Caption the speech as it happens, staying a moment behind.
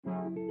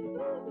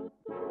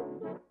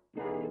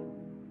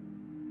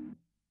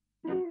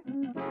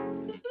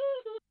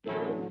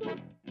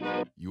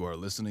You are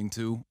listening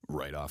to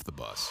Right Off the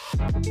Bus.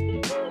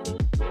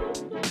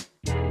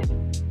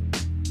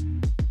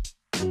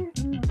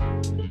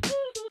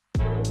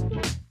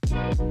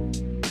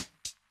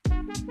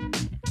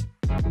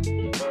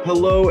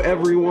 Hello,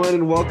 everyone,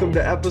 and welcome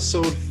to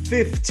episode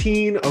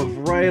 15 of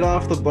Right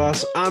Off the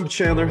Bus. I'm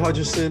Chandler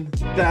Hutchison.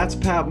 That's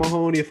Pat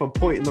Mahoney, if I'm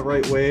pointing the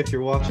right way, if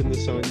you're watching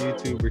this on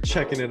YouTube or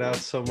checking it out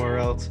somewhere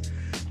else.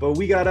 But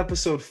we got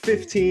episode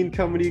 15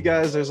 coming to you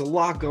guys. There's a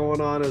lot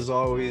going on, as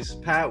always.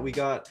 Pat, we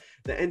got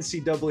the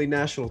NCAA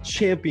National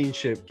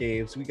Championship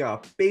games. We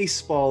got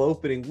baseball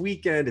opening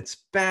weekend. It's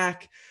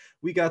back.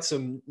 We got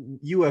some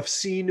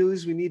UFC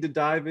news we need to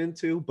dive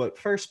into. But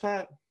first,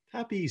 Pat,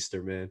 happy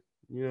Easter, man.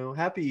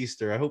 Happy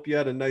Easter. I hope you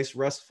had a nice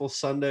restful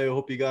Sunday. I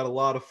hope you got a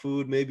lot of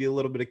food, maybe a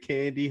little bit of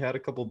candy, had a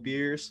couple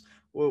beers.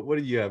 What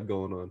do you have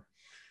going on?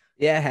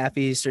 Yeah,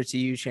 happy Easter to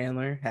you,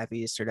 Chandler. Happy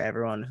Easter to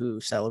everyone who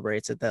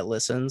celebrates it, that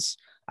listens.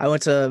 I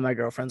went to my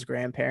girlfriend's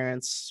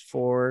grandparents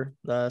for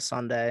the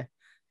Sunday,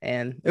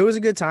 and it was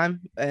a good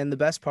time. And the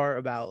best part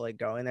about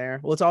going there,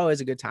 well, it's always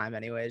a good time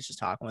anyways, just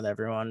talking with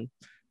everyone,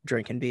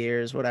 drinking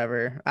beers,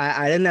 whatever.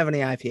 I didn't have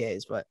any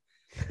IPAs, but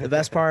the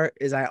best part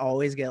is I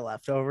always get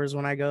leftovers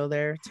when I go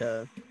there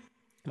to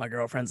my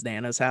girlfriend's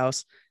Nana's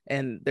house,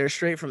 and they're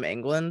straight from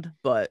England,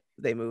 but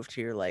they moved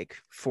here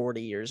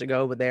 40 years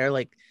ago. But they're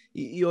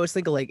you always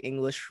think of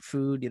English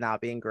food not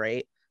being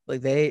great.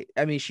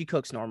 She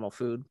cooks normal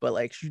food,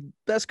 but she's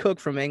best cook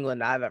from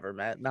England I've ever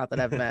met. Not that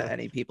I've met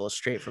any people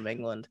straight from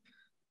England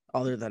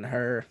other than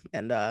her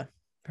and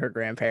her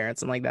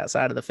grandparents and that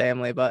side of the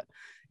family. But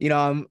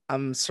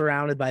I'm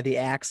surrounded by the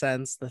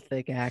accents, the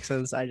thick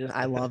accents.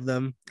 I love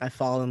them. I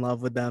fall in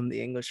love with them.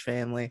 The English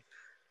family.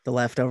 The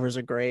leftovers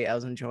are great. I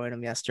was enjoying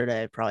them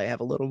yesterday. Probably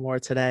have a little more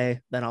today.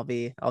 Then I'll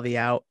be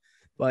out.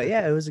 But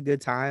yeah, it was a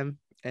good time.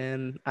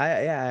 And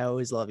I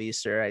always love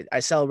Easter.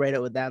 I celebrate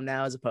it with them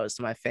now as opposed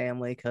to my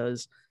family,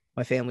 because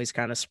my family's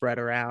kind of spread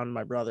around.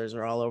 My brothers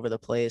are all over the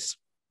place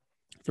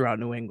throughout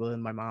New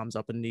England. My mom's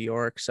up in New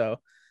York. So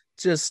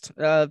it's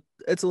a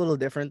little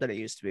different than it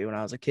used to be when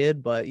I was a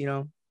kid. But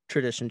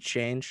traditions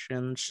change,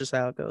 and it's just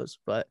how it goes.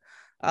 But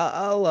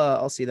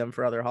I'll see them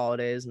for other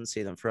holidays and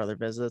see them for other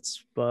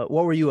visits. But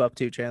what were you up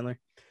to, Chandler?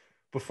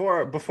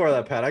 Before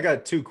that, Pat, I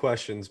got two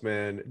questions,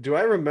 man. Do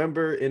I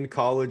remember in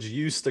college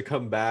you used to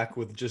come back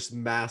with just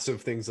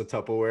massive things of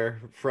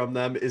Tupperware from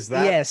them? Is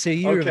that yeah? So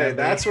you okay? Remember.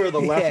 That's where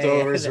the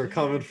leftovers are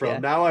coming from. Yeah.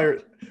 Now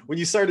when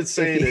you started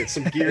saying it,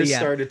 some gears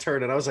started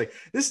turning. I was like,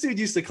 this dude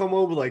used to come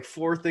home with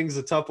 4 things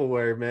of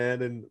Tupperware,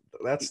 man, and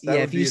that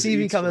if you see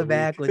me coming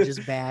back with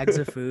just bags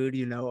of food,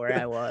 you know where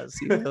I was.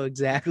 You know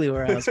exactly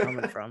where I was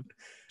coming from.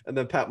 And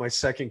then, Pat, my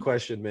second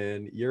question,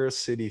 man, you're a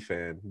City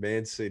fan,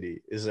 Man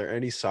City. Is there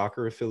any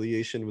soccer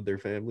affiliation with their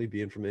family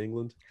being from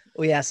England?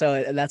 Well, yeah,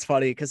 so that's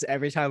funny because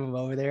every time I'm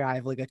over there, I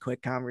have a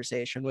quick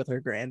conversation with her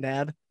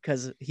granddad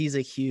because he's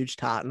a huge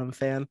Tottenham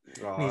fan.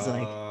 And he's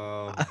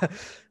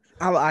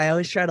I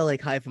always try to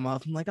hype him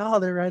up. I'm like, oh,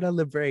 they're right on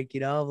the break,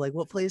 I'm like,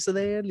 what place are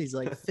they in? He's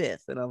like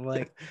 5th. And I'm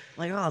like,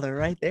 oh, they're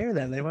right there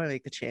then. They might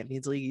make the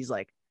Champions League. He's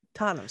like,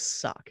 Tottenham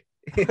suck.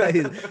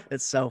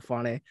 It's so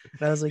funny.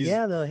 And I was like,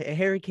 yeah, the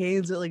Harry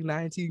Kane's at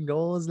 19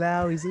 goals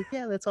now. He's like,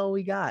 yeah, that's all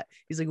we got.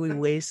 He's like, we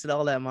wasted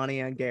all that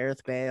money on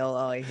Gareth Bale.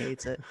 Oh, he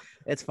hates it.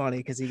 It's funny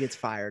because he gets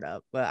fired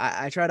up. But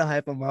I try to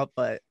hype him up,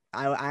 but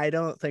I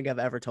don't think I've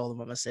ever told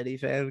him I'm a City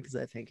fan because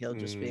I think he'll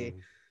just be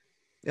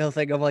he'll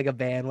think I'm a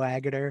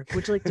bandwagoner,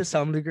 which to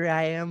some degree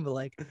I am,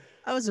 but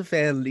I was a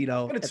fan,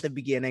 at the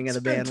beginning of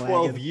the bandwagon.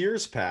 12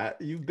 years, Pat.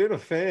 You've been a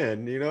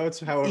fan, it's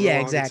however long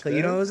exactly.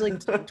 it's been. It was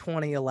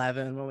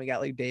 2011 when we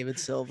got David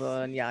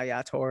Silva and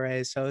Yaya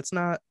Torre. So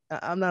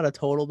I'm not a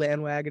total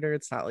bandwagoner.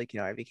 It's not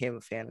I became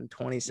a fan in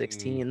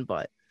 2016,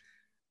 but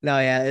no,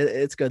 yeah,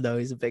 it's good though.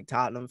 He's a big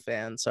Tottenham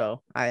fan.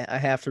 So I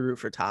have to root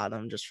for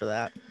Tottenham just for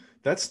that.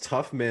 That's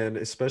tough, man,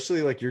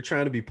 especially you're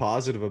trying to be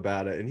positive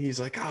about it. And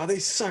he's like, oh, they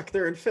suck.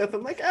 They're in 5th.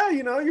 I'm like,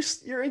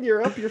 you're in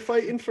Europe. You're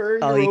fighting for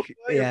Europa.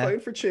 You're fighting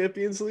for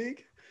Champions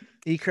League.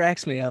 He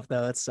cracks me up,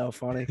 though. It's so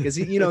funny because,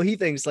 he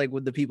thinks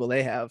with the people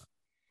they have,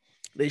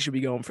 they should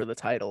be going for the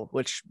title,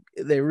 which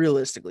they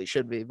realistically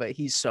should be. But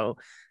he's so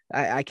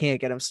I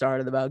can't get him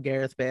started about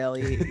Gareth Bale.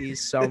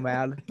 He's so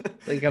mad.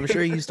 I'm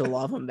sure he used to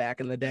love him back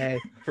in the day.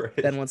 Right.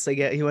 Then once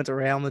he went to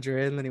Real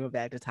Madrid and then he went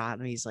back to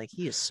Tottenham. He's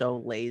he is so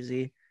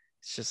lazy.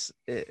 It's just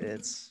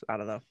it's I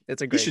don't know.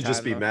 It's a great. He should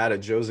just be mad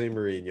at Jose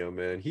Mourinho,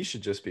 man. He should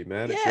just be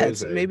mad at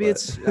Jose.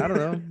 It's I don't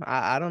know.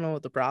 I don't know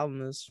what the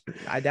problem is.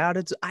 I doubt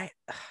it's I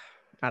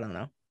don't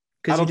know.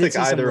 I don't think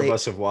either of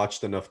us have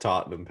watched enough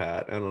Tottenham,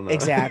 Pat. I don't know.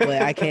 Exactly.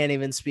 I can't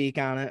even speak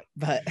on it.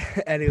 But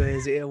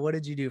anyways, what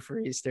did you do for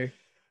Easter?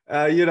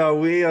 I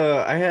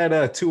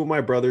had 2 of my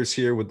brothers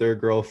here with their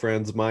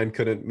girlfriends. Mine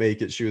couldn't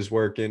make it. She was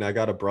working. I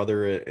got a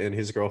brother and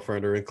his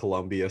girlfriend are in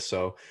Colombia.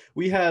 So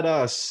we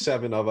had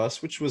 7 of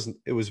us,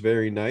 it was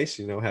very nice,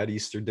 had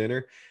Easter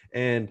dinner.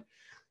 And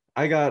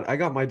I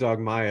got my dog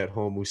Maya at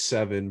home, who's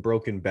 7,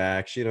 broken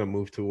back. She didn't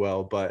move too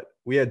well, but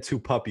we had 2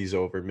 puppies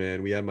over,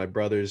 man. We had my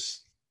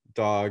brother's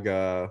dog,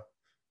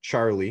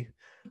 Charlie.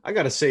 I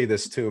gotta say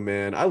this too,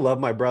 man. I love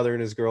my brother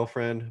and his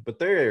girlfriend, but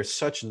they are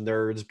such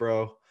nerds,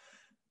 bro.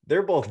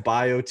 They're both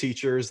bio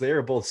teachers. They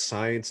are both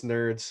science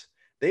nerds.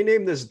 They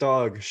named this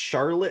dog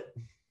Charlotte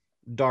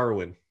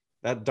Darwin.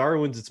 That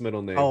Darwin's its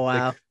middle name. Oh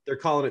wow. They're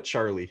calling it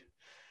Charlie.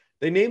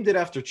 They named it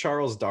after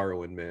Charles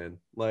Darwin, man.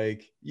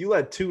 Like, you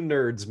let 2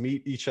 nerds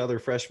meet each other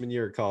freshman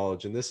year at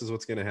college, and this is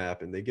what's gonna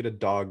happen. They get a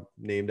dog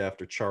named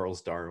after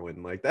Charles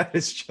Darwin. Like, that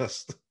is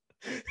just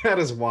that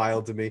is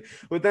wild to me.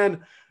 But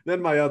then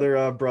my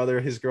other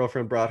brother, his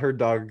girlfriend brought her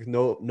dog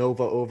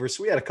Nova over,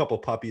 so we had a couple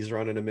puppies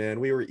running them, man.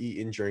 We were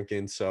eating,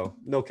 drinking, so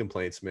no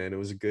complaints, man. It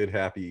was a good,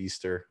 happy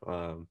Easter.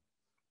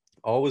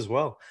 All was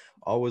well.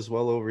 All was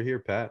well over here,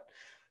 Pat.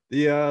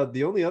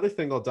 The only other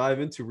thing I'll dive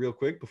into real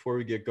quick before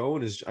we get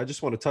going is I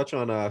just want to touch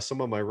on some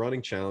of my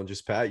running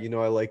challenges, Pat. You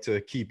know, I like to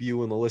keep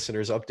you and the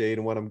listeners updated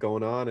on what I'm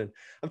going on, and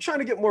I'm trying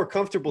to get more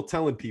comfortable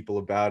telling people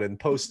about it and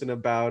posting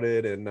about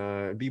it,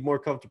 and be more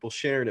comfortable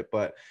sharing it.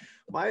 But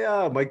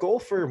my goal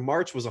for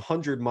March was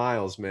 100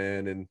 miles,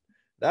 man, and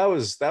that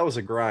was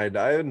a grind.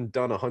 I hadn't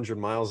done 100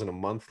 miles in a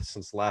month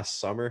since last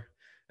summer.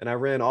 And I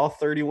ran all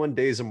 31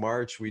 days of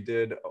March. We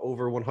did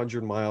over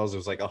 100 miles. It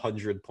was like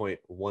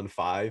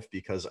 100.15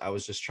 because I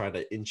was just trying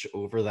to inch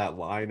over that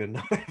line and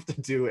not have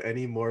to do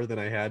any more than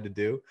I had to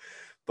do.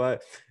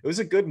 But it was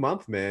a good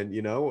month, man.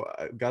 You know,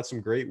 I got some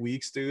great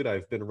weeks, dude.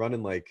 I've been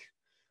running like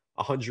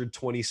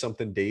 120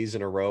 something days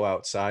in a row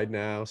outside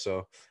now.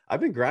 So I've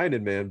been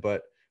grinding, man.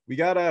 But we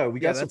got some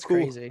That's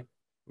cool crazy.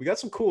 we got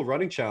some cool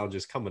running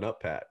challenges coming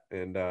up, Pat.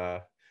 And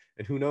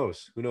who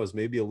knows? Who knows?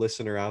 Maybe a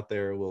listener out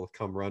there will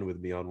come run with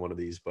me on one of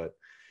these. But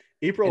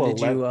April And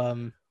did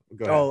 11th. you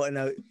Go ahead. Oh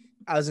no,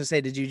 I was gonna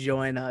say, did you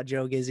join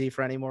Joe Gizzy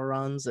for any more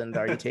runs? And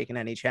are you taking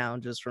any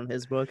challenges from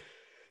his book?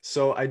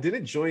 So I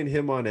didn't join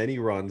him on any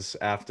runs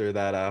after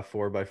that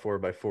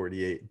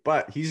 4x4x48,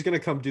 but he's gonna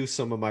come do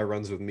some of my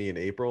runs with me in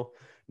April.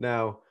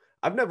 Now,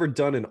 I've never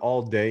done an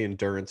all-day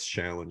endurance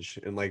challenge,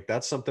 and like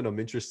that's something I'm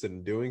interested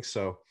in doing.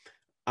 So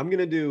I'm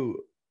gonna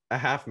do a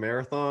half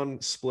marathon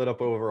split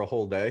up over a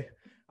whole day.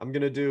 I'm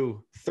gonna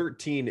do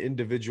 13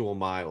 individual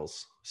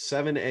miles,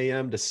 7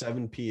 a.m. to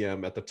 7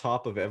 p.m. at the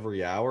top of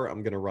every hour.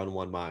 I'm gonna run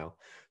 1 mile.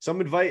 So I'm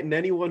inviting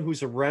anyone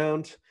who's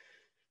around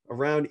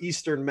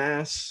Eastern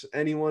Mass,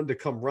 anyone to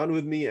come run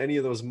with me any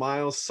of those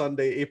miles.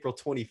 Sunday, April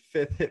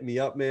 25th, hit me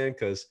up, man,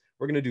 because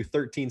we're going to do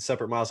 13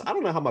 separate miles. I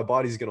don't know how my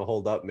body's going to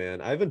hold up, man.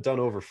 I haven't done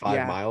over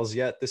 5 miles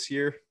yet this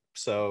year.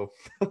 So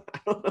I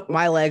don't know.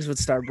 My legs would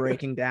start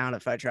breaking down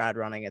if I tried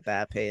running at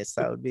that pace.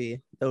 That would be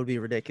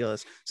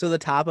ridiculous. So the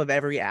top of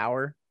every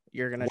hour,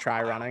 you're going to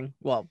try running.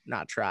 Well,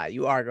 not try.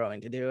 You are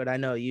going to do it. I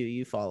know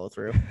you follow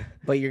through,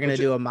 but you're going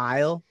to do a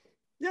mile.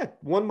 Yeah,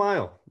 1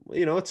 mile.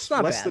 You know, it's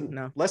not less bad, than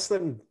no. less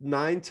than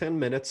 9-10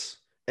 minutes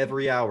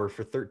every hour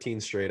for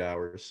 13 straight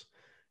hours.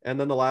 And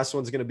then the last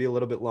one's going to be a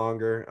little bit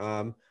longer.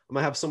 I'm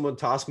going to have someone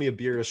toss me a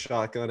beer or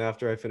shotgun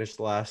after I finish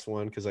the last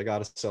one because I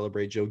got to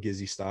celebrate Joe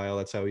Gizzy style.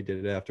 That's how he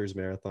did it after his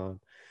marathon.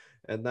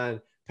 And then,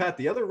 Pat,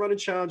 the other running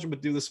challenge I'm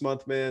going to do this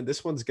month, man,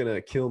 this one's going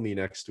to kill me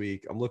next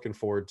week. I'm looking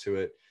forward to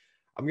it.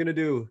 I'm going to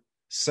do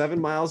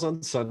 7 miles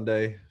on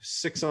Sunday,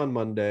 6 on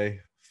Monday,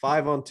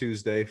 5 on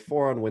Tuesday,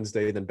 4 on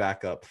Wednesday, then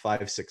back up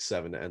 5, 6,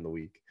 7 to end the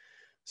week.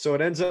 So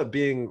it ends up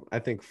being, I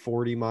think,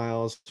 40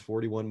 miles,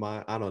 41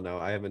 miles. I don't know.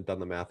 I haven't done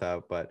the math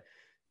out, but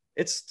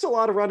it's a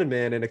lot of running,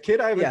 man. And a kid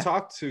I haven't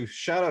talked to,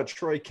 shout out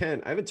Troy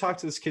Kent. I haven't talked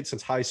to this kid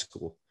since high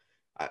school.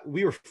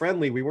 We were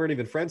friendly. We weren't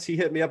even friends. He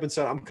hit me up and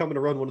said, I'm coming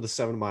to run one of the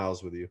 7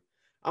 miles with you.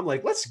 I'm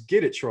like, let's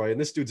get it, Troy. And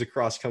this dude's a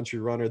cross country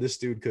runner. This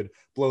dude could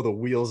blow the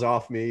wheels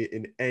off me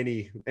in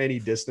any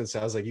distance.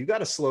 I was like, you got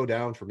to slow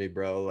down for me,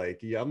 bro. Like,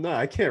 yeah,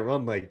 I can't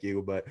run like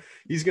you, but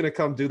he's going to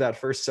come do that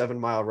first 7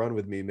 mile run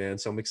with me, man.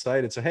 So I'm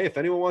excited. So, hey, if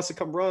anyone wants to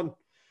come run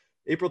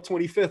April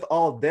 25th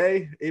all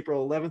day,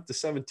 April 11th to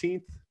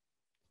 17th,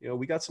 you know,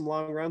 we got some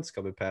long runs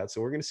coming, Pat.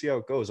 So we're going to see how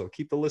it goes. I'll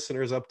keep the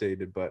listeners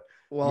updated, but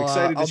I'm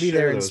excited I'll to be share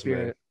there in those,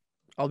 spirit. man.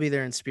 I'll be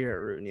there in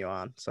spirit rooting you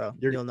on. So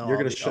you'll know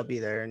I'll be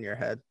there in your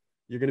head.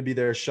 You're going to be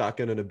there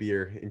shotgun and a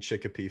beer in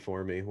Chicopee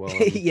for me. Well, I'll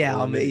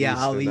meet you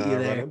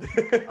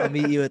there. I'll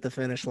meet you at the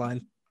finish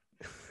line.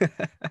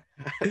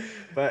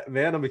 But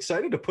man, I'm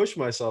excited to push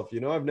myself. You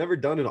know, I've never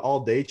done an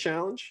all day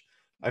challenge.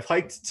 I've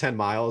hiked 10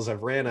 miles.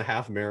 I've ran a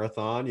half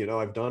marathon. You know,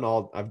 I've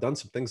done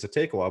some things that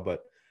take a while,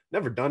 but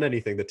never done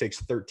anything that takes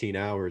 13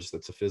 hours.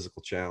 That's a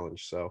physical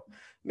challenge. So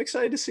I'm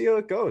excited to see how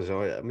it goes.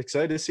 I'm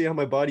excited to see how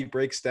my body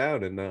breaks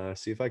down and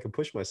see if I can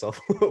push myself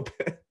a little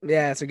bit.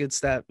 Yeah, it's a good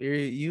step.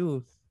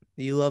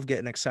 You love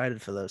getting excited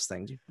for those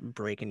things,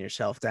 breaking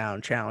yourself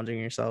down, challenging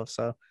yourself.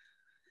 So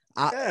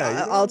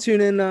I'll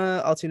tune in.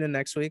 I'll tune in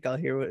next week. I'll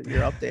hear what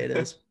your update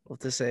is. We'll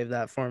have to save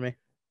that for me.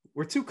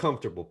 We're too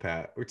comfortable,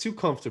 Pat. We're too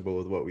comfortable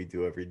with what we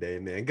do every day,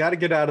 man. Got to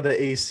get out of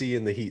the AC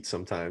and the heat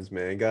sometimes,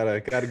 man. Got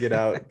to get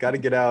out. Got to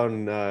get out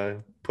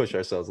and push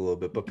ourselves a little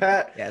bit. But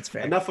Pat, Yeah, it's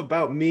fair. enough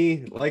about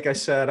me. Like I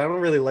said, I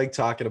don't really like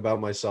talking about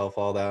myself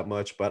all that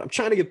much, but I'm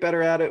trying to get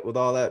better at it with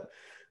all that,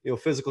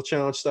 physical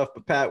challenge stuff.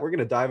 But Pat, we're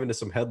gonna dive into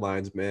some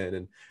headlines, man.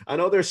 And I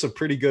know there's some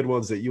pretty good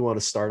ones that you want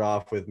to start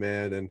off with,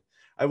 man. And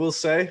I will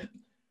say,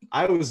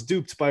 I was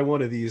duped by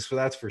one of these, so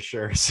that's for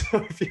sure.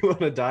 So if you want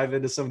to dive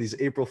into some of these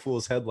April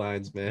Fool's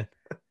headlines, man.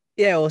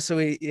 Yeah, well, so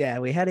we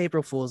had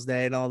April Fool's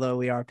Day, and although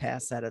we are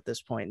past that at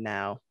this point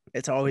now,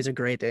 it's always a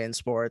great day in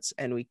sports,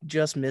 and we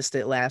just missed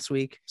it last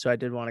week, so I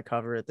did want to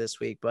cover it this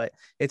week. But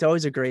it's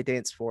always a great day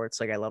in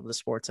sports. Like I love the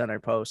Sports Center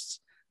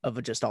posts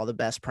of just all the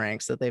best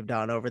pranks that they've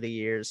done over the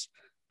years.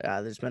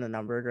 There's been a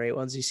number of great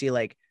ones. You see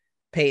like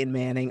Peyton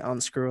Manning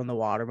unscrewing the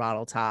water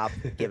bottle top,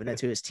 giving it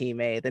to his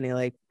teammate, then he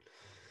like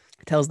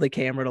tells the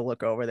camera to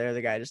look over there.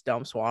 The guy just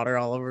dumps water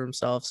all over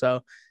himself.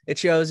 So it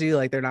shows you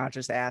like they're not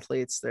just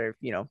athletes, they're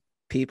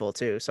people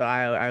too. So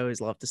I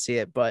always love to see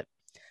it. But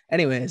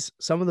anyways,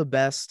 some of the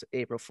best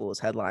April Fool's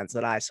headlines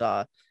that I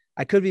saw,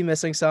 I could be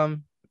missing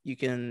some. You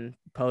can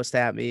post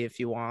at me if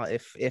you want,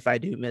 if I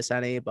do miss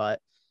any. But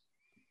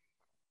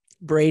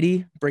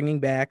Brady bringing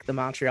back the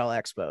Montreal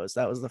Expos,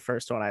 that was the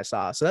first one I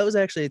saw. So that was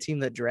actually a team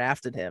that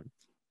drafted him,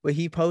 but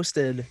he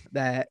posted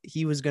that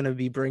he was going to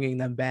be bringing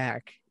them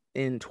back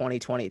in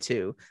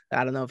 2022.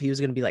 I don't know if he was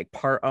going to be like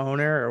part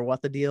owner or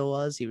what the deal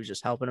was. He was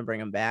just helping to bring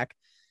him back.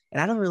 And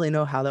I don't really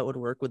know how that would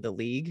work with the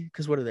league,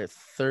 because what are there,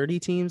 30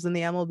 teams in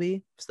the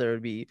MLB? So there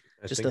would be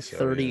just a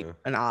 30, yeah.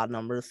 an odd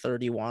number,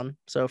 31.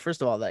 So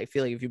first of all, I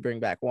feel like if you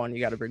bring back one,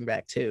 you got to bring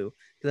back two,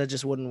 because that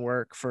just wouldn't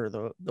work for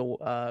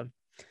well,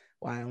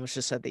 I almost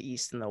just said the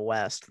East and the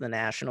West, the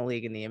National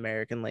League and the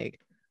American League.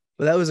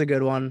 But that was a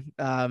good one.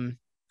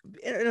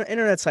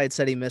 Internet site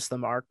said he missed the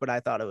mark, but I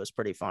thought it was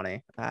pretty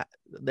funny.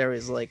 There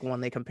was like one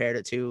they compared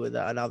it to with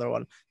another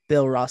one.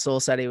 Bill Russell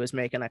said he was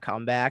making a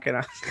comeback, and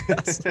I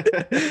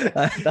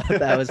thought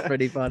that was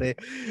pretty funny.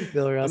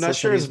 Bill Russell. I'm not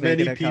sure as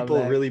many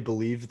people really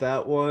believed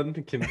that one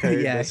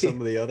compared to some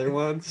of the other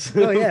ones.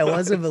 Oh yeah, it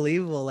wasn't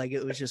believable. Like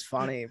it was just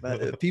funny,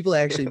 but people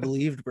actually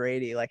believed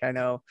Brady. Like I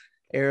know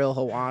Ariel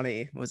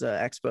Helwani was an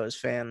Expos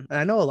fan, and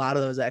I know a lot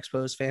of those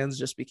Expos fans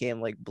just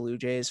became like Blue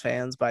Jays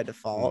fans by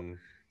default.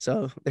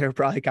 So they're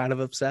probably kind of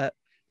upset,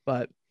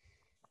 but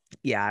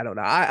yeah, I don't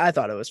know. I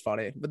thought it was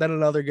funny. But then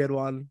another good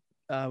one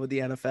with the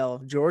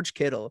NFL, George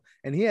Kittle.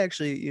 And he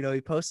actually,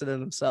 he posted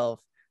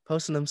himself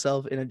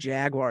in a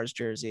Jaguars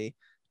jersey,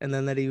 and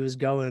then that he was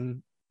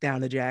going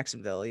down to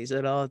Jacksonville. He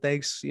said, "Oh,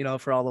 thanks,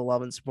 for all the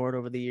love and support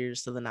over the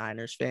years to the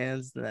Niners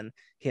fans." And then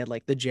he had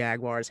like the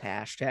Jaguars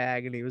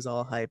hashtag, and he was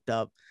all hyped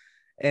up.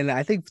 And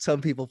I think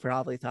some people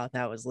probably thought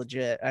that was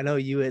legit. I know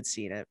you had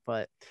seen it,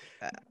 but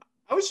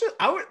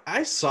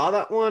I saw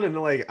that one, and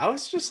I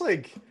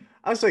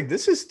was like,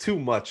 this is too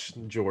much,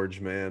 George,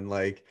 man.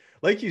 Like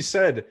you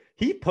said,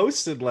 he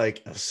posted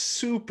like a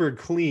super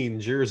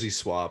clean jersey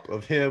swap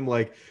of him,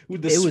 like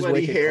with the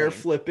sweaty hair clean.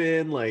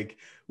 Flipping, like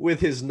with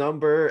his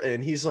number,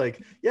 and he's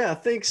like, "Yeah,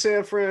 thanks,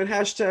 San Fran.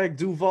 Hashtag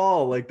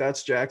Duval." Like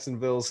that's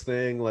Jacksonville's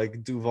thing,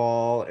 like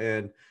Duval,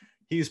 and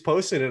he's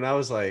posting, and I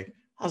was like,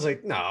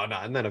 no.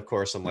 And then, of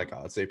course, I'm like,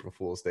 oh, it's April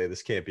Fool's Day.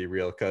 This can't be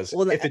real. Because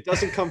if it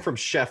doesn't come from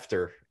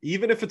Schefter,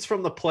 even if it's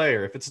from the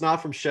player, if it's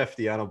not from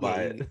Shefty, I don't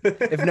buy it.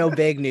 If no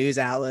big news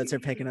outlets are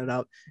picking it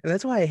up. And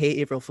that's why I hate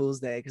April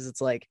Fool's Day, because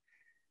it's like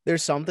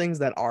there's some things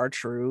that are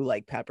true,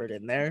 like peppered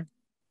in there,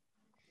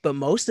 but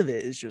most of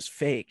it is just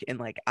fake. And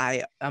like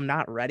I'm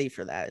not ready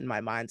for that in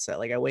my mindset.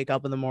 Like I wake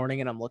up in the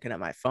morning and I'm looking at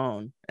my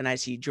phone and I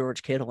see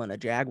George Kittle in a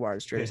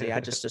Jaguars jersey. I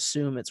just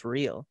assume it's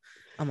real.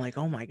 I'm like,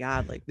 oh my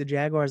God, like the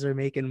Jaguars are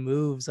making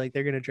moves. Like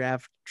they're going to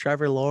draft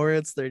Trevor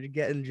Lawrence. They're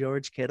getting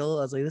George Kittle.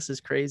 I was like, this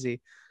is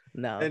crazy.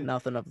 No,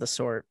 nothing of the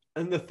sort.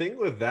 And the thing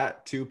with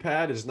that too,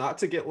 Pat, is not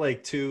to get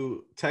like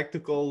too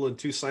technical and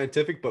too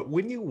scientific, but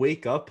when you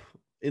wake up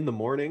in the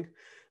morning,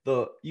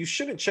 you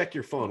shouldn't check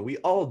your phone. We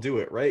all do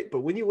it, right?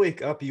 But when you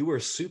wake up, you are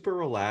super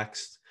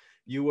relaxed.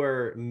 You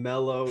are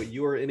mellow.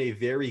 You are in a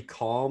very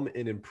calm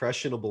and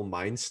impressionable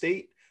mind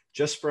state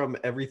just from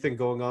everything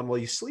going on while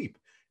you sleep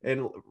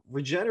and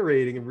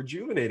regenerating and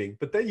rejuvenating.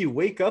 But then you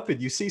wake up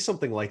and you see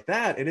something like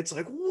that, and it's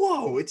like,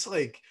 whoa, it's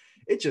like,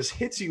 it just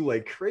hits you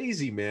like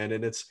crazy, man.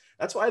 And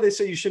that's why they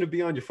say you shouldn't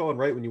be on your phone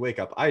right when you wake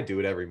up. I do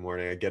it every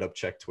morning. I get up,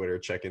 check Twitter,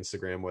 check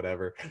Instagram,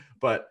 whatever.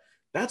 But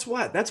that's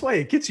why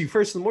it gets you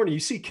first in the morning.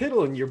 You see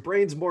Kittle and your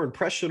brain's more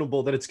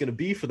impressionable than it's going to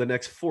be for the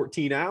next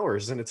 14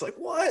 hours. And it's like,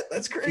 what?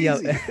 That's crazy. Yeah.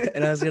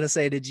 And I was going to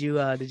say, did you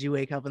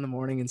wake up in the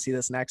morning and see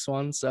this next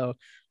one? So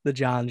the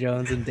John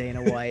Jones and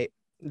Dana White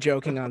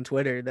joking on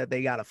Twitter that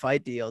they got a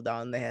fight deal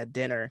done. They had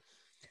dinner.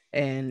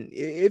 And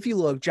if you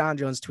look, John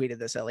Jones tweeted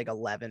this at like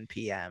 11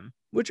 p.m.,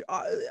 which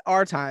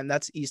our time,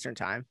 that's Eastern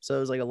time. So it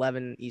was like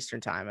 11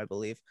 Eastern time, I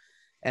believe.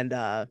 And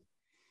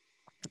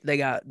they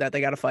got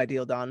a fight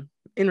deal done.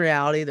 In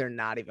reality, they're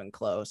not even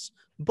close.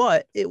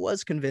 But it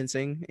was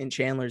convincing in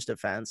Chandler's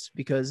defense,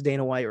 because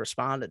Dana White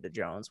responded to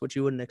Jones, which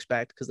you wouldn't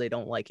expect because they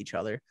don't like each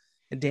other.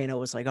 And Dana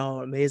was like, "Oh,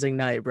 amazing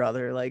night,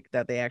 brother." Like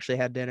that they actually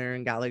had dinner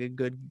and got like a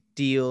good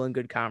deal and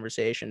good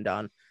conversation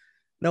done.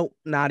 Nope,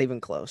 not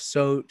even close.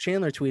 So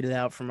Chandler tweeted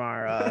out from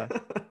our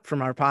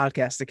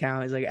podcast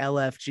account. He's like,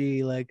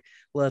 LFG, like,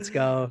 let's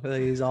go.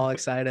 Like, he's all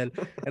excited.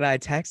 And I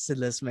texted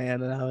this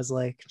man and I was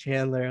like,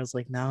 Chandler, I was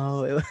like,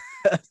 no,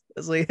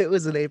 it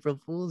was an April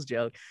Fool's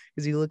joke.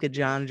 Because you look at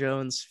John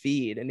Jones'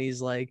 feed and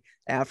he's like,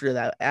 after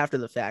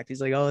the fact,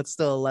 he's like, oh, it's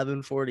still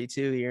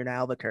 11:42 here in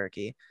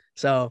Albuquerque.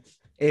 So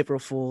April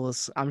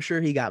Fool's, I'm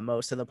sure he got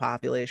most of the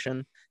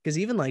population. Because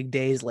even like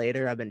days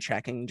later, I've been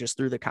checking just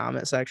through the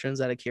comment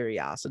sections out of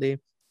curiosity.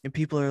 And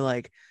people are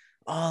like,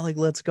 oh, like,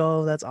 let's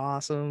go. That's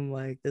awesome.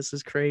 Like, this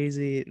is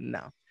crazy.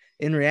 No,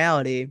 in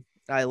reality,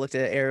 I looked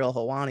at Ariel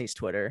Helwani's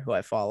Twitter, who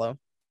I follow.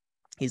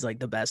 He's like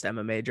the best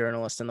MMA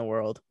journalist in the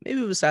world,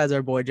 maybe besides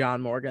our boy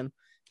John Morgan.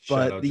 Shout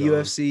But out the John.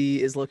 UFC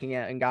is looking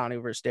at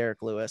Ngannou versus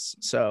Derek Lewis.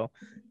 So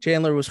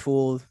Chandler was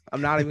fooled.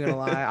 I'm not even gonna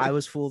lie, I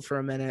was fooled for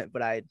a minute,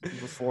 but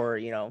before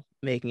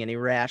making any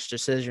rash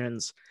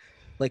decisions,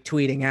 like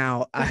tweeting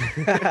out,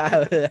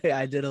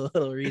 I did a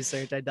little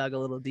research. I dug a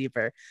little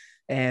deeper,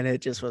 and it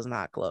just was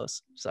not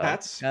close. So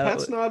Pat's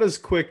not as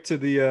quick to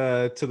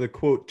the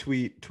quote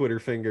tweet Twitter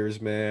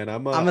fingers, man.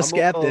 I'm a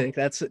skeptic.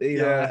 That's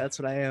yeah. That's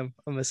what I am.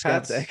 I'm a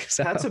skeptic.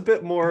 Pat's a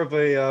bit more of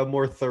a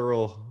more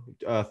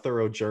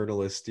thorough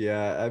journalist.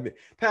 Yeah, I mean,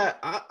 Pat,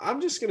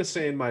 I'm just gonna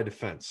say in my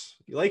defense,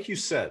 like you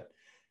said,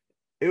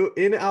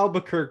 in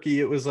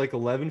Albuquerque it was like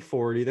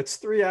 11:40. That's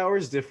 3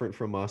 hours different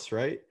from us,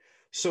 right?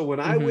 So when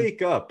I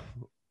wake up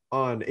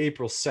on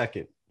April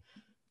 2nd,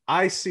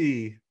 I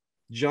see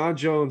John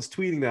Jones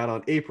tweeting that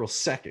on April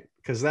 2nd,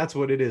 because that's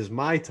what it is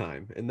my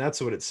time, and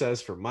that's what it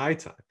says for my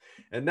time.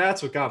 And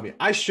that's what got me.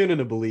 I shouldn't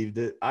have believed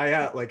it.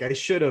 I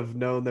should have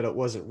known that it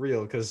wasn't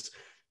real, because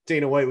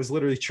Dana White was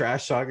literally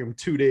trash talking him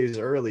 2 days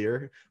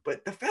earlier.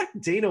 But the fact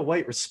Dana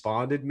White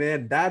responded,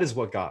 man, that is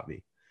what got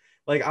me.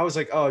 Like, I was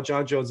like, oh,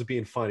 John Jones is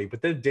being funny.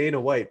 But then Dana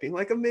White being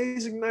like,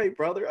 amazing night,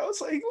 brother. I was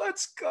like,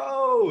 let's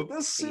go.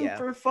 The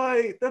super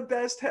fight, the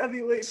best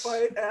heavyweight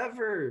fight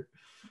ever.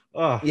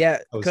 Oh, yeah,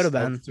 could have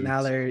been.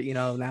 Now they're,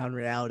 now in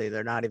reality,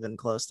 they're not even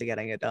close to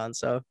getting it done.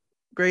 So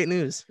great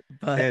news.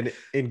 And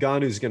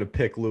Ngannou's going to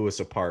pick Lewis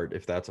apart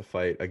if that's a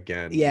fight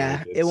again.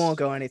 Yeah, it won't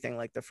go anything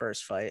like the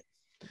first fight.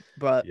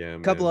 But yeah, a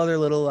couple other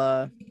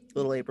little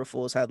April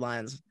Fool's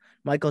headlines.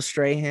 Michael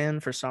Strahan,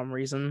 for some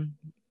reason,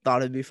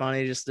 thought it'd be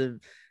funny just to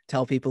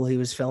tell people he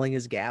was filling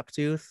his gap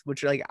tooth,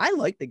 which, like, I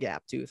like the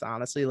gap tooth,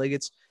 honestly. Like,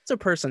 it's a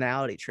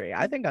personality trait.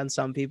 I think on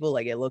some people,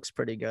 like, it looks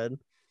pretty good.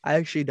 I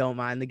actually don't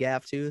mind the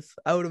gap tooth.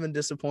 I would have been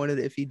disappointed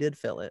if he did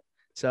fill it.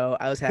 So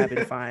I was happy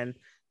to find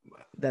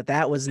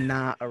that was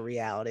not a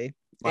reality.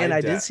 I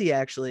did see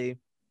actually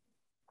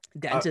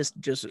dentist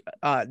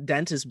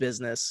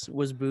business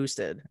was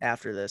boosted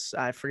after this.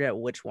 I forget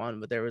which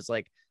one, but there was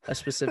like a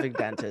specific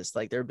dentist,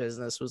 like their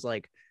business was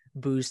like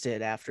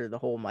boosted after the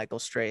whole Michael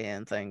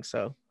Strahan thing.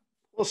 So,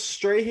 well,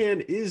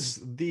 Strahan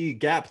is the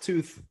gap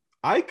tooth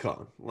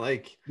icon.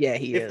 Like, yeah,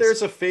 if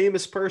there's a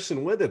famous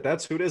person with it,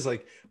 that's who it is.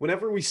 Like,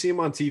 whenever we see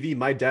him on TV,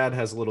 my dad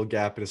has a little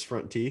gap in his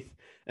front teeth,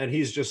 and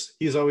he's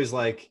always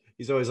like,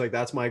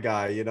 that's my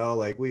guy,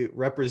 like, we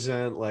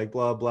represent, like,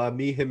 blah blah,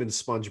 me, him, and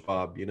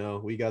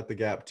SpongeBob, we got the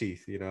gap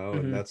teeth,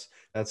 and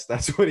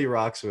that's what he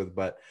rocks with.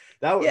 But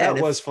that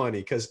was funny,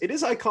 because it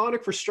is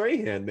iconic for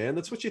Strahan, man.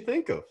 That's what you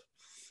think of.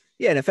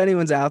 Yeah, and if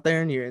anyone's out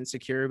there and you're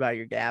insecure about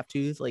your gap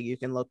tooth, like, you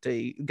can look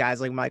to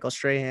guys like Michael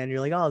Strahan. You're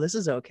like, oh, this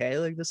is okay.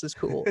 Like, this is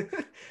cool.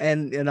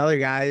 And another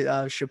guy,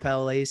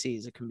 Chappelle Lacey,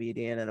 is a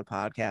comedian and a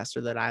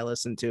podcaster that I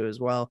listen to as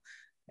well.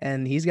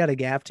 And he's got a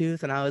gap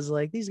tooth. And I was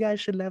like, these guys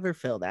should never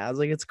fill that. I was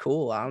like, it's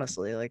cool,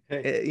 honestly. Like,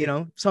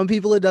 some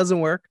people it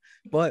doesn't work,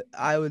 but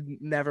I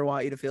would never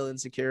want you to feel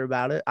insecure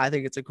about it. I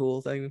think it's a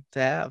cool thing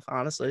to have,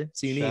 honestly.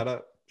 It's unique.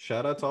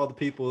 Shout out to all the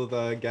people with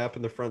a gap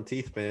in the front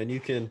teeth, man. You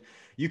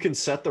can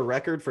set the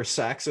record for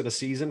sacks in a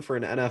season for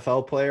an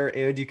NFL player,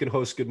 and you can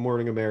host Good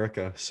Morning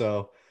America.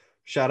 So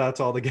shout out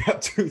to all the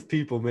gap tooth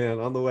people, man,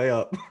 on the way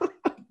up.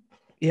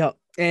 Yep.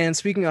 And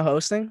speaking of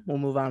hosting, we'll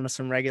move on to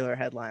some regular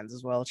headlines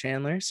as well,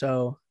 Chandler.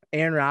 So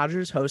Aaron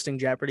Rodgers hosting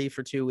Jeopardy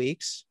for 2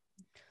 weeks.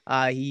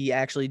 He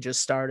actually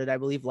just started, I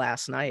believe,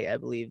 last night. I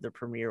believe the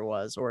premiere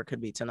was, or it could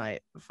be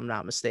tonight, if I'm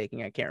not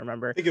mistaken. I can't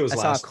remember. I think it was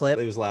saw a clip.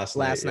 It was last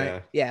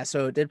night. Yeah,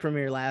 so it did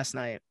premiere last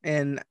night.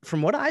 And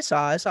from what I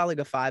saw like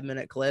a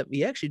 5-minute clip.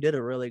 He actually did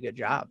a really good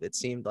job. It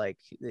seemed like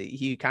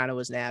he kind of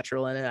was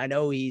natural in it. I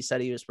know he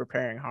said he was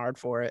preparing hard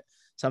for it.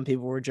 Some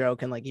people were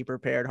joking like he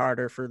prepared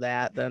harder for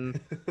that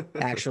than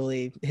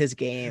actually his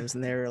games.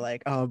 And they were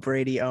like, oh,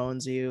 Brady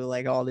owns you,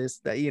 like all this,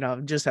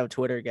 just how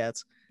Twitter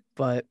gets.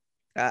 But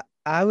it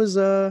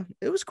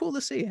was cool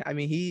to see. I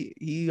mean,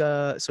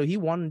 so he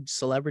won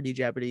Celebrity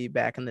Jeopardy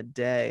back in the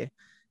day.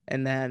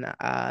 And then,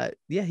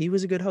 he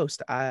was a good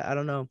host. I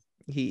don't know.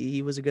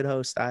 He was a good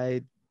host.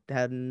 I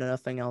had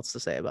nothing else to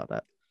say about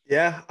that.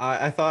 Yeah,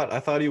 I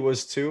thought he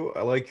was too.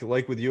 Like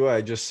with you,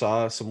 I just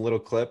saw some little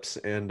clips,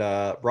 and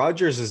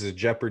Rodgers is a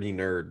Jeopardy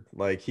nerd.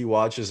 Like, he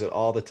watches it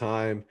all the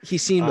time. He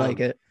seemed like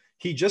it.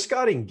 He just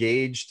got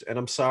engaged, and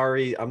I'm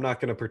sorry, I'm not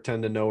going to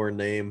pretend to know her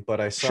name, but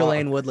I saw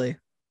Shailene Woodley.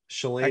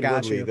 Shailene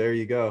got Woodley. you. There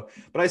you go.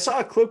 But I saw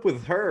a clip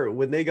with her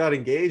when they got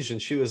engaged,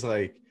 and she was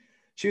like,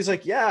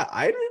 yeah,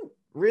 I didn't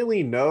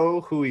really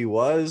know who he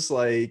was,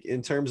 like,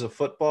 in terms of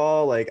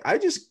football. Like, I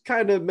just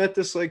kind of met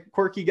this like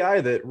quirky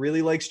guy that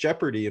really likes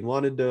Jeopardy and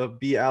wanted to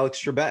be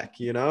Alex Trebek,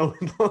 you know,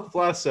 blah,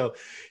 blah. So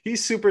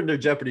he's super into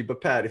Jeopardy.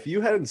 But Pat, if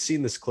you hadn't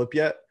seen this clip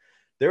yet,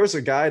 there was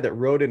a guy that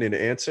wrote in an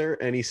answer,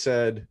 and he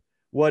said,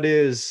 "What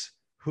is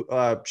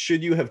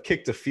should you have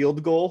kicked a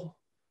field goal?"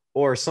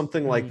 Or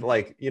something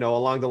like, you know,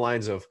 along the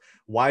lines of,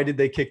 why did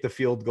they kick the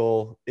field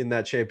goal in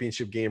that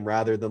championship game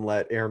rather than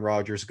let Aaron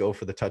Rodgers go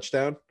for the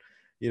touchdown?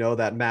 You know,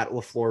 that Matt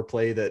LaFleur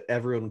play that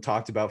everyone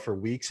talked about for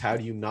weeks. How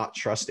do you not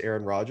trust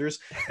Aaron Rodgers?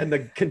 And the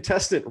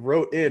contestant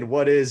wrote in,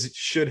 what is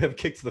should have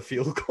kicked the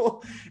field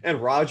goal?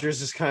 And Rodgers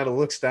just kind of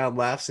looks down,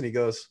 laughs, and he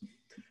goes,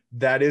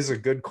 that is a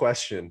good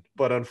question,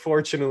 but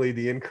unfortunately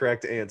the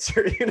incorrect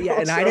answer. You know? Yeah,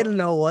 and so, I didn't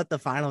know what the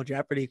final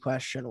Jeopardy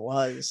question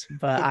was,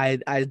 but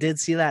I did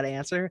see that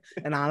answer,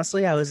 and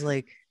honestly, I was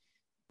like,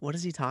 "What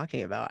is he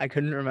talking about?" I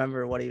couldn't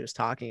remember what he was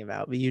talking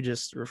about, but you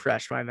just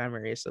refreshed my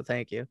memory, so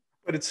thank you.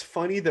 But it's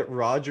funny that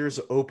Rodgers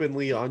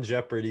openly on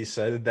Jeopardy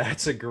said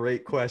that's a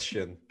great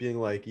question,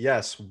 being like,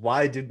 yes,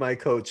 why did my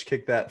coach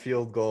kick that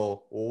field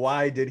goal?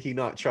 Why did he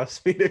not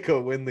trust me to go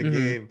win the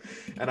game?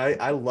 And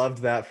I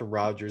loved that from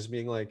Rodgers,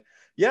 being like,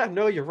 yeah,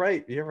 no, you're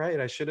right. You're right.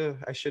 I should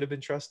have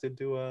been trusted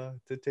to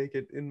take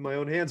it in my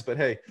own hands. But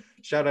hey,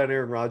 shout out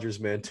Aaron Rodgers,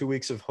 man. 2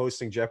 weeks of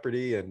hosting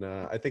Jeopardy, and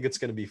I think it's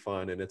going to be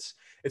fun. And it's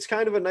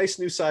kind of a nice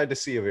new side to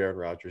see of Aaron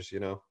Rodgers, you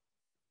know.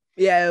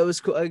 Yeah, it was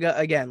cool.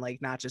 Again,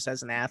 like not just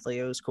as an athlete,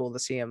 it was cool to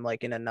see him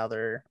like in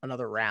another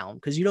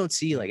round because you don't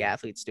see like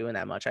athletes doing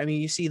that much. I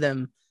mean, you see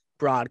them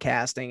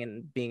broadcasting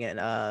and being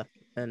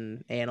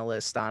an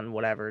analyst on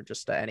whatever,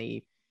 just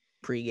any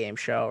pregame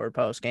show or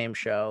postgame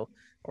show,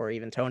 or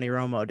even Tony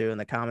Romo doing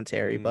the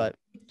commentary. But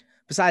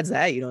besides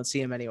that, you don't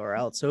see him anywhere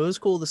else. So it was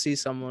cool to see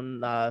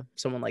someone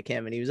like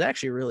him, and he was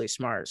actually really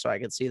smart. So I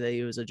could see that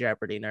he was a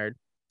Jeopardy nerd.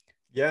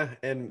 Yeah,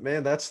 and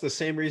man, that's the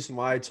same reason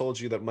why I told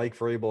you that Mike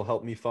Vrabel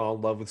helped me fall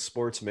in love with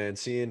sports, man.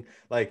 Seeing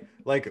like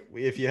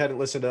if you hadn't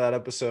listened to that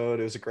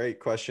episode, it was a great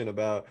question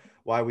about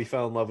why we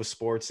fell in love with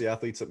sports, the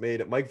athletes that made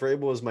it. Mike Vrabel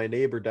was my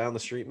neighbor down the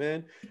street,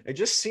 man. And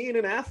just seeing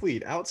an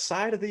athlete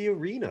outside of the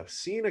arena,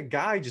 seeing a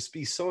guy just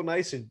be so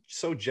nice and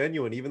so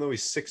genuine, even though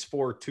he's 6'4",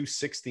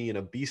 260 and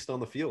a beast on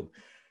the field.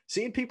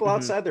 Seeing people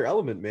outside their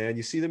element, man,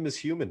 you see them as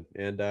human,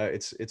 and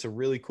it's a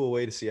really cool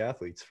way to see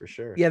athletes for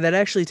sure. Yeah, that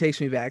actually takes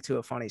me back to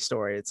a funny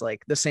story. It's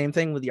like the same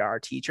thing with our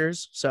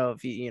teachers. So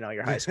if you know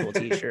your high school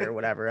teacher or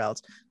whatever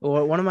else,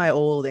 well, one of my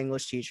old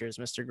English teachers,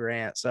 Mr.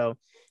 Grant. So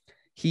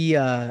he,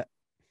 I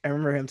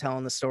remember him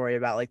telling the story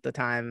about like the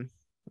time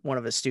one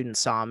of his students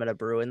saw him at a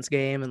Bruins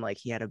game and like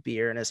he had a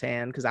beer in his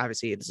hand because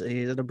obviously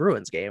he's at a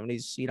Bruins game and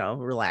he's, you know,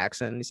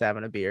 relaxing, he's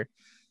having a beer.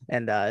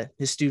 And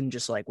his student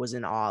just like was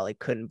in awe, like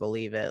couldn't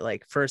believe it.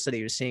 Like first that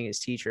he was seeing his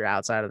teacher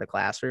outside of the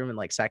classroom, and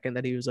like second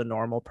that he was a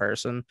normal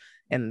person,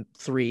 and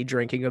three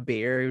drinking a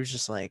beer. He was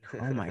just like,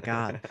 oh my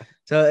God.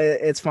 So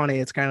it's funny.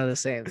 It's kind of the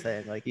same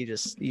thing. Like you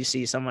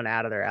see someone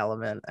out of their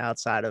element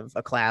outside of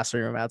a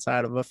classroom,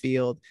 outside of a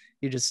field.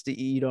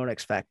 You don't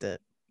expect it.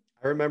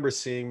 I remember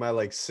seeing my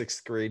like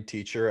 6th grade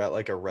teacher at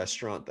like a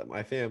restaurant that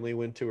my family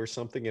went to or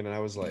something. And I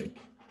was like,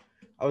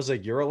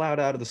 you're allowed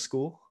out of the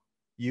school?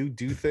 You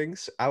do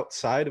things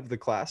outside of the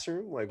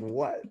classroom? Like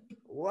what?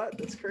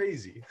 That's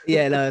crazy.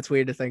 Yeah, no, it's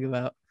weird to think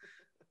about.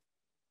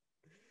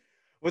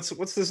 What's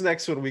this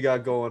next one we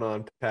got going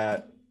on,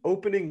 Pat?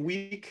 Opening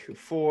week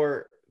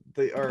for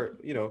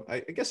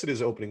I guess it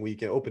is opening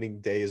weekend. Opening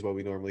day is what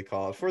we normally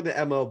call it for the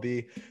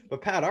MLB.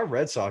 But Pat, our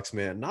Red Sox,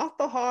 man, not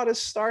the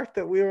hottest start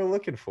that we were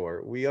looking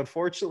for. We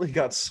unfortunately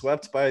got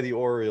swept by the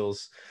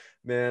Orioles,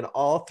 man.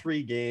 All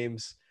 3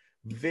 games,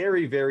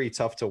 very, very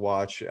tough to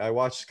watch. I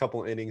watched a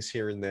couple innings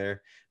here and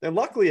there. And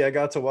luckily I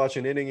got to watch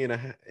an inning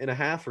and a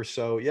half or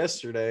so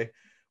yesterday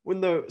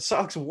when the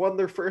Sox won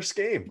their first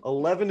game,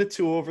 11-2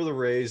 over the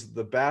Rays.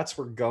 The bats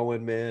were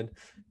going, man.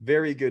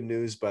 Very good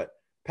news. But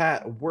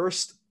Pat,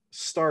 worst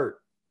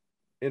start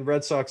in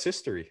Red Sox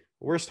history,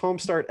 worst home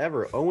start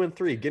ever,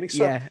 0-3, getting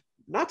swept. Yeah.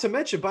 Not to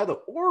mention by the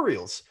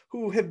Orioles,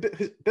 who have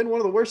been one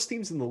of the worst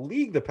teams in the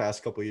league the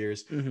past couple of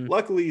years.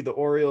 Luckily, the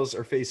Orioles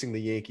are facing the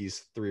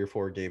Yankees 3 or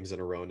 4 games in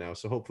a row now,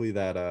 so hopefully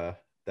that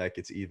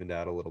gets evened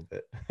out a little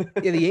bit.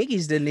 Yeah, the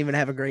Yankees didn't even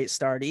have a great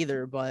start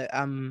either, but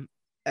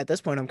at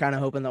this point, I'm kind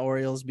of hoping the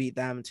Orioles beat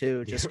them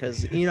too, just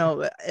because, you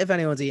know, if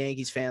anyone's a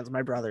Yankees fans,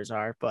 my brothers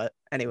are. But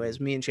anyways,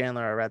 me and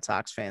Chandler are Red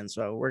Sox fans,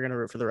 so we're going to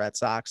root for the Red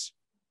Sox.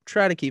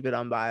 Try to keep it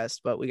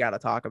unbiased, but we got to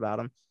talk about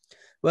them.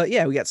 But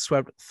yeah, we got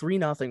swept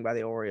 3-0 by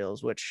the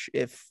Orioles, which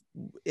if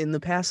in the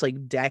past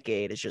like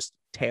decade is just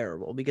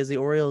terrible because the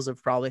Orioles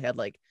have probably had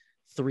like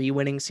 3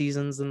 winning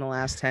seasons in the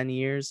last 10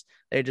 years.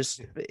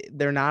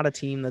 They're not a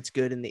team that's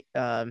good in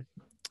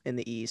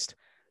the East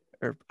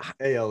or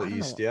AL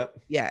East.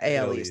 Yep. Yeah.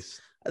 AL East.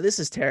 This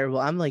is terrible.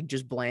 I'm like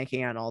just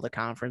blanking on all the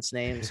conference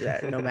names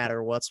no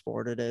matter what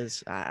sport it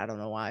is. I don't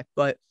know why,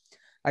 but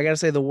I got to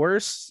say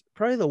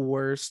probably the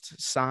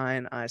worst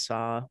sign I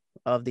saw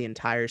of the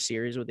entire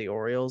series with the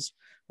Orioles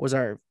was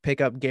our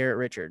pickup Garrett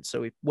Richards.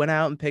 So we went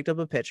out and picked up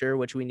a pitcher,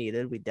 which we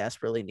needed. We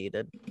desperately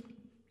needed.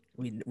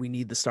 We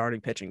need the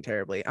starting pitching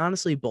terribly.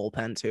 Honestly,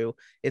 bullpen too.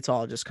 It's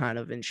all just kind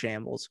of in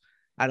shambles.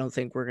 I don't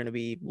think we're going to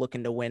be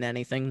looking to win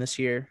anything this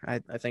year. I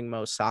think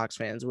most Sox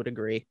fans would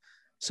agree.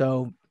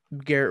 So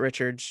Garrett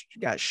Richards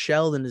got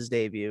shelled in his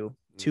debut.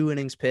 2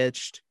 innings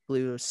pitched,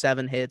 blew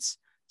 7 hits,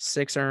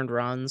 6 earned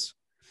runs.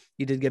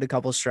 He did get a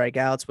couple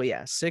strikeouts, but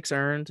yeah, 6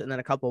 earned and then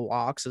a couple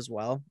walks as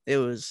well. It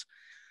was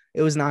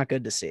not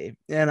good to see.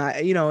 And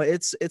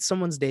it's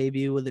someone's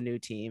debut with a new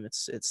team.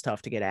 It's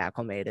tough to get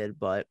acclimated,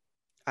 but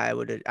I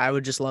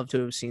would just love to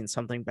have seen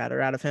something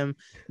better out of him.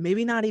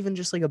 Maybe not even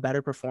just like a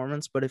better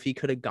performance, but if he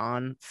could have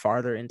gone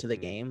farther into the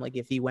game, like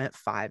if he went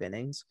 5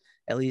 innings,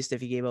 at least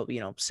if he gave up,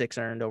 6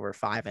 earned over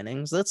 5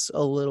 innings, that's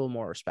a little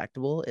more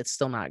respectable. It's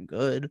still not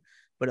good,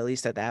 but at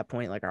least at that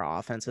point, like our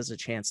offense has a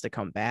chance to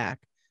come back.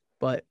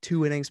 But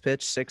 2 innings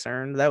pitched, 6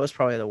 earned, that was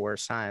probably the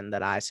worst sign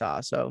that I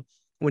saw. So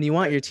when you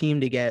want your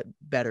team to get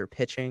better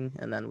pitching,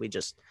 and then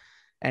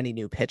any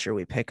new pitcher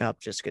we pick up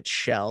just gets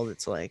shelled,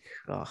 it's like,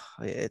 oh,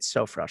 it's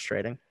so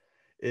frustrating.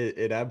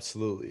 It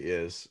absolutely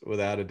is,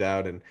 without a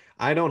doubt. And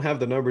I don't have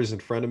the numbers in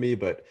front of me,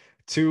 but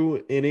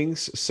 2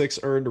 innings, 6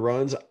 earned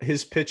runs,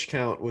 his pitch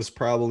count was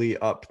probably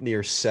up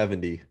near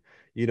 70,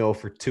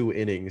 for 2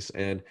 innings,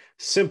 and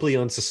simply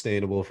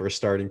unsustainable for a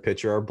starting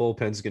pitcher. Our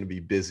bullpen's going to be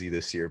busy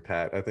this year,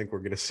 Pat. I think we're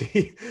going to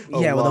see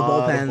with a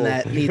bullpen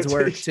that needs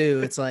work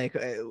too. It's like,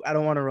 I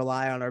don't want to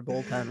rely on our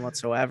bullpen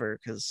whatsoever,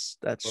 because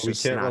we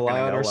can't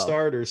rely on our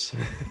starters.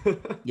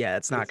 Yeah,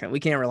 we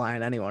can't rely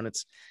on anyone.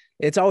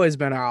 It's always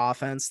been our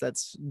offense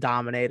that's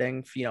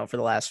dominating, for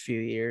the last few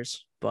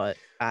years. But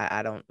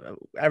I don't,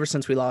 ever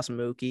since we lost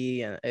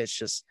Mookie, and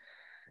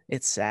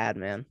it's sad,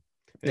 man.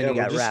 Then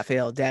you got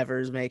Rafael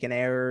Devers making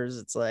errors.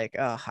 It's like,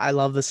 I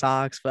love the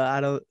Sox, but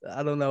I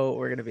don't know what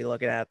we're going to be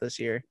looking at this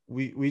year.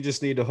 We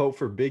just need to hope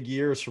for big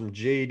years from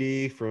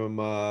JD, from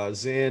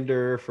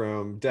Xander,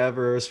 from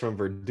Devers, from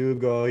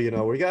Verdugo.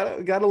 We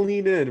gotta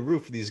lean in and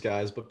root for these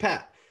guys. But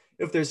Pat,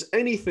 if there's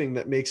anything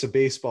that makes a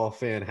baseball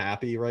fan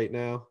happy right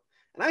now,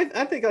 and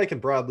I think I can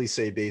broadly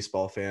say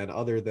baseball fan,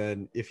 other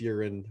than if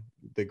you're in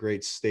the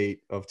great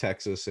state of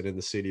Texas and in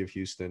the city of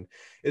Houston,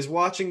 is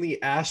watching the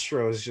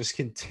Astros just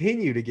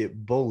continue to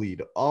get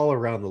bullied all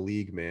around the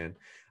league, man.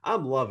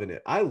 I'm loving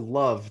it. I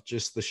love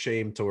just the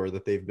shame tour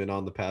that they've been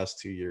on the past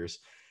 2 years.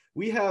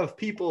 We have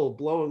people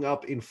blowing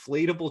up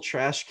inflatable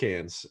trash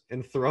cans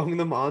and throwing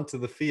them onto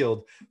the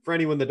field. For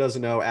anyone that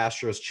doesn't know,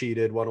 Astros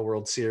cheated, won a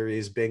World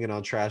Series, banging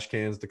on trash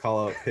cans to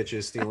call out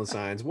pitches, stealing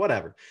signs,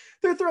 whatever.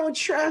 They're throwing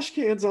trash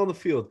cans on the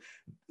field.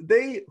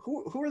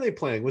 Who are they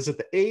playing? Was it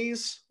the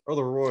A's or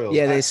the Royals?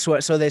 Yeah, they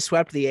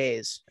swept the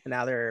A's, and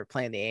now they're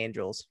playing the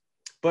Angels.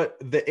 But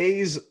the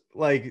A's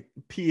like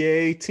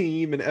PA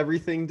team and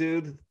everything,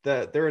 dude,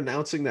 that they're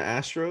announcing the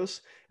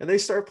Astros, and they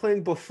start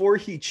playing Before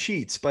He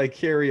Cheats by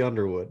Carrie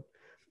Underwood.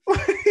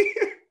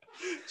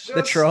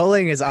 The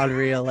trolling is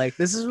unreal. Like,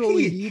 this is what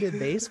we need in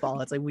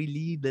baseball. It's like, we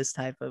need this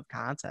type of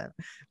content.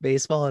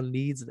 Baseball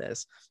needs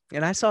this.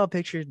 And I saw a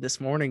picture this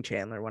morning,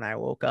 Chandler, when I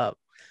woke up,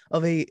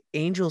 of a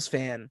Angels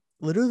fan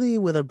literally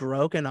with a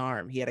broken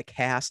arm. He had a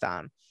cast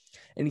on,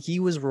 and he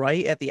was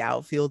right at the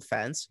outfield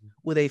fence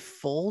with a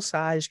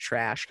full-size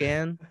trash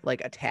can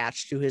like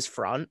attached to his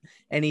front,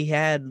 and he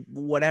had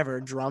whatever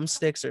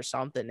drumsticks or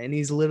something, and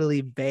he's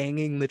literally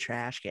banging the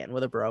trash can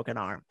with a broken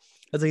arm.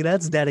 I was like,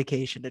 that's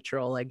dedication to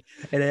trolling,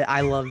 and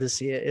I love to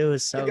see it. It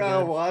was so you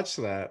gotta good. Watch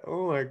that.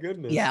 Oh my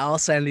goodness. Yeah, I'll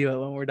send you it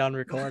when we're done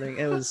recording.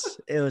 It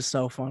was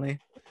so funny.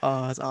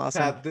 Oh, it's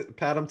awesome.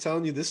 Pat, I'm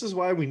telling you, this is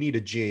why we need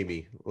a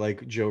Jamie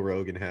like Joe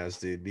Rogan has,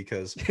 dude,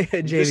 because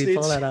Jamie,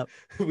 pull that up.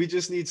 We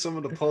just need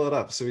someone to pull it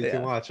up so we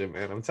can watch it,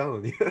 man. I'm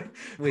telling you.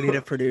 We need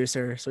a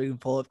producer so we can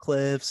pull up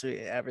clips,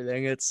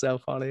 everything. It's so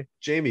funny.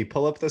 Jamie,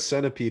 pull up the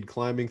centipede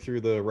climbing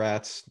through the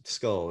rat's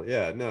skull.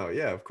 Yeah,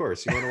 of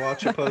course. You want to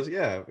watch a pose?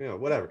 Yeah,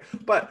 whatever.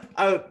 But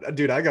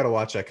dude, I gotta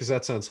watch that because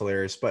that sounds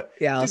hilarious. But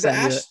yeah, I'll dude,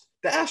 send you it.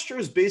 The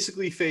Astros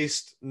basically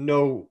faced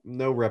no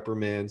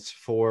reprimands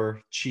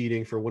for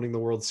cheating, for winning the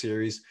World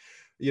Series.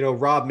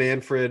 Rob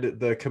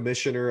Manfred, the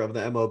commissioner of the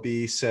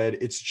MLB, said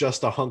it's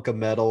just a hunk of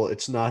metal.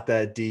 It's not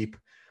that deep.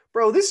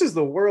 Bro, this is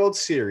the World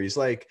Series.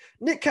 Like,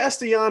 Nick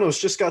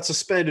Castellanos just got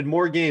suspended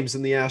more games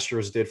than the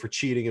Astros did for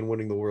cheating and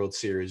winning the World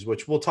Series,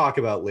 which we'll talk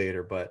about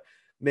later. But,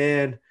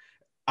 man,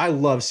 I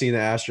love seeing the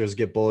Astros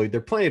get bullied.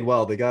 They're playing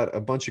well. They got a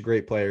bunch of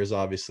great players,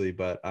 obviously,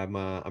 but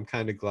I'm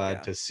kind of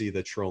glad to see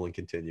the trolling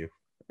continue.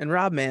 And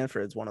Rob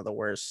Manfred's one of the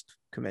worst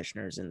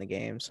commissioners in the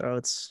game, so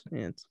it's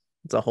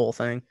a whole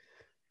thing.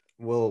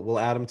 We'll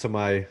add him to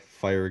my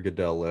fire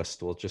Goodell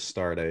list. We'll just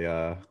start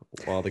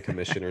all the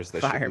commissioners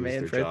that should lose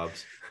Manfred. Their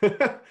jobs.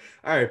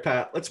 All right,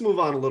 Pat, let's move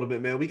on a little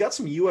bit, man. We got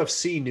some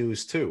UFC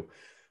news too.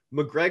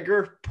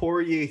 McGregor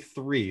Poirier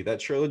 3,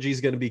 that trilogy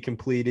is going to be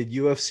completed.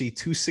 UFC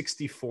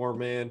 264,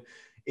 man,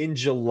 in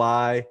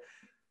July.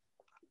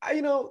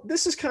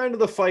 This is kind of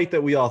the fight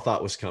that we all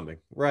thought was coming,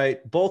 right?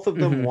 Both of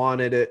them Mhm.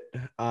 wanted it.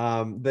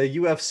 The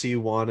UFC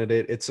wanted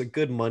it. It's a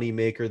good money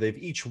maker. They've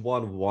each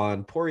won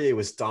one. Poirier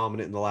was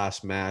dominant in the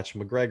last match.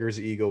 McGregor's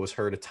ego was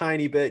hurt a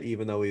tiny bit,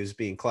 even though he was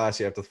being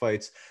classy after the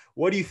fights.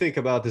 What do you think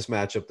about this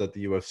matchup that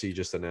the UFC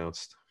just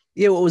announced?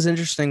 Yeah, what was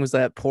interesting was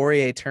that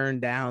Poirier turned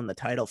down the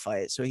title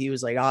fight. So he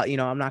was like, oh,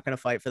 I'm not going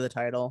to fight for the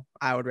title.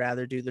 I would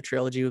rather do the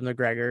trilogy with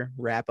McGregor,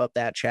 wrap up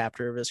that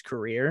chapter of his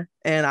career.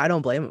 And I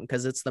don't blame him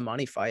because it's the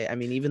money fight. I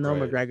mean, even though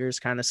Right. McGregor's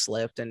kind of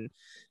slipped and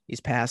he's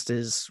past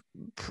his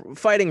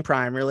fighting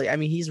prime, really, I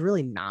mean, he's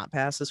really not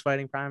past his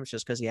fighting prime. It's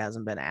just because he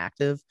hasn't been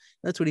active.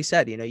 That's what he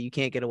said. You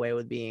can't get away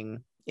with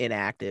being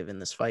inactive in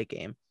this fight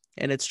game.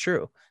 And it's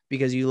true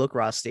because you look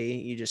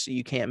rusty.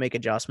 You can't make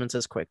adjustments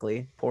as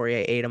quickly.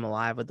 Poirier ate him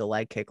alive with the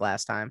leg kick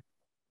last time.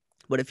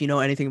 But if you know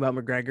anything about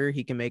McGregor,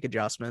 he can make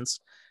adjustments.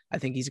 I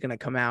think he's gonna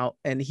come out,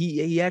 and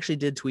he actually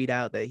did tweet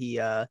out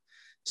that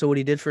so what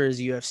he did for his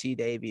UFC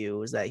debut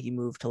was that he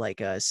moved to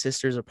like a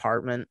sister's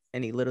apartment,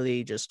 and he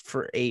literally just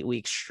for 8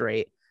 weeks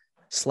straight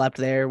slept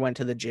there, went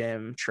to the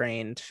gym,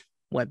 trained,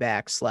 went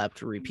back,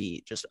 slept,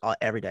 repeat, just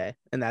every day.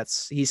 And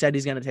he said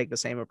he's gonna take the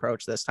same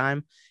approach this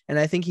time. And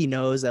I think he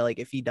knows that like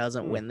if he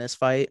doesn't win this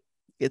fight,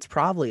 it's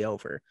probably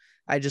over.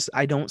 I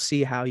don't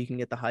see how you can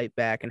get the hype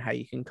back and how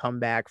you can come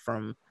back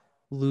from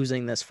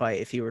losing this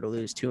fight if he were to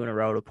lose two in a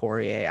row to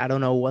Poirier. I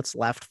don't know what's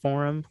left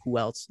for him. Who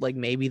else? Like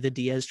maybe the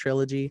Diaz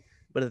trilogy,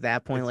 but at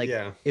that point, It's, like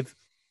yeah. if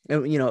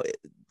you know,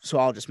 so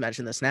I'll just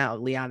mention this now.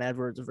 Leon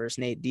Edwards versus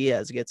Nate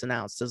Diaz gets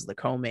announced as the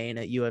co-main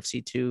at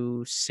UFC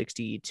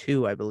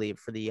 262, I believe,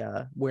 for the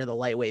where the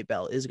lightweight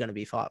belt is going to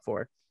be fought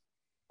for.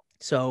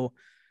 So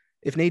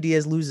if Nate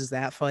Diaz loses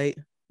that fight,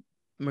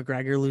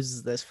 McGregor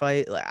loses this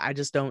fight, like, I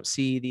just don't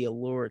see the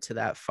allure to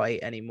that fight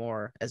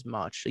anymore as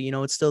much.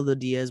 It's still the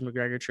Diaz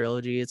McGregor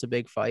trilogy. It's a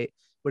big fight,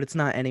 but it's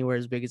not anywhere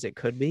as big as it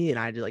could be. And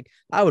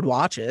I would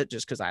watch it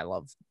just because I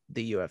love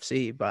the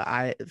UFC.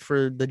 But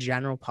for the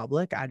general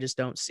public, I just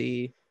don't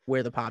see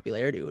where the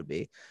popularity would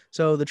be.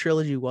 So the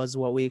trilogy was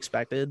what we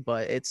expected,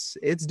 but it's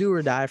do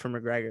or die for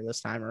McGregor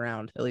this time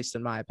around, at least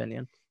in my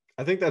opinion.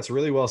 I think that's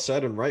really well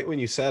said. And right when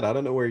you said, I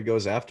don't know where he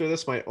goes after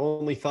this, my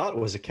only thought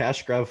was a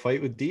cash grab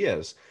fight with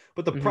Diaz.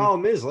 But the Mm-hmm.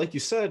 problem is, like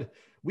you said,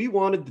 we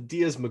wanted the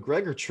Diaz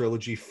McGregor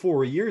trilogy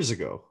 4 years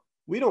ago.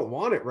 We don't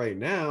want it right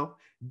now.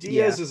 Yeah.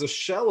 Diaz is a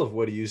shell of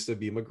what he used to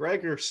be.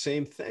 McGregor,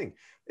 same thing.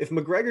 If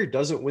McGregor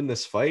doesn't win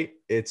this fight,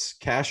 it's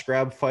cash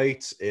grab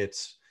fights,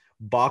 it's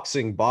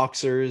boxing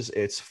boxers,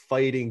 it's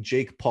fighting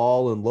Jake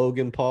Paul and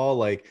Logan Paul.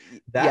 Like Yeah.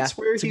 that's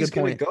where It's a he's good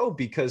going point. to go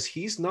because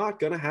he's not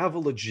going to have a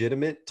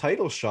legitimate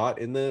title shot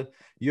in the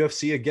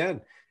UFC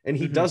again. And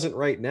he Mm-hmm. doesn't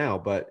right now.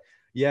 But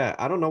yeah,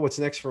 I don't know what's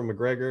next for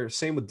McGregor.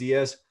 Same with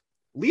Diaz.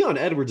 Leon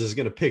Edwards is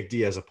going to pick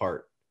Diaz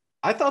apart.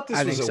 I thought this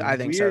I was think a so. I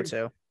think so weird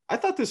too. I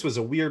thought this was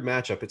a weird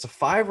matchup. It's a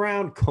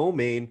 5-round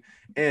co-main,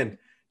 and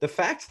the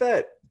fact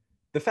that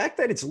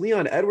it's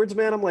Leon Edwards,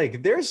 man, I'm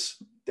like, there's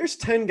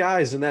 10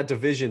 guys in that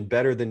division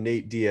better than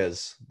Nate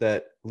Diaz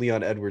that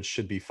Leon Edwards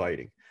should be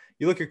fighting.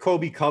 You look at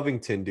Kobe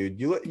Covington, dude.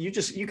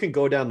 You can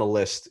go down the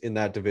list in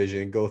that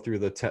division and go through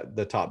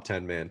the top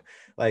 10, man.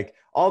 Like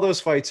all those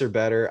fights are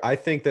better. I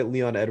think that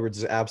Leon Edwards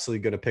is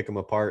absolutely going to pick him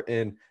apart,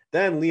 and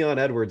then Leon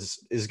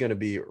Edwards is going to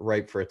be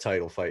ripe for a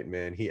title fight,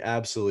 man. He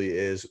absolutely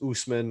is.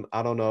 Usman,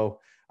 I don't know.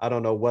 I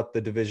don't know what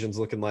the division's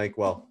looking like.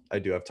 Well, I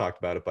do. I've talked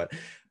about it, but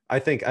I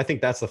think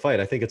that's the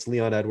fight. I think it's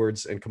Leon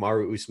Edwards and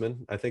Kamaru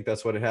Usman. I think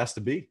that's what it has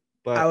to be. I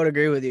But would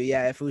agree with you.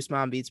 Yeah, if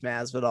Usman beats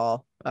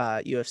Masvidal,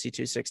 UFC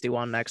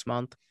 261 next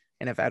month,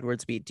 and if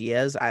Edwards beat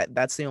Diaz,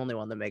 that's the only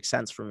one that makes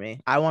sense for me.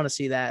 I want to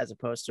see that as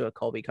opposed to a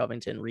Colby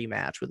Covington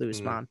rematch with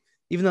Usman.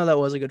 Even though that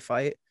was a good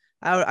fight,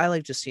 I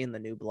like just seeing the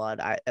new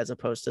blood as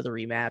opposed to the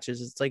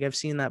rematches. It's like I've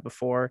seen that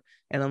before,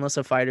 and unless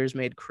a fighter's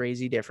made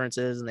crazy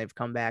differences and they've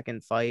come back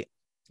and fight,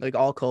 like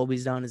all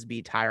Colby's done is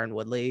beat Tyron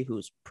Woodley,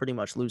 who's pretty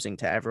much losing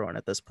to everyone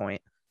at this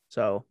point.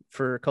 So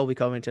for Colby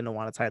Covington to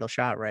want a title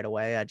shot right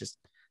away,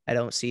 I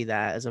don't see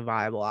that as a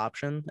viable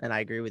option. And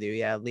I agree with you.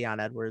 Yeah, Leon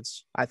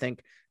Edwards. I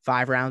think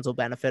 5 rounds will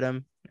benefit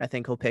him. I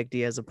think he'll pick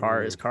Diaz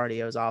apart. His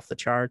cardio is off the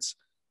charts.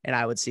 And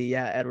I would see,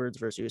 yeah, Edwards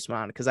versus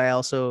Usman. Because I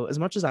also, as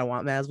much as I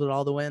want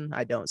Masvidal to win,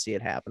 I don't see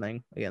it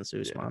happening against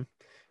yeah, Usman.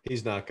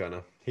 he's not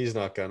gonna. He's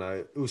not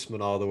gonna.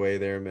 Usman all the way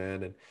there,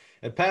 man.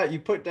 And Pat, you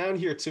put down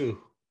here too.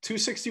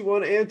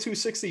 261 and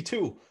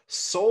 262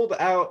 sold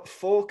out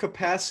full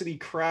capacity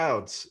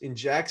crowds in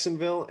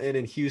Jacksonville and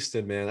in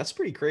Houston, man. That's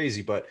pretty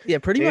crazy. But Yeah,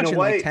 pretty Dana much in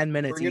like White, 10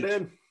 minutes bring it each.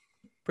 in.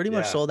 Pretty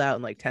much Yeah. sold out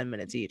in like 10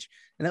 minutes each.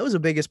 And that was the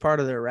biggest part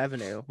of their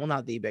revenue. Well,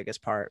 not the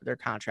biggest part. Their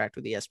contract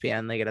with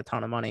ESPN, they get a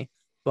ton of money.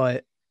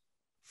 But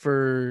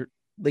for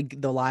like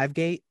the live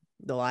gate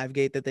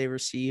that they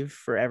receive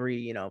for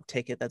every,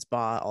 ticket that's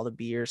bought, all the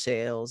beer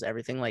sales,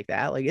 everything like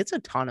that, like it's a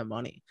ton of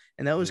money.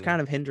 And that was Mm.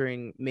 kind of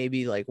hindering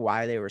maybe like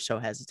why they were so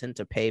hesitant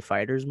to pay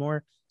fighters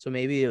more. So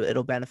maybe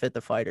it'll benefit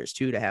the fighters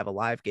too to have a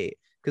live gate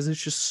because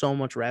it's just so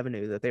much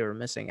revenue that they were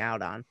missing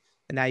out on.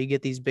 And now you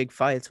get these big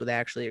fights with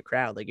actually a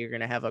crowd. Like you're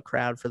going to have a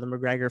crowd for the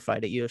McGregor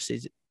fight at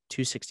UFC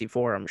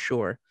 264, I'm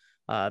sure.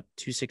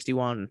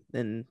 261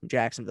 in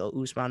Jacksonville,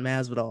 Usman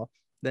Masvidal.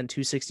 Then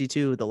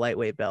 262, the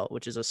lightweight belt,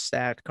 which is a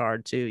stacked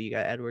card too. You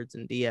got Edwards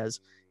and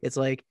Diaz. It's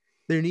like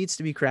there needs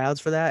to be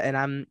crowds for that,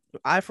 and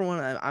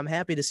I'm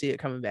happy to see it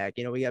coming back.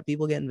 You know, we got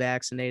people getting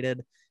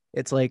vaccinated.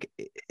 It's like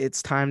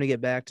it's time to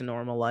get back to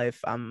normal life.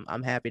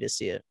 I'm happy to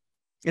see it.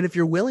 And if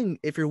you're willing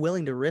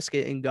to risk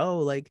it and go,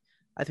 like,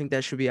 I think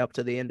that should be up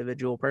to the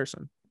individual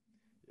person.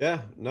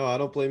 Yeah, no, I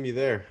don't blame you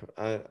there.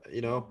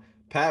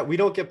 Pat, we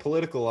don't get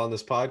political on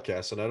this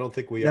podcast, and I don't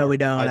think we No, are. we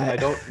don't. I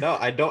don't. No,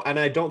 I don't, and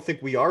I don't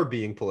think we are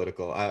being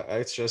political.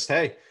 It's just,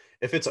 hey,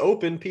 if it's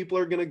open, people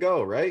are gonna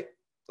go, right?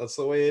 That's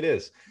the way it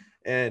is.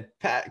 And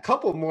Pat, a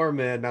couple more,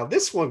 man. Now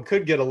this one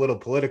could get a little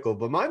political,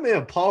 but my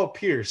man Paul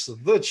Pierce,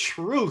 the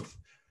truth.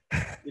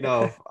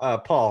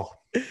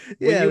 Paul,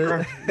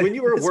 when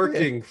you were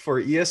working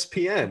for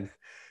ESPN,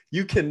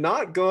 you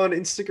cannot go on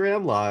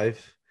Instagram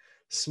Live,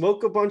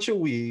 smoke a bunch of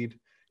weed,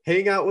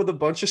 hang out with a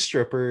bunch of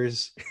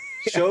strippers,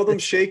 show them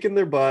shaking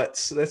their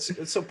butts.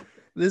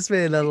 This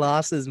man that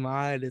lost his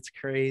mind. It's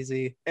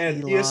crazy.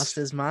 And he lost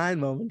his mind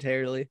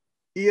momentarily.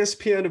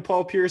 ESPN and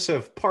Paul Pierce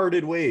have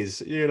parted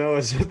ways,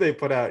 as they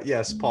put out.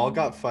 Yes, Paul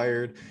got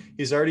fired.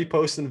 He's already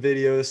posting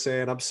videos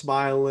saying, I'm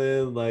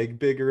smiling, like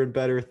bigger and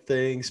better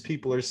things.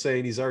 People are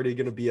saying he's already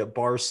going to be at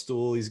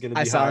Barstool. He's going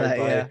to be hired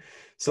by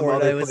some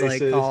other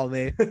places. Like, call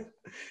me.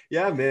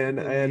 Yeah, man.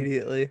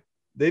 Immediately. And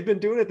they've been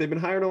doing it. They've been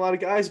hiring a lot of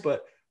guys,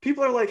 but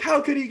people are like,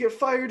 how could he get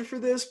fired for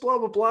this? Blah,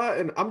 blah, blah.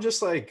 And I'm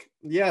just like,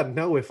 yeah,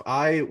 no, if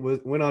I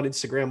went on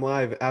Instagram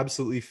Live,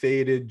 absolutely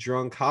faded,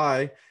 drunk,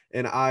 high,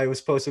 and I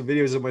was posting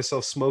videos of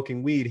myself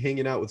smoking weed,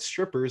 hanging out with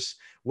strippers,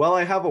 while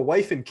I have a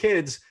wife and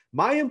kids,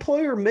 my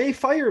employer may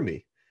fire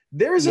me.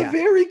 There's a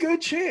very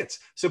good chance.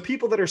 So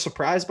people that are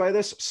surprised by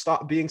this,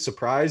 stop being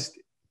surprised.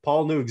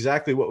 Paul knew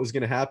exactly what was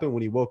going to happen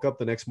when he woke up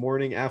the next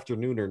morning,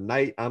 afternoon, or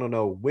night. I don't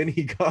know when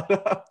he got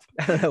up.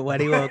 When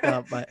he woke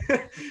up, but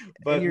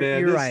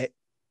you're right.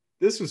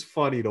 This was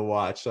funny to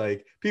watch.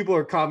 Like, people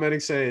are commenting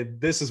saying,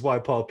 this is why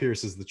Paul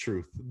Pierce is the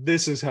truth.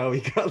 This is how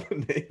he got the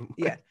name.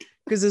 Yeah.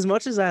 Because as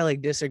much as I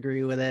like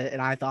disagree with it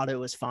and I thought it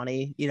was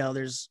funny,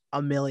 there's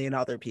a million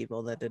other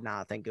people that did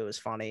not think it was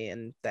funny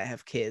and that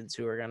have kids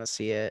who are going to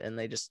see it. And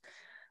they just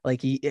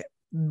like,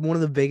 one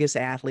of the biggest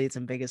athletes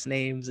and biggest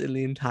names in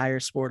the entire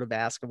sport of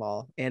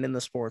basketball and in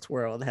the sports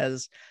world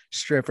has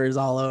strippers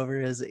all over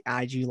his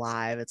IG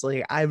Live. It's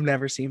like, I've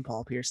never seen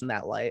Paul Pierce in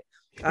that light.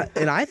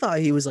 And I thought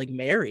he was like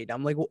married.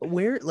 I'm like,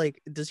 where,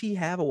 like, does he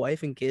have a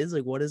wife and kids?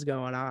 Like, what is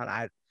going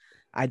on?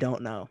 I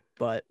don't know,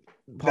 but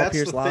Paul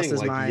Pierce lost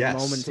his mind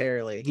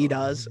momentarily. He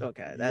does.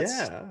 Okay.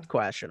 That's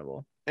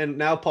questionable. And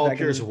now Paul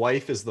Pierce's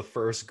wife is the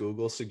first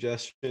Google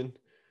suggestion.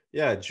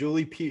 Yeah.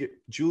 Julie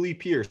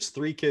Pierce,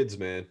 3 kids,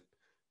 man.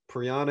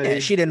 Brianna. Yeah,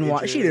 she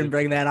didn't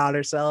bring that on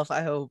herself.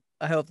 I hope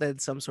they had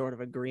some sort of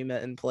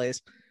agreement in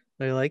place.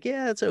 They're like,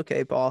 yeah, it's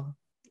okay, Paul.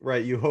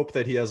 Right. You hope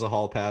that he has a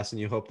hall pass and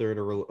you hope they're in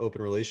an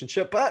open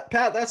relationship. But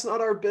Pat, that's not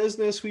our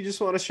business. We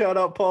just want to shout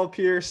out Paul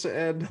Pierce.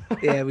 And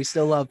yeah, we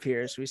still love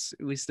Pierce.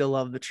 We still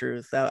love the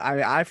truth.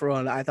 I for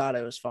one, I thought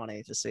it was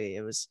funny to see.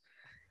 It was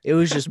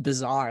just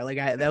bizarre. Like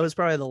that was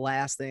probably the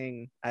last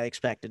thing I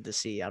expected to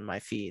see on my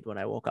feed when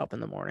I woke up in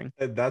the morning.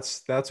 And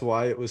that's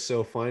why it was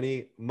so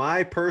funny.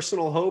 My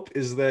personal hope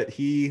is that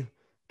he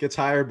gets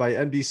hired by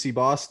NBC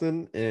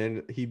Boston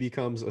and he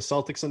becomes a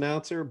Celtics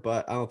announcer,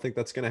 but I don't think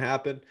that's going to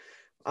happen.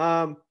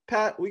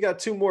 Pat, we got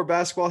 2 more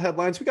basketball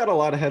headlines. We got a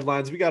lot of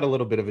headlines. We got a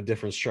little bit of a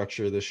different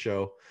structure of this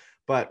show,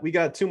 but we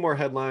got 2 more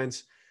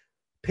headlines.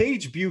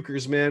 Paige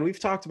Bueckers, man, we've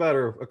talked about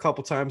her a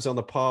couple times on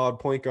the pod,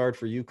 point guard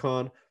for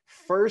UConn.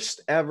 First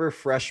ever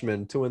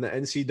freshman to win the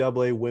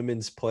NCAA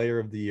Women's Player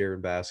of the Year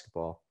in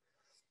basketball.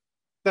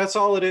 That's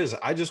all it is.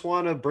 I just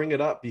want to bring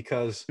it up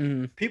because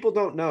people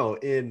don't know.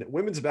 In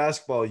women's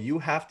basketball, you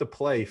have to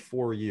play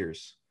 4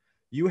 years.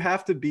 You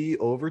have to be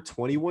over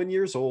 21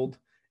 years old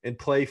and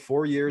play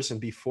 4 years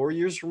and be 4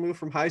 years removed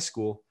from high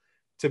school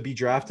to be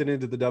drafted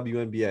into the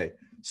WNBA.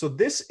 So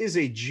this is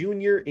a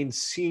junior and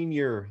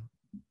senior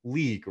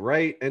league,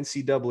 right?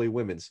 NCAA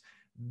women's.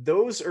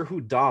 Those are who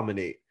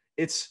dominate.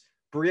 It's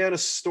Brianna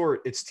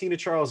Stewart. It's Tina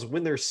Charles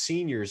when they're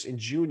seniors and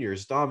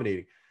juniors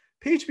dominating.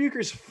 Paige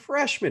Bueckers,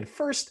 freshman,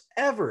 first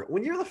ever.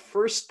 When you're the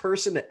first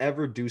person to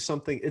ever do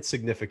something, it's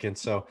significant.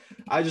 So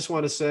I just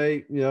want to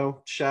say,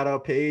 shout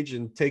out Paige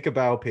and take a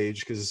bow,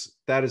 Paige, because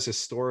that is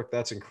historic.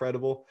 That's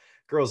incredible.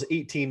 Girls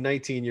 18,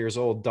 19 years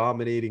old,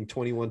 dominating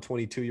 21,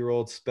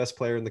 22-year-olds, best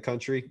player in the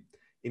country.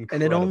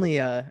 Incredible.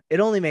 And it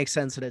only makes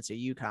sense that it's a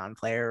UConn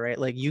player, right?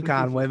 Like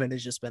UConn women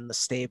has just been the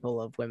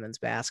staple of women's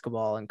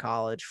basketball in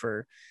college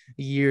for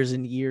years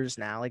and years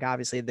now. Like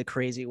obviously the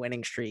crazy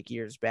winning streak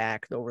years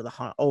back over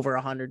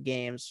 100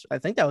 games. I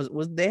think that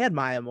was they had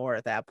Maya Moore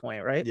at that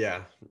point, right?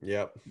 Yeah.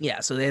 Yep. Yeah.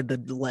 So they had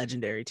the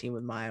legendary team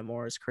with Maya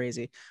Moore. Is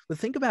crazy. But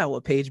think about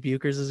what Paige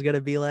Bueckers is going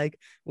to be like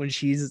when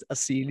she's a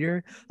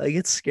senior. Like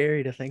it's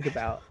scary to think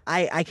about.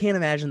 I can't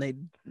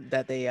imagine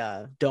that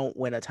they don't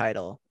win a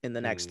title in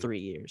the next 3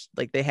 years.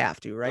 Like they have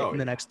to, right? In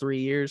the next 3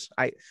 years,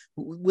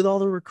 with all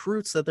the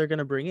recruits that they're going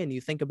to bring in,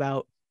 you think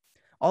about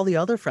all the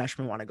other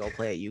freshmen want to go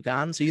play at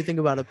UConn. So you think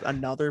about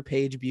another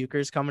Paige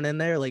Buchers coming in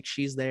there, like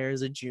she's there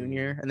as a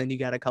junior, and then you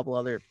got a couple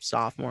other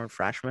sophomore and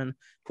freshmen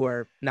who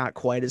are not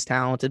quite as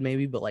talented,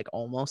 maybe, but like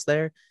almost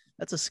there.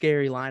 That's a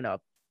scary lineup,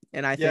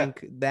 and I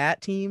think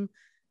that team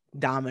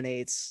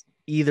dominates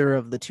either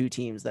of the two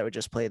teams that were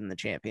just played in the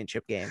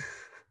championship game.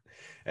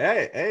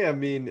 Hey, I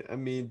mean,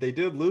 they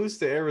did lose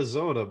to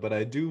Arizona, but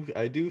I do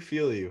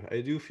feel you.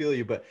 I do feel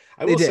you. But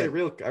I will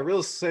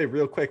say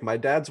real quick, my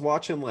dad's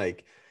watching,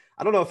 like,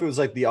 I don't know if it was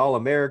like the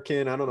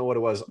All-American, I don't know what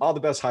it was, all the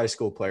best high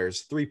school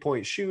players,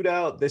 3-point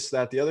shootout, this,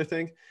 that, the other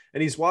thing.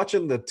 And he's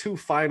watching the two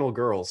final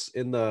girls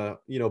in the,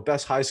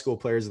 best high school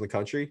players in the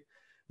country.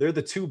 They're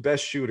the two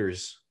best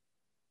shooters.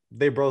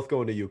 They both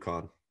go into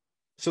UConn.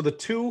 So the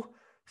two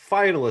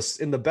finalists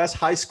in the best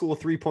high school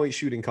 3-point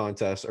shooting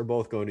contest are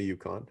both going to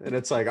UConn. And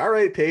it's like, all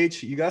right,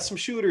 Paige, you got some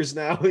shooters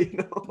now.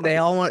 They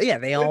all want to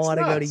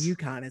go to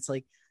UConn. It's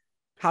like,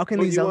 how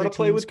can these other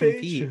teams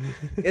compete?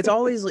 It's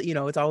always,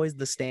 it's always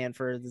the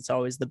Stanford, it's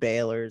always the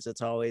Baylors,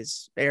 it's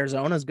always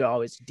Arizona's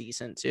always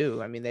decent too.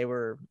 I mean, they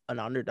were an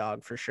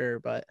underdog for sure,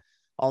 but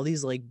all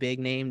these like big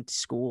named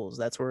schools,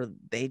 that's where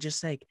they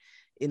just like,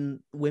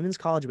 in women's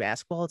college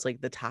basketball, it's like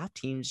the top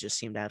teams just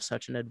seem to have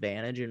such an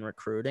advantage in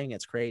recruiting.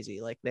 It's crazy.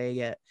 Like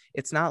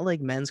it's not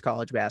like men's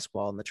college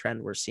basketball and the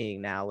trend we're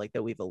seeing now, like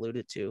that we've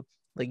alluded to,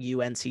 like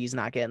UNC's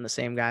not getting the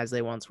same guys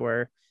they once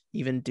were.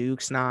 Even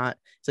Duke's not.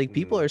 It's like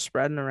people are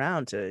spreading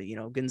around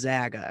to,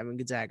 Gonzaga. I mean,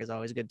 Gonzaga is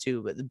always good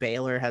too, but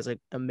Baylor has an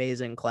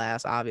amazing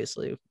class,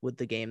 obviously, with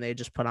the game they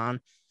just put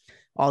on.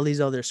 All these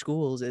other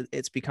schools,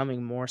 it's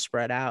becoming more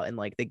spread out and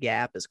like the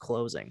gap is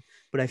closing.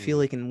 But I feel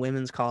like in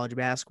women's college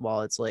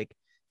basketball, it's like,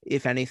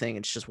 if anything,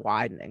 it's just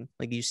widening.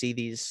 Like you see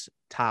these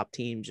top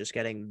teams just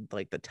getting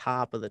like the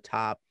top of the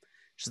top,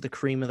 just the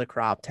cream of the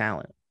crop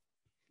talent.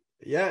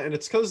 Yeah, and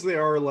it's because they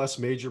are less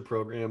major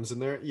programs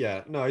and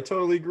I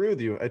totally agree with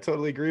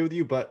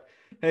you. But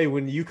hey,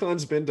 when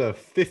UConn's been to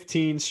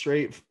 15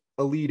 straight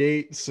Elite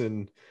Eights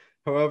and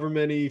however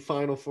many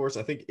Final Fours,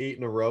 I think 8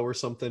 in a row or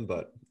something,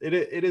 but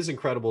it is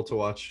incredible to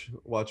watch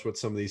what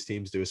some of these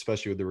teams do,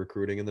 especially with the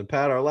recruiting. And then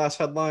Pat, our last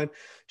headline,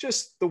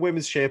 just the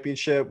women's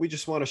championship. We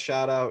just want to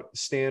shout out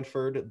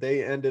Stanford.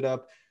 They ended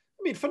up,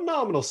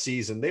 phenomenal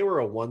season. They were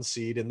a 1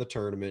 seed in the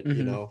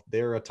tournament.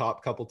 They're a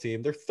top couple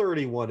team. They're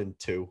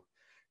 31-2.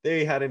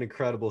 They had an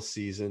incredible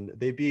season.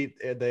 They beat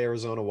the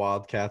Arizona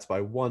Wildcats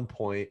by 1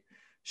 point.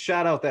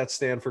 Shout out that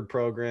Stanford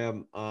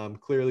program.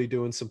 Clearly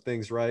doing some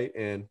things right,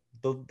 and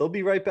they'll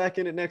be right back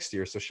in it next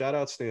year. So shout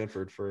out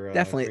Stanford for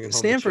definitely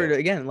Stanford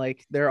again.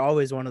 Like they're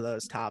always one of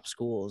those top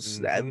schools.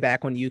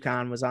 Back when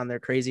UConn was on their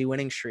crazy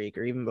winning streak,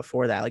 or even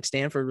before that, like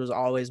Stanford was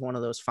always one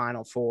of those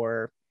Final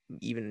Four,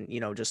 even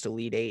just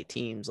Elite Eight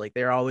teams. Like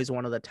they're always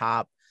one of the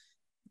top,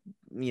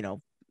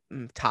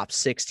 top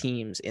 6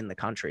 teams in the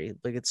country.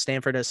 Like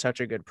Stanford has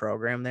such a good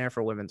program there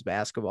for women's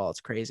basketball.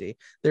 It's crazy.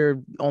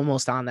 They're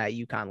almost on that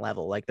UConn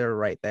level. Like they're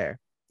right there.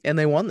 And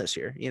they won this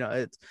year.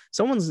 It's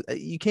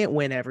you can't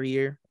win every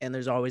year. And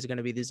there's always going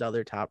to be these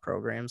other top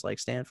programs like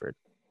Stanford.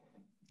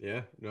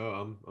 Yeah, no,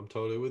 I'm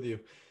totally with you.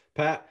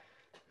 Pat,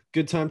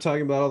 good time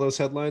talking about all those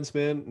headlines,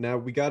 man. Now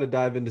we got to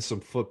dive into some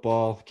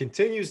football.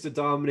 Continues to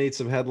dominate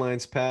some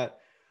headlines, Pat.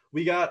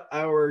 We got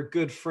our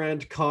good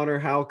friend Connor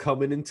Howe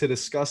coming in to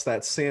discuss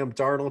that Sam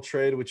Darnold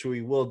trade, which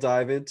we will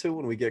dive into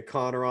when we get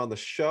Connor on the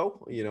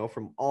show,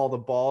 from All the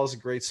Balls, a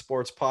great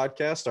sports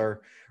podcast,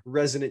 our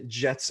resident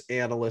Jets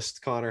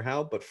analyst, Connor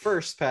Howe. But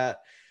first, Pat,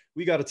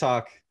 we got to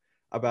talk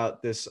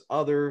about this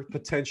other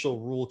potential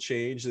rule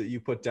change that you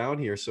put down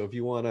here. So if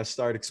you want to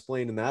start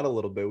explaining that a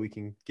little bit, we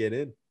can get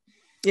in.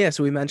 Yeah,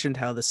 so we mentioned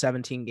how the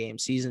 17-game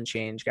season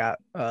change got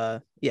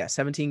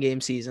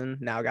 17-game season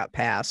now got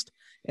passed.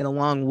 And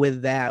along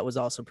with that was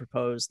also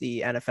proposed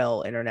the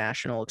NFL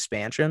international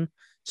expansion.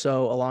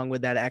 So along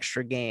with that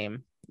extra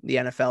game, the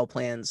NFL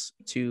plans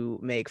to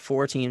make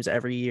 4 teams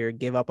every year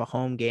give up a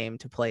home game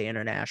to play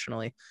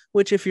internationally,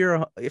 which if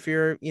you're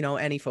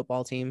any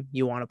football team,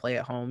 you want to play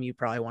at home, you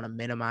probably want to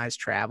minimize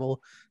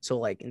travel. So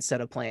like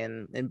instead of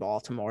playing in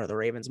Baltimore, the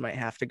Ravens might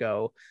have to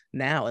go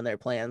now in their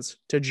plans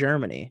to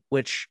Germany,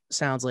 which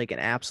sounds like an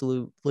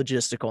absolute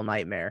logistical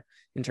nightmare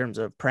in terms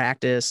of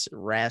practice,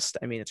 rest.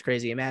 I mean, it's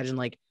crazy. Imagine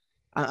like,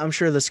 I'm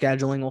sure the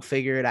scheduling will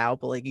figure it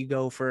out, but like you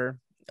go for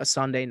a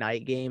Sunday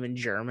night game in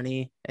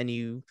Germany and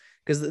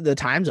because the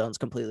time zone's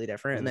completely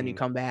different. And then you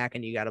come back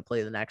and you got to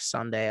play the next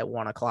Sunday at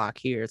 1:00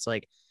 here. It's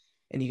like,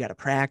 and you got to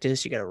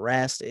practice, you got to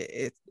rest.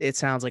 It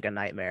sounds like a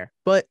nightmare,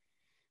 but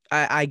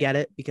I get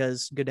it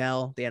because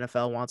Goodell, the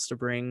NFL want to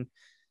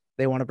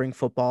bring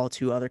football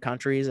to other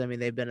countries. I mean,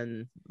 they've been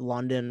in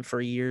London for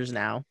years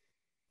now.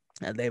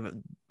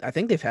 And I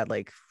think they've had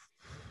like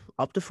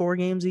up to 4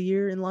 games a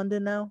year in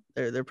London now.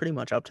 They're pretty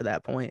much up to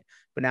that point.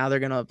 But now they're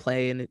going to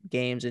play in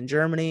games in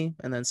Germany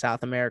and then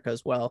South America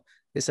as well.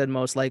 They said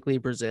most likely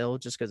Brazil,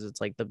 just because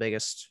it's like the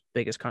biggest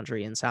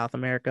country in South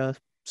America.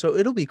 So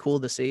it'll be cool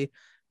to see.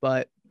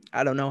 But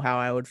I don't know how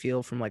I would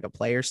feel from like a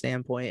player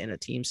standpoint and a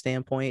team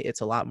standpoint.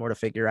 It's a lot more to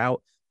figure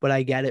out. But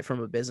I get it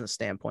from a business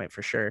standpoint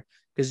for sure,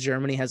 because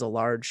Germany has a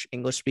large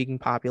English-speaking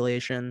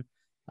population.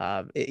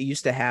 It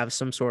used to have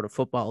some sort of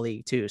football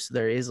league too. So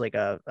there is like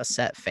a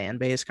set fan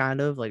base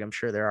kind of like I'm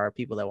sure there are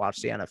people that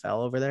watch the NFL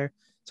over there.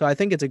 So I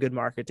think it's a good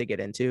market to get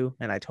into.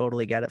 And I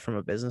totally get it from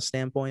a business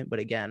standpoint. But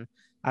again,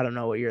 I don't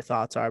know what your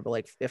thoughts are, but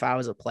like if I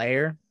was a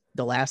player,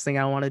 the last thing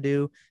I want to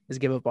do is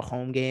give up a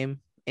home game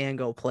and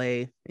go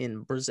play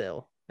in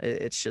Brazil.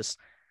 It's just,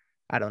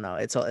 I don't know.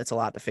 It's a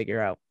lot to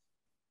figure out.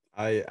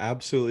 I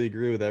absolutely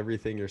agree with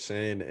everything you're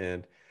saying.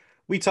 And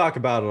we talk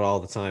about it all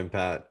the time,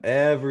 Pat.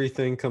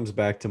 Everything comes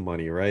back to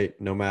money, right?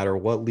 No matter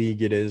what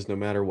league it is, no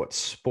matter what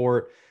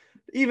sport,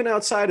 even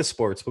outside of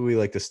sports, but we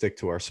like to stick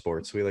to our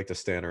sports. We like to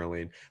stay in our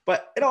lane.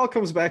 But it all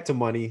comes back to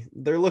money.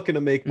 They're looking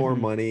to make more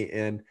Mhm. money.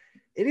 And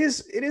it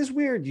is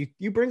weird.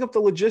 You bring up the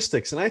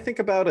logistics, and I think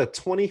about a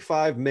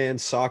 25-man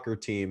soccer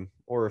team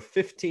or a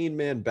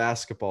 15-man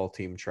basketball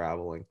team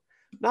traveling.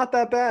 Not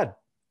that bad.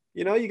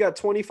 You got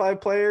 25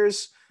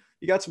 players,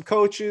 you got some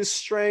coaches,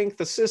 strength,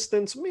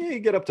 assistants. Maybe you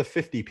get up to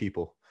 50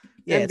 people.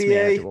 Yeah, it's NBA,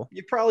 manageable.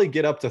 you probably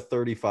get up to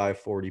 35,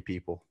 40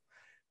 people.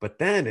 But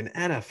then an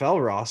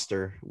NFL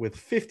roster with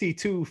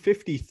 52,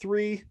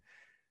 53,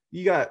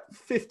 you got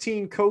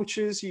 15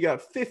 coaches, you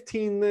got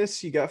 15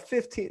 this, you got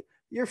 15.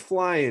 You're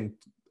flying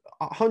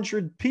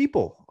 100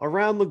 people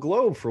around the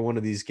globe for one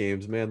of these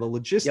games, man. The Yep.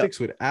 logistics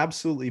would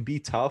absolutely be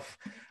tough.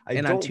 I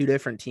And on don't two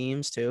different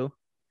teams too.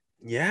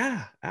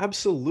 Yeah,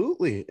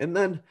 absolutely. And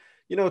then,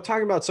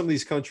 talking about some of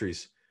these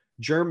countries,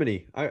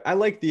 Germany, I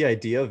like the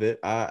idea of it.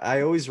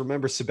 I always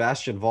remember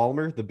Sebastian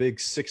Vollmer, the big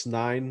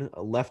 6'9"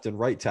 left and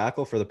right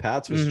tackle for the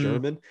Pats, was Hmm.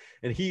 German.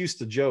 And he used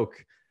to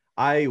joke,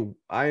 I'm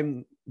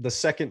the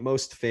second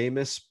most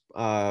famous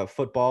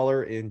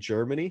footballer in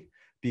Germany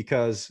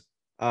because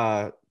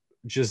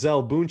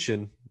Giselle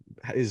Bundchen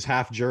is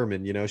half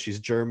German. She's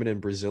German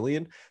and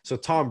Brazilian. So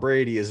Tom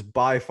Brady is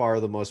by far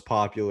the most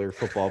popular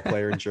football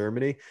player in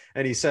Germany.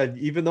 And he said,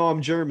 even though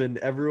I'm German,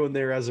 everyone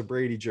there has a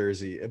Brady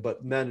jersey. But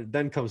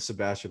then comes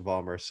Sebastian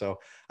Vollmer. So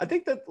I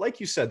think that,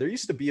 like you said, there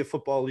used to be a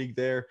football league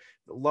there,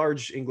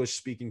 large English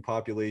speaking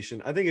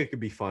population. I think it could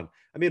be fun.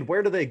 I mean,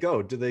 where do they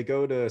go? Do they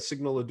go to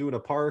Signal Iduna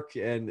Park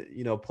and,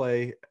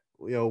 play,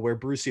 where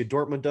Borussia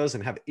Dortmund does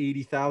and have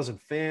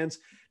 80,000 fans?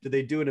 Do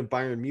they do it in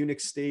Bayern Munich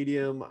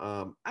Stadium?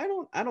 I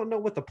don't know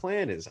what the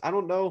plan is. I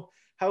don't know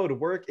how it would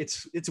work.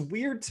 It's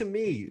weird to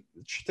me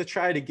to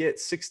try to get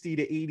 60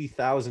 to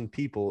 80,000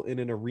 people in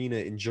an arena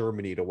in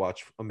Germany to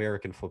watch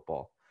American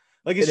football.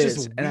 Like, It it's just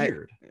is.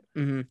 weird.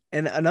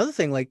 And another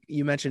thing, like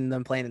you mentioned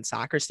them playing in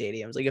soccer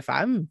stadiums. Like if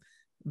I'm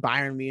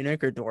Bayern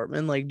Munich or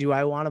Dortmund, like do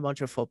I want a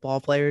bunch of football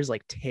players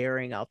like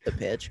tearing up the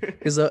pitch?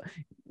 Because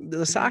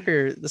the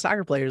soccer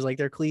players, like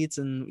their cleats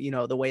and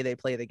the way they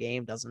play the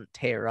game doesn't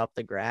tear up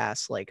the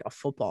grass like a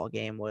football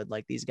game would.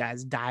 Like these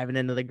guys diving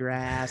into the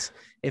grass.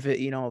 If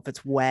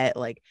it's wet,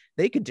 like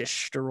they could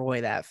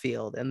destroy that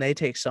field, and they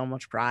take so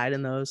much pride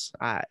in those.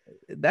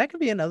 That could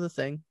be another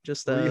thing.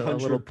 Just a little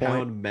 300 point.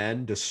 pound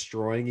men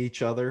destroying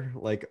each other,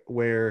 like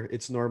where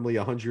it's normally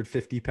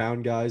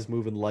 150-pound guys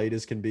moving light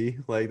as can be.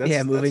 Like Yeah,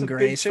 that's moving a big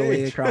gracefully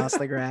change. across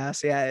the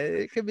grass. Yeah,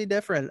 it could be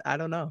different. I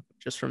don't know.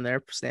 Just from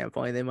their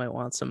standpoint, they might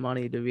want some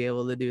money to be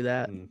able to do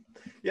that. Mm.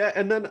 Yeah,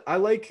 and then I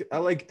like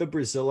the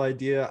Brazil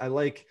idea. I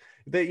like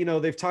that,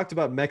 they've talked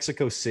about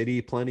Mexico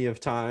City plenty of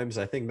times.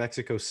 I think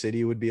Mexico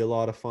City would be a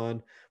lot of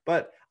fun,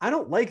 but I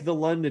don't like the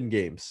London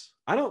games.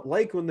 I don't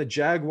like when the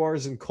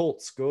Jaguars and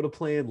Colts go to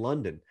play in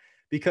London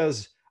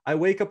because I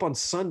wake up on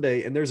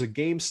Sunday and there's a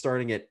game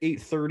starting at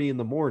 8:30 in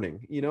the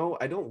morning.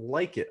 I don't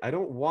like it. I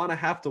don't want to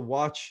have to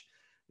watch,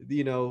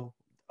 you know,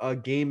 a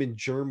game in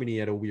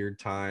Germany at a weird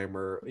time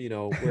or,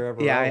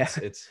 wherever Yeah, else.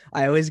 It's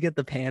I always get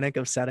the panic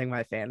of setting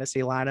my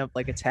fantasy lineup.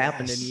 Like it's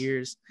happened in yes.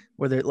 years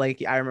where they're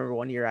like, I remember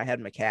one year I had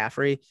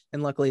McCaffrey,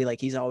 and luckily,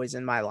 like he's always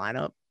in my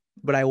lineup.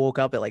 But I woke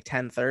up at like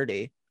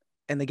 10:30,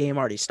 and the game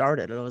already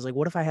started. And I was like,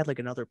 what if I had like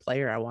another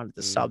player I wanted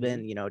to sub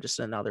Mhm. in, just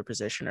another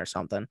position or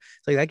something?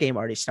 It's like that game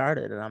already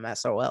started, and I'm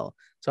SOL.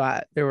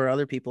 So there were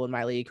other people in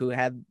my league who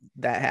had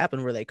that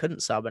happen where they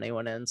couldn't sub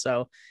anyone in.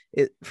 So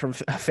from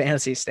a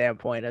fantasy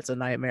standpoint, it's a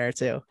nightmare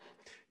too.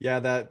 Yeah,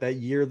 that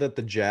year that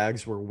the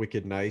Jags were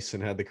wicked nice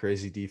and had the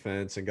crazy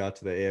defense and got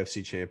to the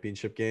AFC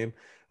Championship game,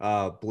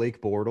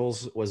 Blake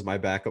Bortles was my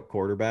backup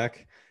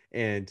quarterback,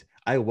 and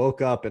I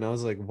woke up and I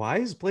was like, "Why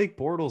is Blake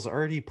Bortles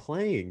already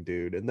playing,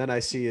 dude?" And then I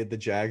see the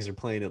Jags are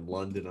playing in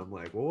London. I'm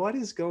like, "What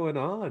is going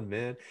on,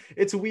 man?"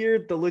 It's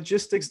weird. The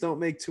logistics don't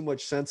make too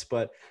much sense,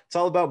 but it's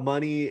all about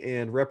money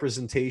and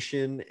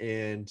representation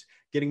and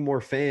getting more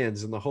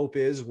fans. And the hope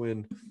is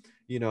when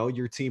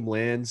your team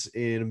lands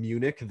in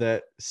Munich,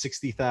 that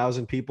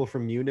 60,000 people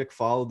from Munich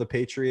follow the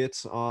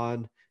Patriots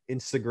on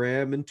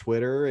Instagram and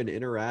Twitter and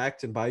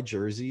interact and buy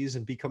jerseys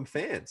and become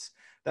fans.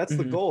 That's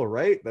the Mhm. goal,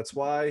 right? That's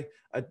why,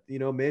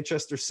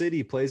 Manchester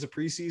City plays a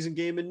preseason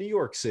game in New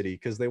York City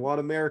because they want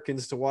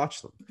Americans to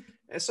watch them.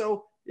 And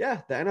so,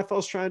 yeah, the NFL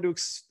is trying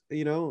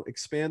to,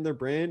 expand their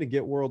brand and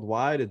get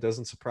worldwide. It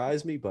doesn't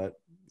surprise me, but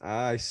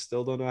I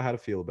still don't know how to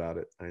feel about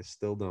it. I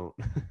still don't.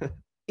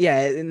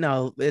 Yeah,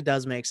 no, it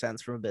does make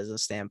sense from a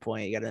business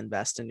standpoint. You got to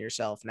invest in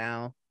yourself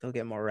now. They'll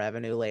get more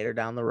revenue later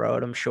down the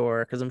road, I'm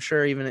sure. Because I'm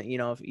sure even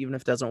even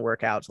if it doesn't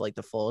work out to like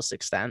the fullest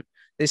extent,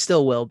 they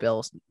still will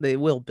build. They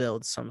will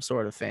build some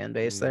sort of fan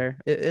base Mm. there.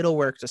 It'll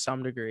work to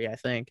some degree, I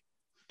think.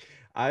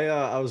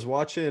 I was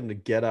watching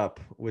Get Up,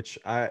 which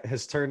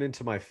has turned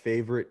into my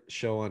favorite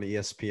show on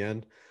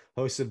ESPN,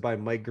 hosted by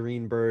Mike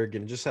Greenberg,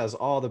 and just has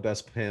all the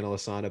best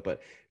panelists on it.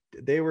 But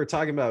they were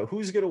talking about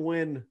who's going to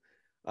win,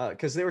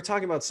 because they were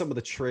talking about some of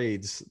the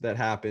trades that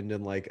happened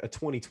in like a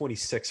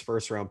 2026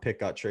 first round pick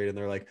got traded, and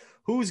they're like,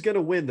 who's going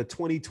to win the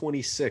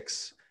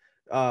 2026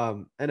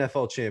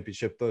 NFL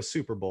championship, the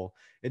Super Bowl?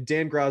 And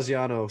Dan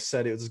Graziano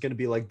said it was going to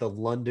be like the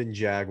London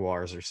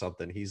Jaguars or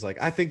something. He's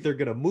like, I think they're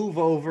going to move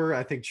over.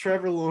 I think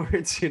Trevor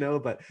Lawrence,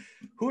 but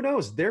who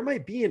knows? There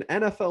might be an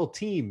NFL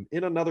team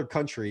in another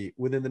country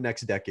within the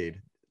next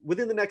decade,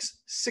 within the next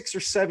 6 or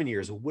 7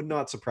 years. It would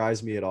not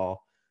surprise me at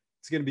all.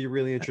 It's going to be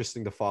really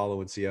interesting to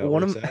follow and see how it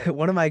One works of out.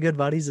 one of my good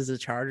buddies is a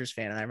Chargers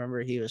fan, and I remember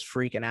he was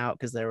freaking out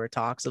because there were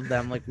talks of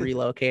them like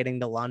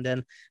relocating to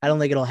London. I don't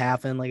think it'll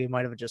happen. Like it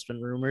might have just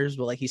been rumors,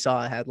 but like he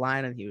saw a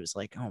headline and he was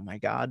like, "Oh my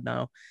god,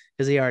 no!"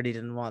 Because he already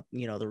didn't want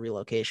the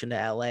relocation to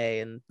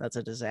LA, and that's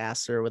a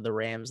disaster with the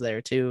Rams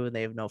there too. And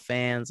they have no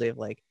fans. They have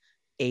like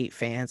 8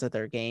 fans at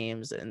their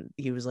games, and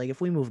he was like, "If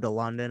we move to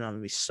London, I'm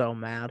gonna be so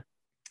mad."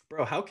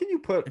 Bro, how can you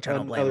put Which I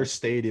don't blame another him.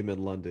 stadium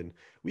in London?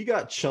 We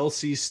got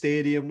Chelsea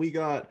Stadium, we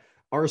got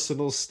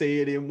Arsenal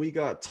Stadium, we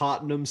got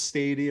Tottenham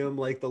Stadium.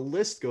 Like the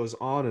list goes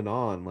on and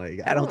on. Like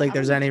I I don't don't think how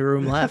there's do any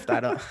room left. I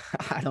don't.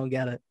 I don't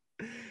get it.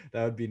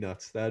 that would be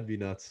nuts. That'd be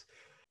nuts.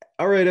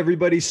 All right,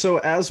 everybody. So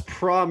as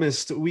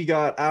promised, we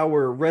got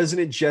our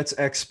resident Jets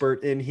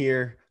expert in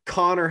here,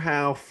 Connor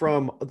Howe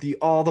from the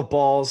All the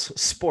Balls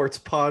Sports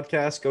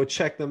Podcast. Go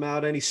check them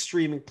out. Any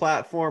streaming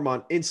platform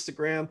on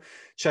Instagram.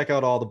 Check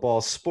out All the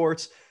Balls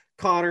Sports.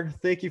 Connor,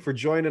 thank you for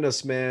joining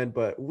us, man.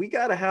 But we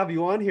got to have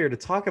you on here to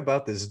talk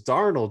about this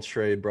Darnold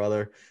trade,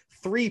 brother.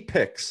 3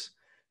 picks.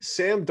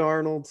 Sam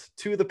Darnold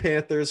to the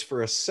Panthers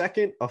for a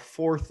second, a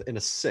fourth, and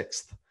a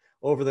sixth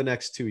over the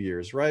next 2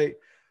 years, right?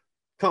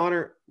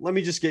 Connor, let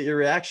me just get your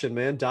reaction,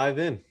 man. Dive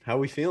in. How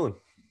we feeling?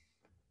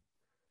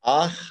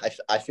 I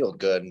feel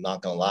good. I'm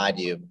not gonna lie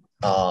to you.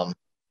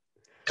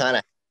 Kind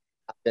of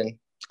happened.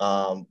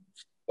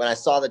 When I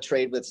saw the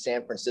trade with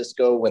San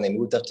Francisco when they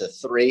moved up to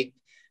 3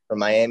 from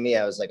Miami,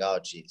 I was like, oh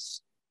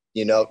geez,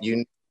 you know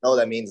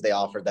that means they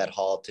offered that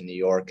haul to New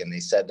York and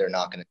they said they're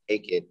not going to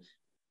take it.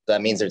 So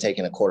that means they're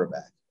taking a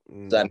quarterback.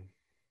 So that means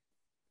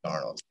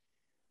Darnold.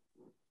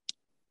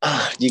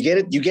 You get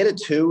it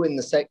 2 in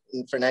the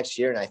second for next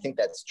year, and I think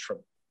that's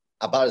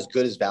about as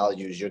good as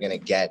value as you're going to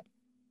get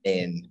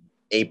in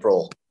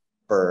April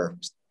for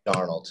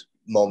Darnold.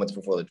 Moments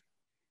before the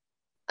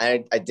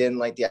I didn't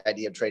like the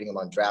idea of trading him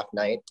on draft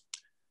night,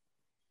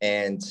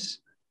 and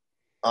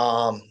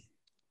all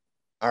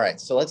right.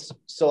 So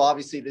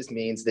obviously this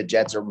means the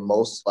Jets are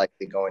most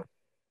likely going,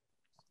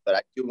 but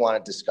I do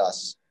want to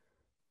discuss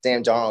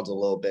Sam Darnold a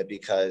little bit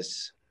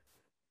because,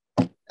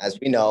 as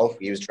we know,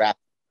 he was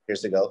drafted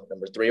years ago,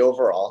 number 3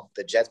 overall.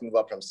 The Jets move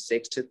up from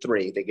 6 to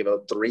 3. They give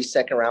up 3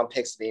 second-round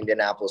picks to the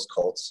Indianapolis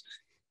Colts,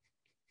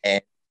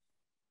 and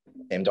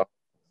Sam Darnold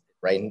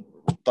right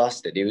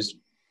busted. He was.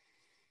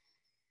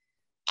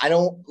 I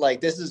don't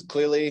like this. Is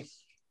clearly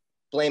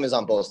blame is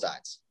on both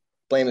sides.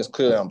 Blame is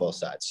clearly on both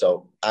sides.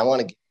 So I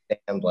want to give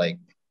him like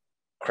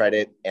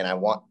credit, and I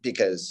want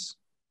because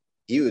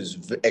he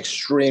was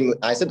extremely.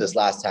 I said this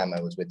last time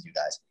I was with you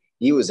guys.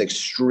 He was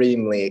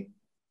extremely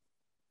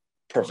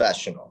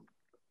professional,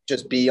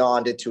 just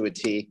beyond it to a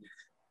T.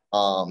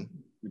 You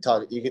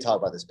could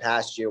talk about this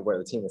past year where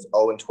the team was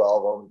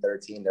 0-12,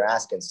 0-13. They're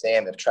asking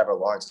Sam if Trevor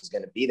Lawrence is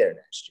going to be there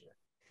next year.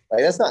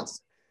 Like that's not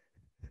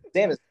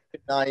Sam is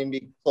not even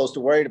be close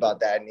to worried about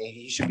that, and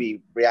he should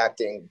be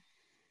reacting.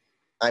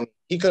 I mean,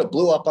 he could have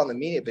blew up on the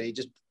media, but he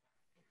just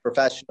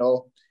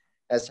professional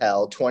as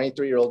hell,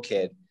 23-year-old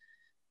kid.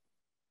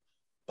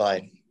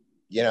 But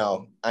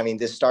I mean,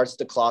 this starts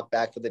the clock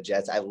back for the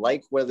Jets. I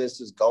like where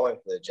this is going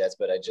for the Jets,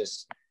 but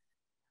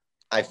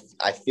I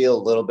feel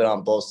a little bit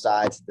on both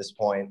sides at this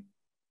point.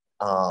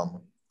 I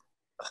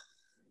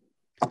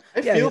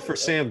feel for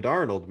Sam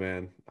Darnold,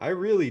 man. I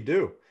really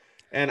do.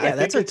 And I think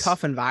that's a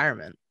tough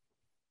environment.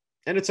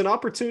 And it's an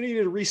opportunity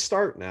to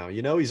restart now.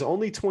 He's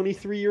only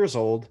 23 years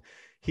old.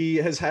 He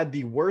has had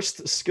the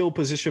worst skill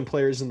position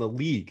players in the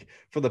league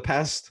for the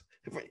past,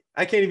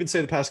 I can't even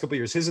say the past couple of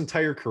years, his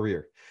entire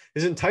career.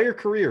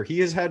 He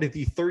has had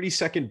the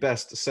 32nd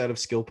best set of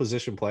skill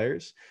position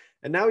players.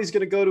 And now he's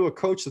going to go to a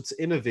coach that's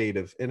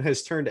innovative and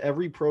has turned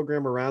every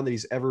program around that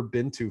he's ever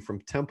been to,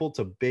 from Temple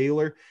to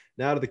Baylor,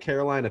 now to the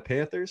Carolina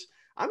Panthers.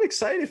 I'm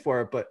excited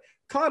for it. But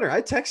Connor,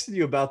 I texted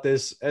you about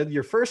this, and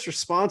your first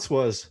response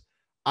was,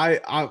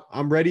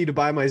 I'm ready to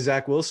buy my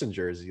Zach Wilson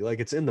jersey. Like,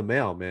 it's in the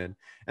mail, man.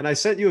 And I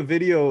sent you a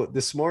video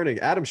this morning.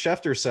 Adam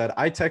Schefter said,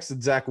 I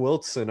texted Zach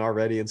Wilson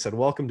already and said,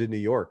 welcome to New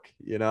York.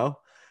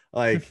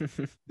 Like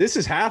this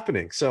is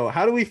happening. So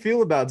how do we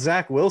feel about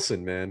Zach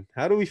Wilson, man?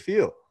 How do we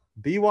feel?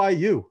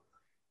 BYU.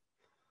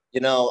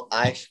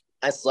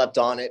 I slept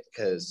on it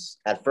because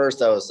at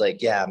first I was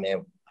like, yeah,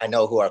 man, I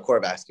know who our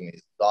quarterback's going to be.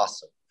 It's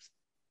awesome.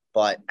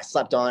 But I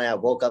slept on it. I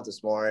woke up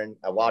this morning.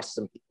 I watched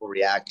some people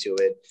react to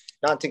it,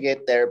 not to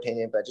get their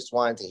opinion, but I just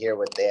wanted to hear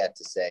what they had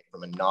to say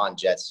from a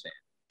non-Jets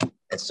fan.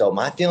 And so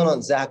my feeling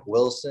on Zach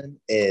Wilson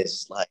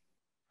is like,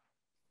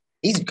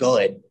 he's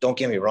good. Don't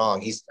get me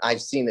wrong.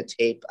 I've seen the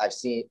tape.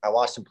 I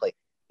watched him play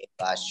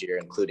last year,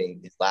 including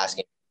his last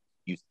game,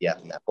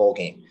 UCF in that bowl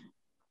game.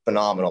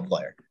 Phenomenal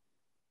player.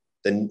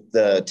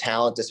 The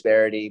talent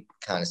disparity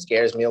kind of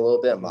scares me a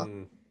little bit.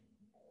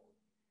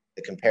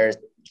 The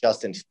comparison,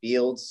 Justin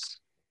Fields,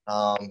 he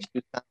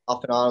was kind of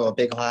off and on. I'm a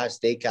big Ohio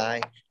State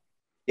guy.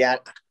 Yeah,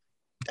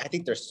 I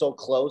think they're so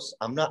close.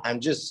 I'm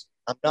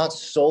not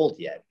sold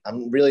yet.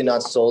 I'm really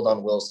not sold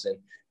on Wilson.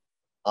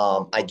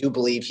 I do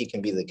believe he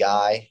can be the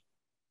guy.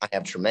 I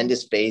have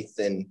tremendous faith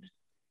in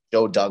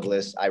Joe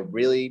Douglas. I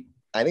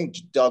think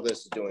Douglas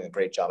is doing a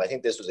great job. I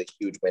think this was a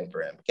huge win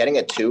for him. Getting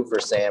a 2 for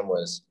Sam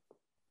was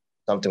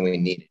something we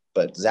needed.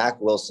 But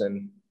Zach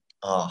Wilson,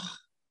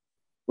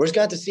 we're just going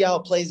to have to see how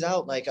it plays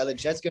out. Like, are the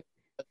Jets going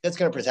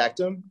to protect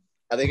him?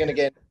 Are they going to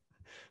get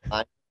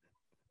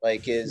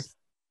like, is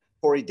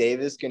Corey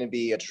Davis going to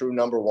be a true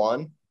number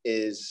one?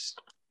 Is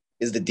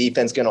the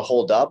defense going to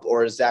hold up,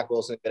 or is Zach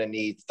Wilson going to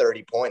need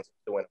 30 points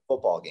to win a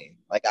football game?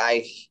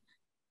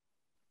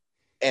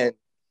 And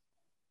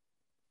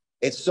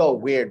it's so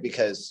weird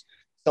because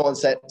someone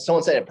said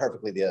it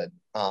perfectly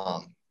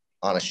on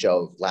a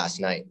show last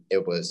night.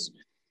 It was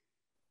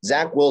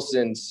Zach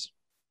Wilson's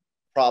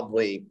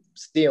probably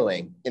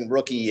stealing in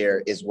rookie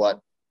year is what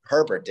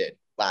Herbert did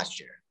last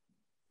year,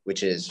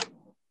 which is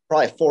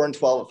probably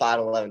 4-12, a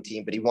 5-11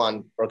 team, but he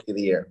won rookie of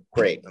the year.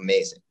 Great,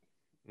 amazing.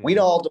 We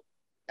all know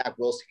Zach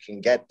Wilson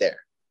can get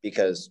there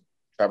because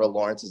Trevor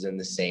Lawrence is in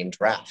the same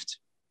draft.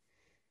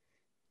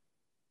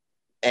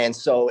 And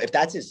so if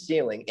that's his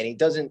ceiling and he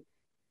doesn't,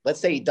 let's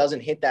say he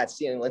doesn't hit that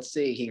ceiling, let's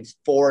say he's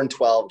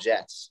 4-12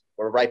 Jets.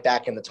 We're right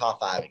back in the top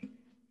 5.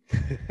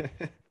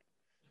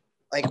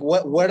 Like,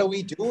 what are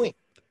we doing?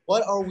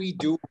 What are we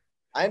doing?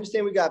 I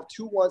understand we got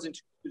 2 1s and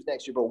 2 2s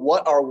next year, but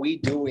what are we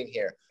doing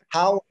here?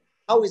 How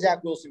is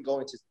Zach Wilson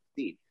going to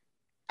succeed?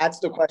 That's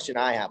the question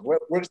I have. We're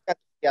just going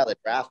to see how the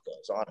draft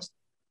goes, honestly.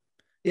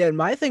 Yeah, and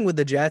my thing with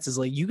the Jets is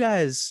like, you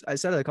guys, I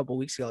said it a couple of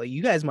weeks ago, like,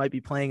 you guys might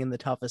be playing in the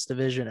toughest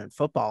division in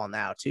football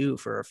now too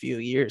for a few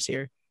years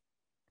here.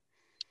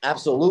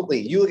 Absolutely.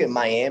 You look at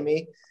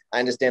Miami. I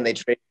understand they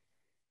traded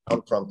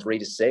from 3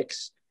 to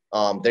 6.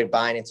 They're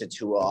buying into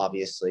Tua,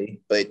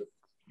 obviously, but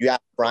you have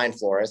Brian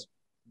Flores,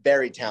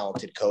 very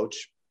talented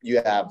coach.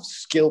 You have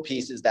skill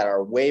pieces that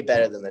are way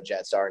better than the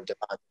Jets are in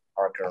Devontae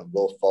Parker and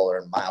Will Fuller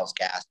and Myles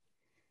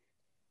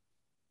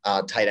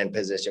Gaskin. Tight end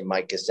position,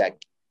 Mike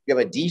Gesicki. You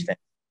have a defense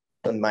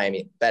in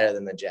Miami better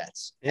than the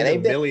Jets. And a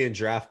million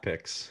draft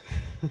picks.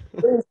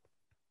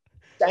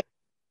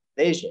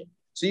 Division.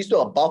 So you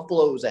still have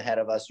Buffalo's ahead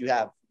of us. You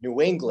have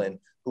New England,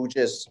 who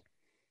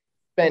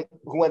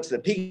went to the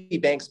piggy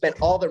bank, spent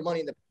all their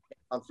money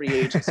on free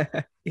agents.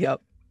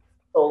 Yep.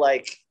 So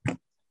like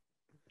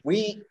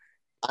I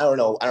don't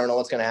know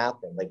what's gonna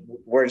happen. Like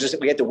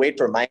we have to wait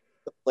for Mike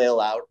to flail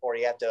out, or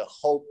you have to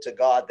hope to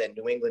God that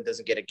New England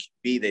doesn't get a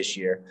QB this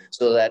year,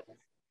 so that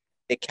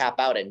they cap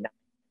out at 9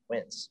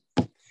 wins.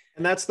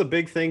 And that's the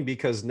big thing,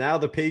 because now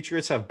the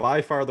Patriots have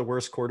by far the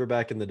worst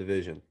quarterback in the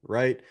division,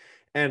 right?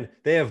 And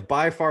they have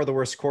by far the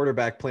worst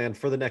quarterback plan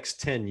for the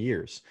next 10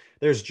 years.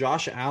 There's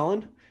Josh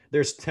Allen,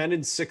 there's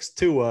 10-6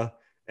 Tua,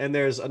 and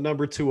there's a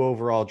number 2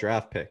 overall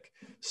draft pick.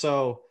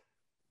 So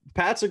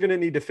Pats are going to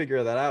need to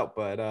figure that out.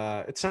 But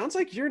it sounds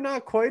like you're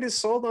not quite as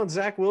sold on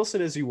Zach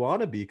Wilson as you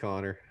want to be,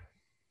 Connor.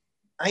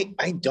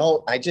 I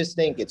don't. I just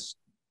think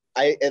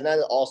and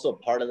then also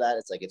part of that,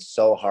 it's like, it's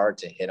so hard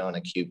to hit on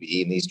a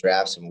QB in these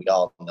drafts. And we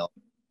all know,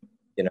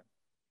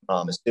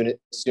 as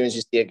soon as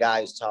you see a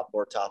guy who's top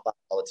 4, top 5,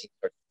 all the teams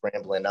are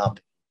scrambling up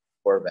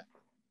quarterback,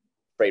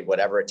 trade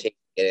whatever it takes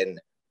to get in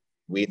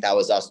there. That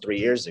was us 3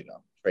 years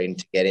ago, trading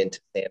to get into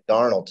Sam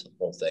Darnold, the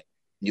whole thing.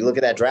 You look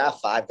at that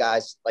draft, 5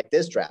 guys like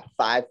this draft,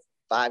 five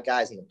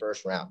guys in the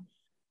first round.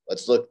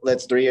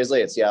 Let's 3 years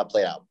later, see how it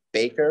played out.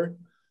 Baker,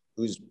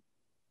 who's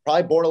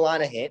probably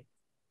borderline a hit,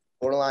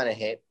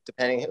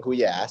 depending who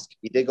you ask.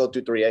 He did go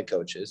through 3 head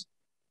coaches.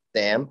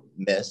 Sam,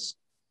 miss.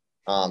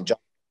 John,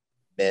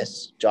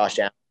 miss. Josh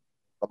Allen,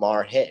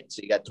 Lamar, hit.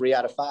 So you got 3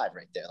 out of 5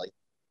 right there.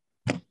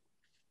 Like,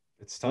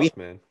 it's tough,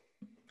 man.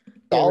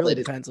 Yeah, it really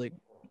depends. Like,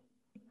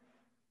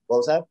 what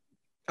was that?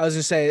 I was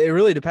just saying, it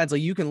really depends.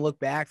 Like, you can look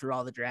back through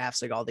all the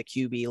drafts, like all the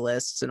QB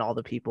lists and all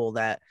the people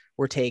that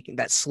were taken,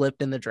 that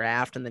slipped in the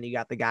draft. And then you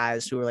got the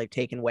guys who were like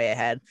taken way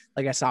ahead.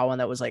 Like, I saw one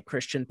that was like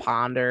Christian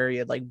Ponder. You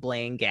had like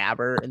Blaine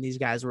Gabbert, and these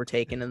guys were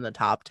taken in the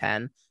top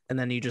 10. And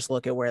then you just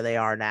look at where they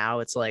are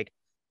now. It's like,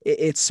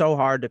 it's so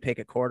hard to pick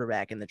a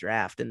quarterback in the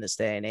draft in this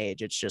day and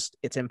age.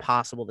 It's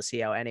impossible to see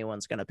how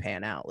anyone's going to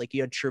pan out. Like,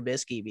 you had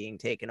Trubisky being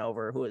taken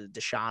over, who was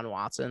Deshaun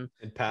Watson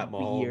and Pat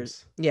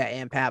Mahomes.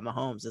 And Pat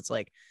Mahomes. It's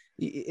like,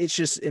 it's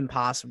just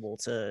impossible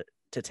to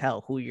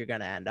tell who you're going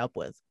to end up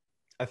with.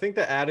 I think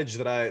the adage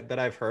that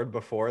I've heard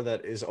before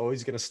that is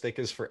always going to stick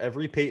is for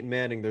every Peyton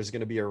Manning, there's going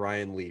to be a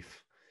Ryan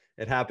Leaf.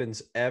 It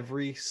happens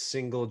every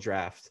single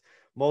draft.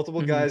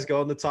 Multiple Mhm. guys go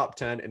in the top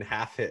 10 and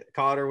half hit.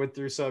 Connor went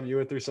through some, you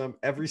went through some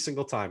every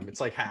single time. It's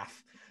like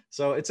half.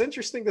 So it's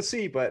interesting to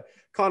see. But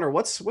Connor,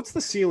 what's the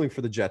ceiling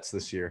for the Jets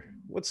this year?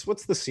 What's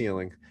the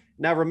ceiling?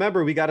 Now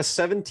remember, we got a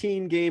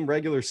 17 game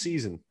regular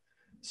season.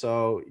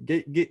 So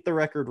get the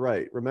record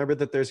right. Remember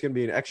that there's going to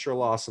be an extra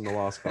loss in the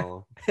loss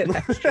column. An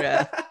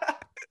extra.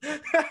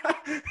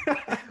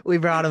 We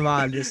brought him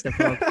on just to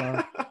poke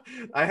fun.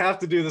 I have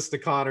to do this to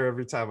Connor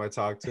every time I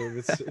talk to him.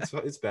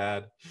 It's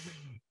bad.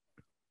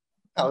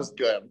 That was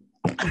good.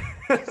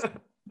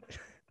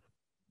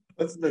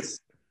 What's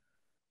this?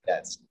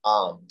 That's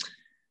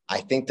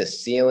I think the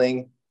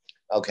ceiling.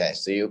 Okay,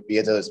 so you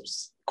get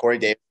those Corey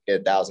Davis get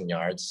 1,000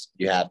 yards.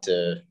 You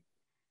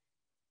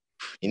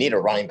need a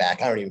running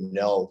back. I don't even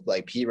know.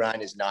 Like P.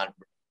 Ryan is not.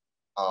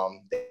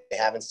 They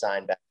haven't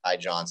signed back Ty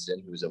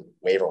Johnson, who's a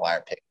waiver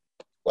wire pick.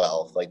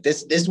 12. Like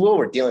this is what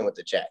we're dealing with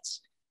the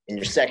Jets. In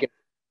your second,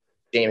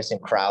 Jamison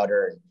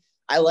Crowder.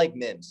 I like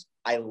Mims.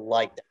 I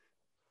like that.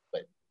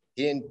 But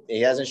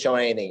he hasn't shown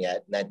anything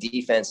yet. And that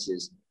defense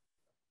is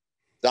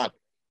not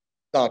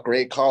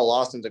great. Carl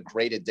Lawson's a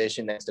great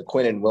addition next to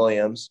Quinnen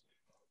Williams.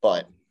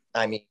 But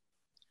I mean,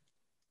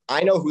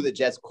 I know who the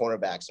Jets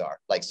cornerbacks are,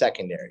 like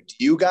secondary. Do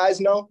you guys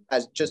know?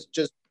 As just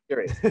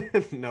curious.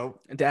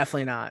 Nope.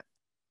 Definitely not.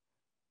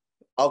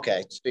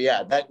 Okay. So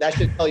yeah, that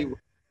should tell you.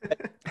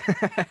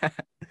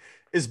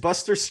 Is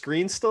Buster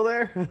Screen still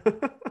there?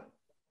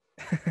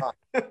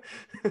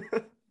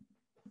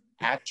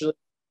 Actually,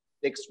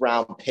 6th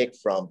round pick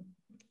from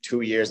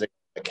 2 years ago,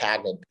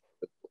 Cagnon,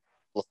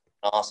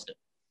 Austin.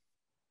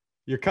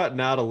 You're cutting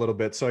out a little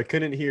bit, so I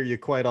couldn't hear you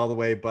quite all the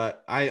way,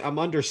 but I'm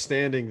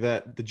understanding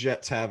that the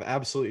Jets have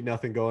absolutely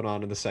nothing going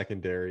on in the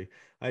secondary.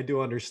 I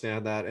do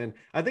understand that. And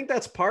I think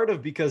that's part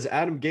of because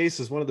Adam Gase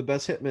is one of the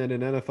best hitmen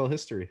in NFL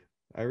history.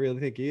 I really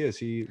think he is.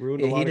 He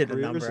ruined a lot of careers. He did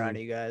a number on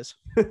you guys.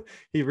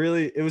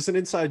 It was an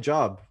inside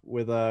job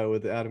with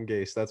Adam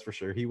Gase, that's for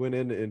sure. He went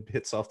in and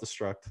hit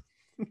self-destruct.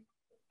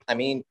 I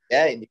mean,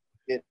 yeah,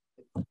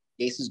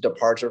 Gase's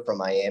departure from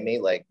Miami,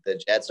 like the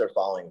Jets are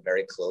following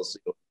very closely.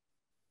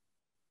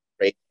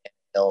 Great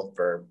hill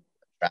for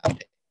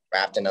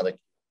draft another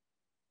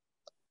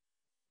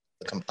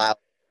compile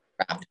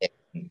draft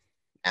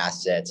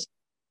assets,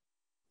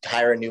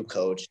 hire a new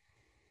coach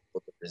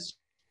this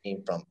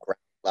team from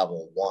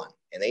level 1.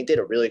 And they did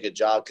a really good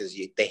job because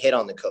they hit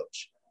on the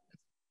coach.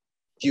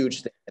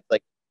 Huge thing. It's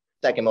like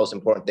second most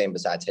important thing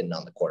besides hitting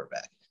on the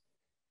quarterback.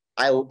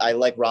 I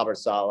like Robert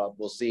Saleh.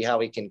 We'll see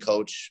how he can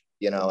coach,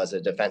 as a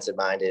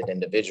defensive-minded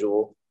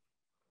individual.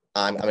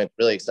 I'm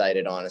really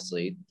excited,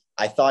 honestly.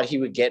 I thought he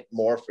would get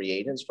more free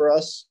agents for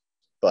us,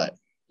 but,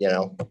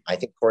 I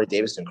think Corey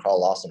Davis and Carl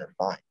Lawson are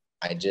fine.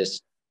 To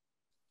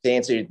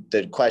answer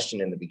the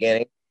question in the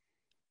beginning,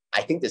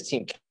 I think this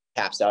team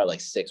caps out at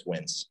like 6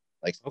 wins,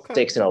 like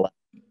 6-11.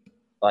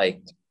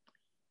 Like,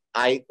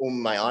 in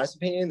my honest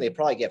opinion, they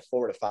probably get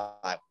 4 to 5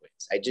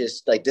 wins. I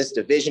just like this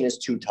division is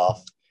too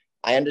tough.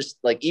 I understand,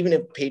 like, even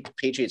if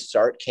Patriots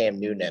start Cam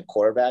Newton at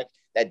quarterback,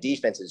 that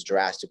defense is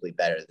drastically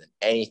better than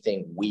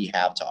anything we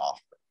have to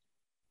offer.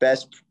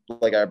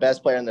 Our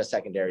best player in the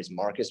secondary is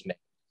Marcus May.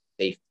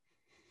 Safe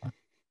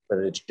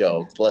for the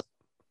joke. Let's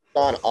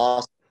on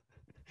Austin.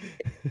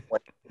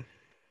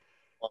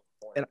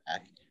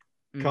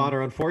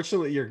 Connor,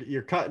 unfortunately,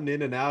 you're cutting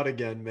in and out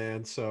again,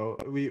 man. So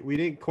we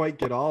didn't quite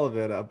get all of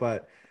it.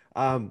 But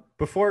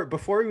before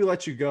we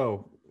let you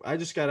go, I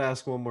just got to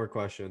ask one more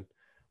question.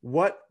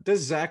 What does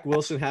Zach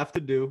Wilson have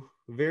to do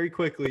very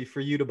quickly for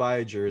you to buy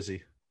a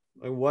jersey?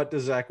 Like, what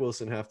does Zach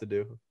Wilson have to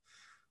do?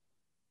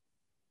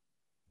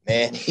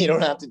 Man, you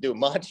don't have to do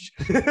much.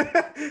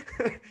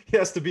 He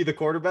has to be the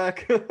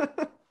quarterback.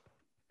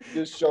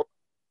 Just show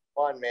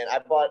fun, man. I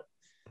bought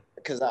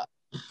because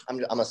I'm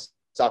a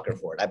sucker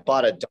for it. I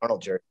bought a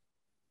Darnold jersey,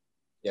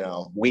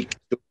 week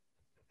 2.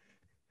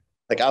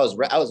 Like I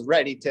was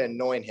ready to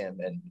anoint him,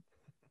 and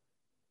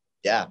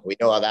yeah, we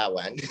know how that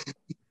went.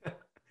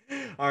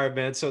 All right,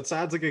 man. So it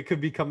sounds like it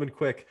could be coming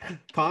quick.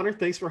 Connor,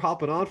 thanks for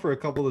hopping on for a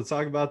couple to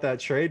talk about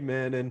that trade,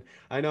 man. And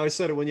I know I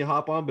said it when you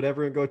hop on, but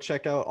everyone go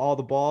check out All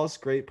the Balls.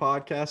 Great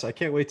podcast. I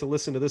can't wait to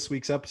listen to this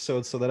week's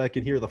episode so that I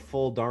can hear the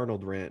full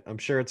Darnold rant. I'm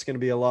sure it's going to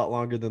be a lot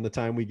longer than the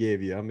time we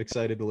gave you. I'm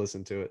excited to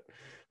listen to it.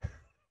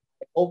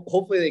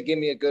 Hopefully they give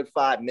me a good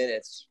 5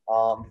 minutes.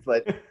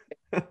 But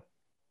it's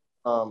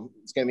going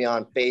to be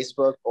on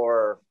Facebook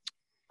or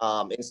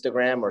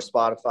Instagram or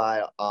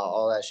Spotify,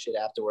 all that shit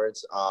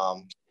afterwards.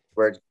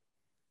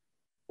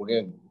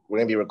 We're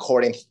gonna be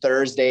recording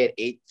Thursday at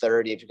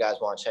 8:30 if you guys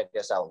want to check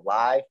this out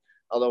live.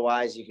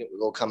 Otherwise,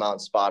 we'll come out on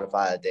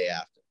Spotify the day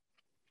after.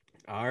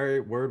 All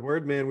right,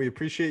 word, man. We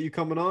appreciate you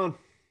coming on.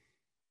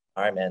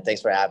 All right, man. Thanks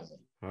for having me.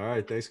 All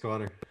right, thanks,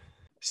 Connor.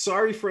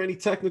 Sorry for any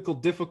technical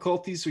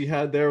difficulties we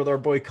had there with our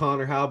boy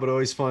Connor Howe, but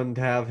always fun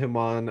to have him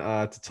on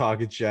to talk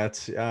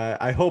Jets.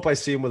 I hope I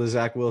see him with a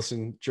Zach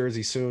Wilson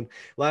jersey soon.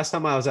 Last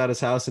time I was at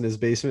his house in his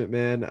basement,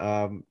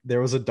 man,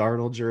 there was a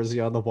Darnold jersey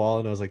on the wall,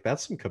 and I was like,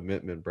 that's some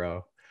commitment,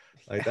 bro.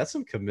 Like, that's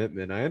some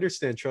commitment. I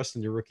understand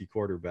trusting your rookie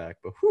quarterback,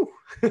 but whew.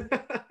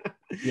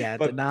 Yeah,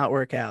 it did not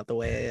work out the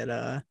way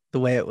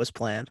it was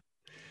planned.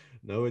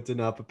 No, it did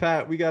not. But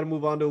Pat, we got to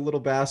move on to a little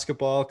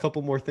basketball. A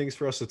couple more things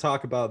for us to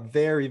talk about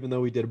there, even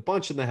though we did a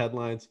bunch in the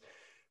headlines.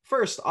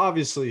 First,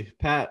 obviously,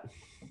 Pat,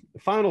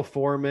 Final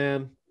Four,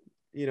 man.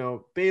 You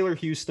know,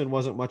 Baylor-Houston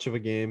wasn't much of a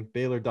game.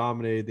 Baylor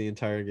dominated the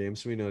entire game,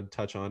 so we know to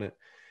touch on it.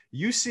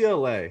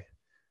 UCLA,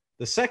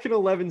 the second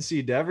 11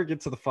 seed to ever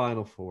get to the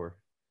Final Four.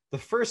 The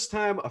first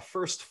time a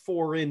first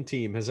four-in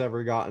team has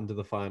ever gotten to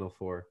the Final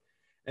Four.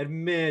 And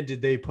man,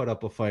 did they put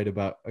up a fight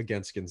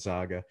against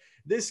Gonzaga.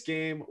 This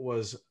game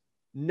was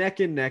neck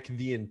and neck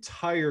the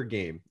entire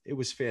game. It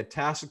was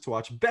fantastic to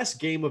watch.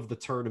 Best game of the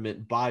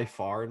tournament by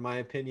far, in my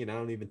opinion. I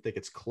don't even think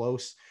it's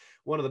close.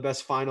 One of the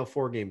best Final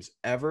Four games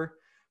ever.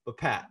 But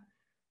Pat,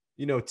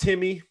 you know,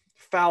 Timmy,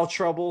 foul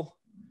trouble,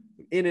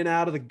 in and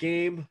out of the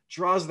game,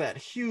 draws that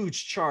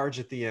huge charge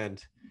at the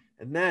end.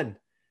 And then,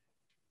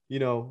 you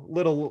know,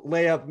 little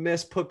layup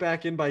miss put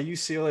back in by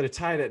UCLA to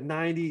tie it at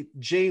 90.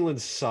 Jalen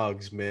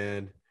Suggs,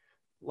 man.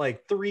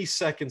 Like 3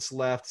 seconds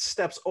left,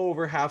 steps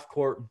over half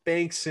court,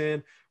 banks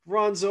in,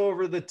 runs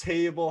over the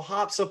table,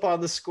 hops up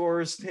on the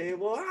scorer's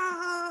table,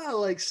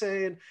 like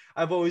saying,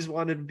 I've always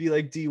wanted to be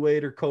like D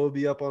Wade or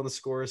Kobe up on the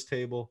scorer's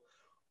table.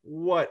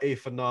 What a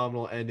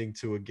phenomenal ending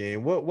to a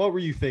game. What were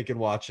you thinking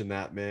watching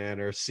that, man,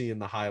 or seeing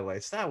the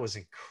highlights? That was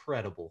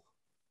incredible.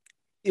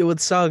 It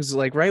with Suggs,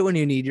 like right when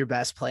you need your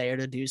best player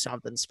to do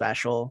something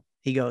special,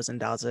 he goes and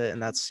does it.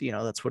 And that's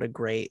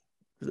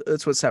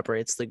what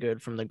separates the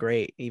good from the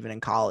great, even in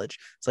college.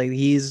 It's like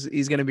he's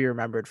going to be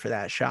remembered for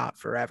that shot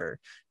forever,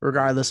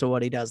 regardless of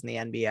what he does in the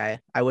NBA.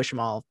 I wish him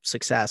all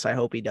success. I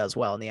hope he does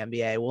well in the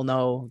NBA.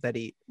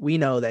 We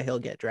know that he'll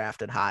get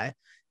drafted high.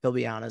 He'll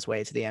be on his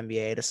way to the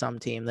NBA to some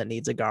team that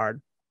needs a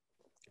guard.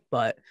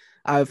 But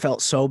I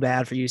felt so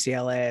bad for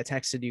UCLA. I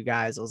texted you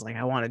guys. I was like,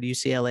 I wanted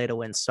UCLA to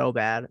win so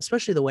bad,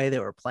 especially the way they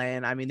were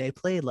playing. I mean, they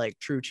played like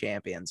true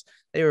champions.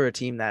 They were a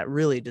team that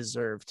really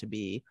deserved to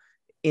be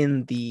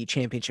in the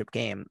championship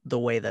game the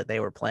way that they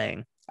were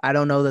playing. I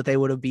don't know that they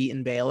would have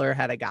beaten Baylor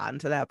had it gotten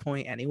to that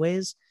point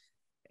anyways.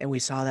 And we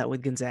saw that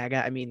with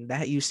Gonzaga. I mean,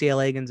 that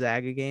UCLA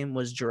Gonzaga game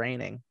was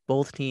draining.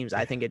 Both teams,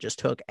 I think it just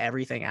took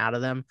everything out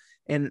of them.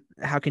 And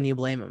how can you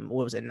blame them?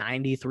 What was it,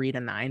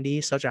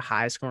 93-90? Such a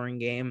high scoring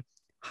game,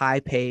 high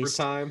pace.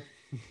 Overtime.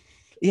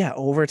 Yeah,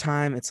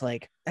 overtime. It's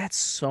like, that's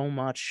so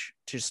much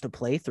just to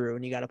play through.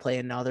 And you got to play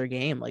another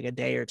game like a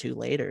day or two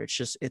later.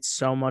 It's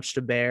so much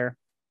to bear.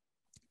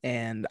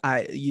 And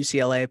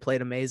UCLA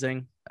played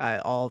amazing.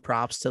 All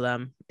props to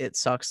them. It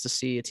sucks to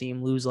see a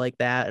team lose like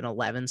that, an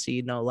 11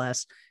 seed, no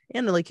less.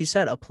 And like you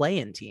said, a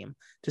play-in team.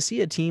 To see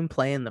a team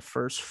play in the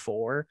first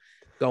four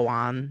go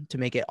on to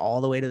make it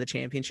all the way to the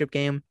championship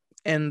game.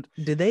 And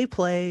did they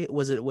play,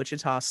 was it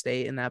Wichita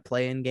State in that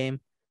play-in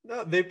game?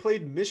 No, they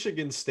played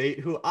Michigan State,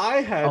 who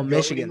I had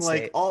Michigan like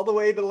State. all the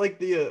way to like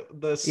the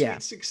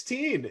Sweet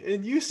 16,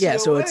 and UCLA yeah,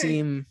 so a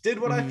team did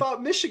what I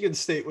thought Michigan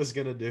State was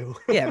gonna do.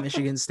 Yeah,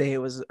 Michigan State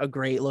was a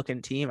great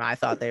looking team. I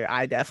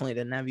definitely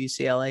didn't have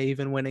UCLA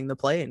even winning the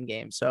play-in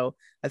game. So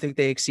I think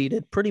they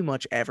exceeded pretty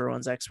much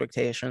everyone's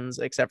expectations,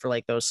 except for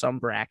like some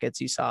brackets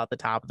you saw at the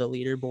top of the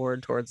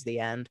leaderboard towards the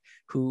end,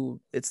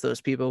 it's those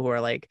people who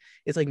are like,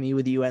 it's like me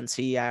with UNC.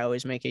 I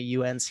always make a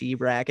UNC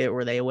bracket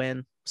where they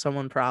win.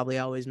 Someone probably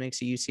always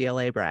makes a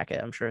UCLA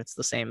bracket. I'm sure it's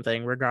the same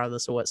thing,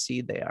 regardless of what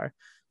seed they are.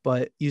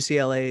 But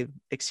UCLA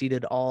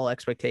exceeded all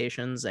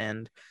expectations,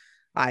 and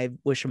I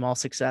wish them all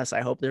success.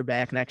 I hope they're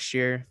back next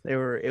year.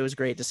 It was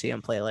great to see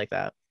them play like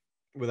that.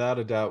 Without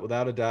a doubt.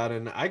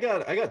 And I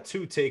got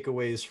two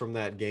takeaways from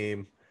that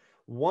game.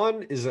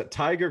 One is that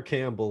Tiger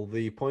Campbell,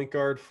 the point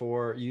guard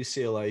for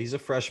UCLA, he's a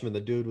freshman,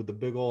 the dude with the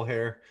big old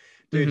hair.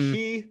 Dude,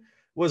 he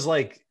was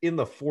like in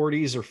the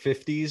 40s or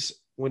 50s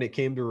when it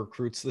came to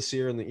recruits this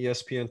year in the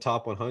ESPN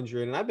Top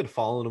 100. And I've been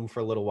following him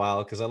for a little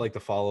while because I like to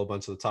follow a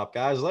bunch of the top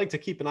guys. I like to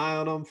keep an eye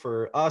on them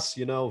for us,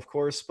 of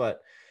course.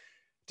 But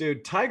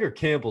dude, Tiger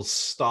Campbell's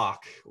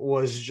stock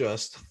was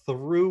just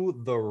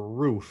through the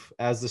roof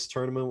as this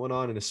tournament went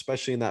on, and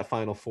especially in that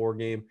Final Four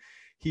game.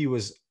 He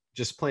was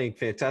just playing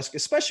fantastic,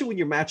 especially when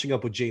you're matching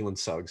up with Jalen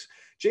Suggs.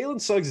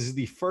 Jalen Suggs is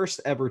the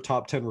first ever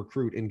top 10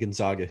 recruit in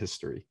Gonzaga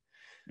history.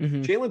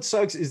 Jalen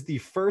Suggs is the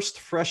first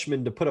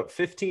freshman to put up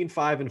 15,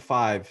 5, and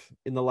 5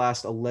 in the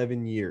last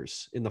 11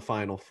 years in the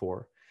Final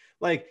Four.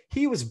 Like,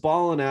 he was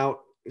balling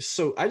out.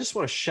 So I just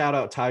want to shout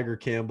out Tiger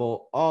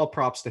Campbell. All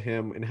props to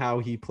him and how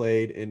he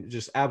played, and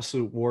just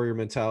absolute warrior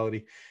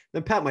mentality.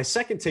 Then, Pat, my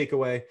second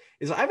takeaway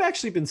is I've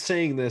actually been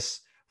saying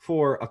this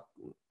for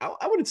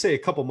I wouldn't say a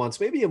couple months,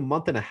 maybe a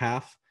month and a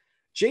half.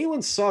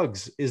 Jalen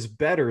Suggs is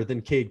better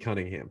than Cade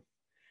Cunningham.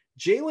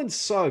 Jalen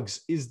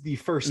Suggs is the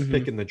first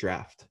pick in the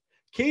draft.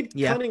 Cade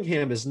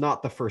Cunningham is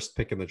not the first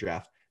pick in the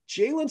draft.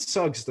 Jalen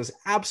Suggs does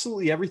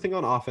absolutely everything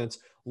on offense,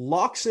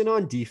 locks in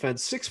on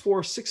defense,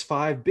 6'4",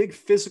 6'5", big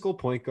physical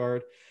point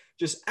guard,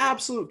 just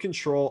absolute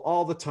control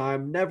all the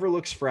time, never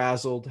looks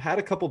frazzled, had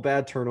a couple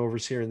bad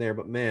turnovers here and there,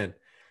 but man,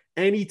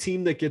 any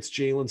team that gets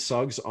Jalen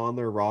Suggs on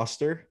their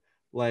roster,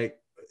 like,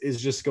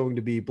 is just going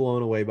to be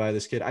blown away by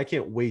this kid. I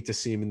can't wait to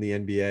see him in the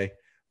NBA.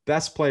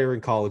 Best player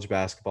in college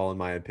basketball, in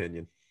my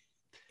opinion.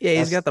 Yeah,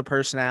 he's got the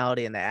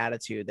personality and the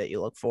attitude that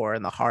you look for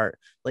and the heart.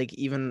 Like,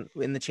 even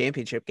in the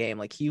championship game,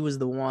 like, he was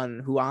the one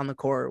who on the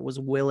court was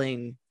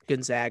willing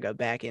Gonzaga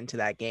back into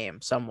that game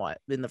somewhat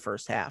in the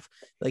first half.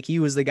 Like, he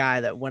was the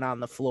guy that went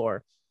on the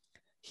floor.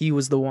 He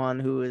was the one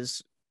who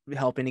was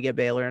helping to get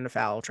Baylor into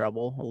foul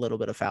trouble, a little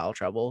bit of foul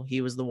trouble.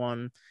 He was the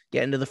one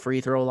getting to the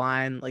free throw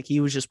line. Like, he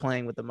was just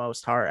playing with the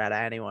most heart out of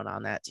anyone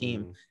on that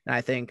team. And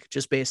I think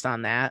just based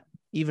on that,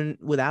 even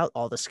without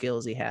all the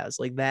skills he has,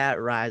 like,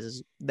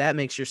 that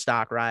makes your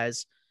stock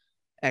rise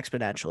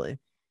exponentially.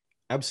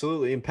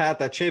 Absolutely. And Pat,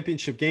 that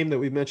championship game that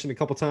we've mentioned a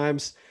couple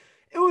times,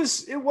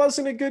 it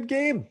wasn't a good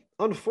game.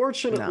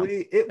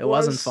 Unfortunately, no, it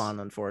wasn't fun.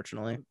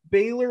 Unfortunately,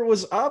 Baylor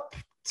was up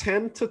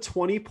 10 to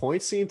 20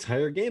 points the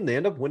entire game. They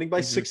end up winning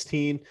by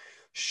 16.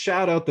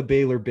 Shout out the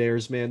Baylor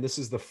Bears, man. This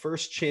is the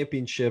first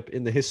championship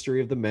in the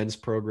history of the men's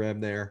program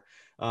there.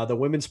 The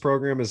women's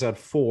program has had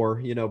 4,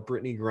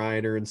 Brittany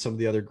Griner and some of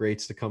the other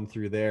greats to come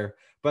through there.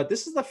 But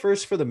this is the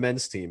first for the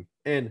men's team.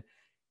 And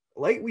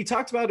like we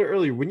talked about it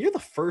earlier, when you're the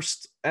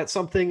first at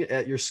something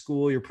at your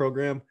school, your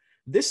program,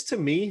 this to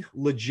me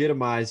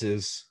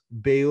legitimizes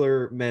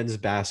Baylor men's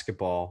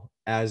basketball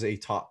as a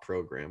top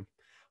program.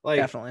 Like,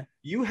 definitely,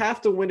 you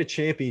have to win a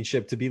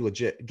championship to be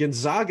legit.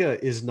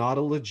 Gonzaga is not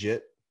a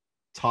legit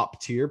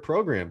top tier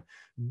program.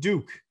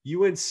 Duke,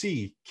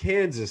 UNC,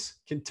 Kansas,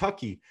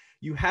 Kentucky,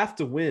 you have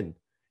to win.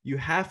 You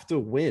have to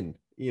win,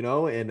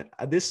 and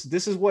this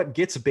is what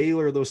gets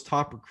Baylor those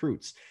top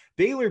recruits.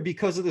 Baylor,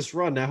 because of this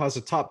run, now has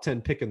a top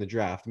 10 pick in the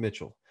draft,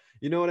 Mitchell.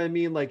 You know what I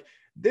mean? Like,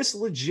 this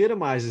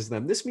legitimizes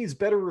them. This means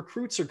better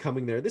recruits are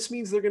coming there. This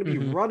means they're going to be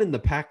running the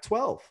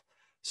Pac-12.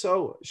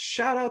 So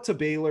shout out to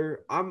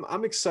Baylor.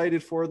 I'm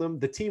excited for them.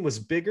 The team was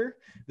bigger.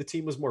 The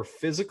team was more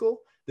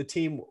physical. The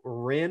team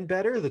ran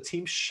better. The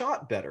team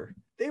shot better.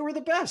 They were the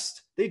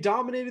best. They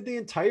dominated the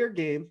entire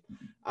game.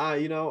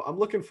 I'm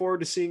looking forward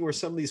to seeing where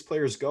some of these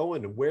players go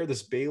and where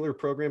this Baylor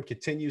program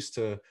continues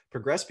to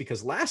progress,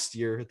 because last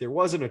year there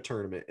wasn't a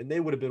tournament and they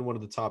would have been one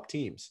of the top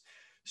teams.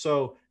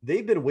 So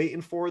they've been waiting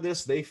for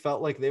this. They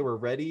felt like they were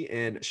ready,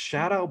 and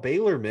shout out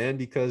Baylor, man,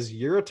 because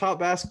you're a top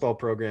basketball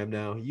program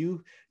now.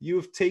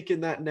 You've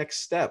taken that next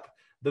step,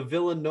 the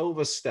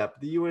Villanova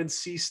step, the UNC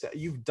step.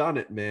 You've done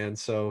it, man.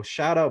 So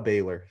shout out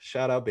Baylor.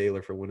 Shout out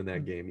Baylor for winning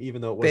that game,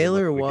 even though it wasn't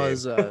Baylor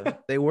was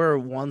they were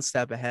one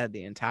step ahead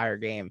the entire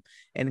game,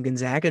 and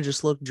Gonzaga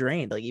just looked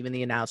drained. Like, even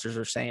the announcers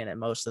were saying it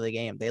most of the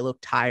game. They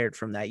looked tired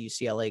from that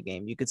UCLA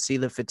game. You could see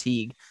the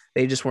fatigue.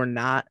 They just were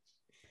not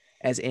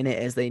as in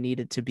it as they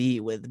needed to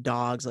be with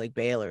dogs like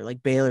Baylor.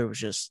 Like, Baylor was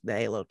just,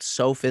 they looked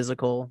so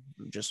physical,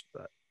 just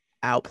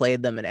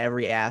outplayed them in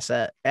every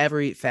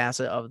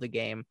facet of the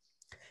game.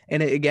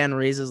 And it again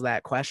raises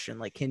that question,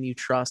 like, can you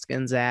trust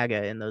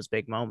Gonzaga in those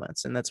big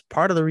moments? And that's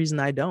part of the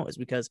reason I don't, is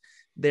because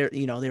they were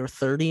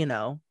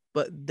 30-0,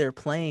 but they're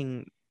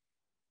playing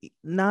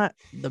not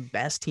the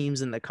best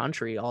teams in the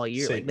country all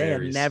year. St.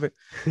 Like,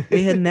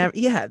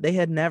 they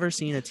had never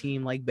seen a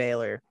team like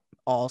Baylor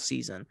all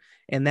season.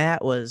 And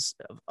that was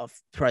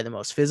probably the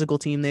most physical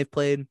team they've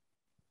played,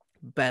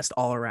 best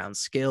all around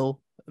skill,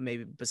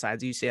 maybe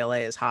besides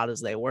UCLA, as hot as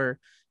they were.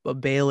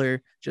 But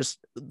Baylor, just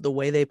the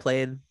way they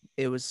played,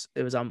 it was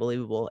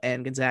unbelievable.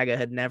 And Gonzaga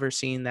had never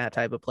seen that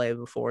type of play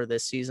before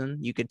this season.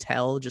 You could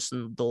tell just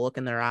in the look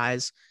in their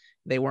eyes,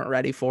 they weren't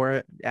ready for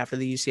it after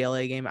the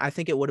UCLA game. I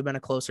think it would have been a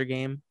closer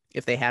game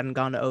if they hadn't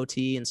gone to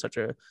OT in such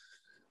a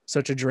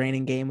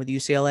draining game with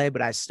UCLA,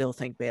 but I still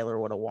think Baylor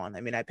would have won.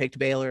 I mean, I picked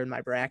Baylor in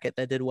my bracket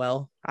that did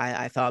well.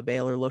 I thought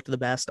Baylor looked the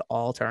best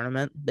all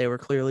tournament. They were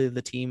clearly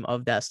the team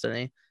of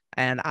destiny,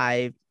 and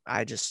I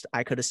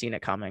could have seen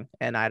it coming.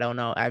 And I don't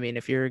know. I mean,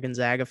 if you're a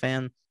Gonzaga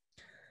fan,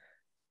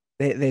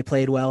 they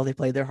played well. They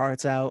played their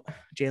hearts out.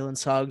 Jalen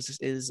Suggs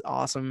is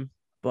awesome,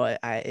 but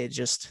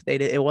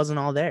it wasn't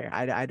all there.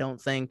 I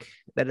don't think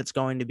that it's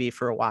going to be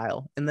for a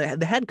while. And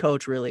the head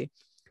coach really,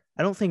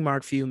 I don't think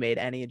Mark Few made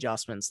any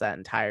adjustments that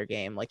entire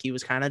game. Like, he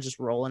was kind of just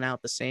rolling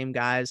out the same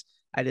guys.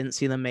 I didn't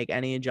see them make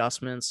any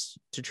adjustments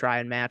to try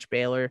and match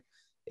Baylor.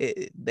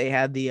 They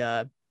had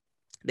the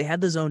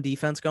zone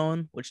defense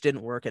going, which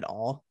didn't work at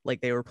all.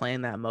 Like, they were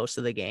playing that most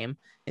of the game,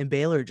 and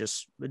Baylor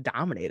just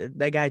dominated.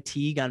 That guy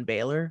Teague on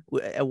Baylor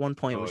at one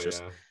point was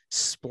just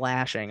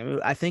splashing. I mean,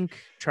 I think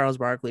Charles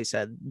Barkley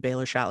said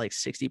Baylor shot like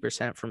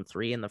 60% from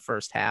 3 in the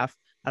first half.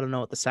 I don't know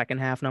what the second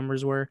half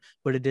numbers were,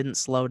 but it didn't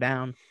slow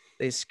down.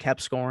 They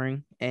kept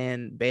scoring,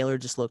 and Baylor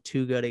just looked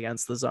too good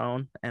against the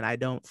zone. And I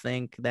don't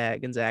think that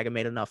Gonzaga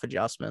made enough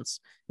adjustments.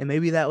 And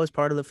maybe that was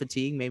part of the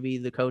fatigue. Maybe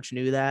the coach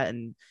knew that,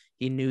 and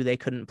he knew they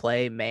couldn't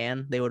play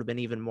man. They would have been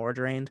even more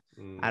drained.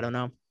 I don't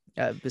know.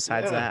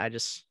 Besides that,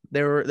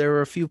 there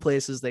were a few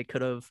places they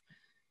could have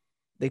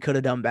they could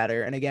have done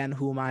better. And again,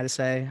 who am I to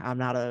say? I'm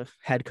not a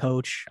head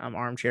coach. I'm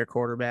armchair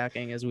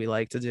quarterbacking, as we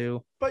like to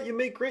do. But you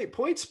make great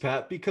points,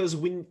 Pat, because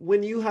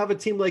when you have a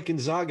team like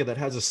Gonzaga that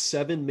has a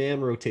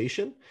 7-man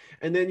rotation,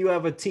 and then you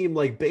have a team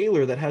like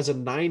Baylor that has a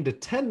 9 to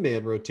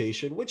 10-man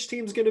rotation, which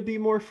team's going to be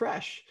more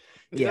fresh?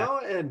 You know,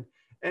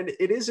 and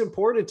it is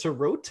important to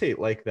rotate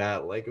like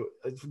that. Like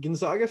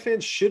Gonzaga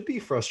fans should be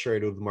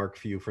frustrated with Mark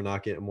Few for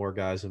not getting more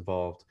guys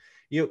involved.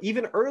 You know,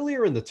 even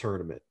earlier in the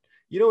tournament,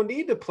 you don't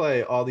need to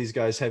play all these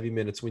guys heavy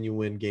minutes when you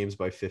win games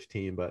by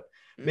 15. But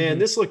man,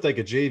 this looked like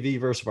a JV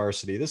versus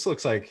varsity. This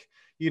looks like,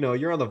 you know,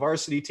 you're on the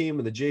varsity team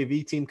and the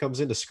JV team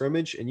comes into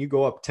scrimmage and you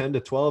go up 10 to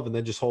 12 and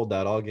then just hold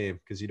that all game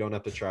because you don't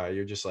have to try.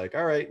 You're just like,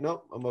 all right,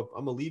 nope, I'm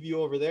gonna leave you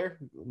over there,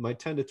 my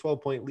 10 to 12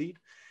 point lead.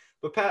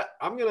 But Pat,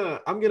 I'm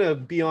gonna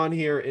be on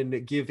here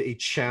and give a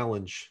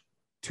challenge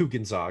to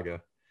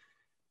Gonzaga.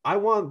 I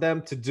want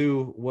them to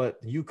do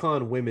what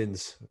UConn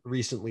women's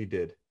recently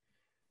did.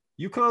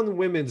 UConn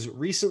women's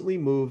recently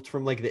moved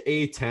from like the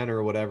A10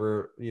 or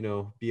whatever, you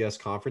know, BS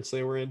conference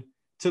they were in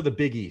to the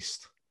Big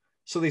East.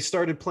 So they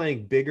started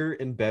playing bigger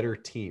and better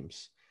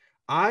teams.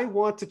 I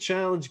want to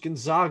challenge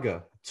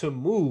Gonzaga to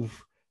move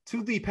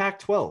to the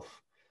Pac-12,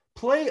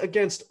 play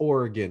against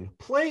Oregon,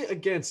 play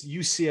against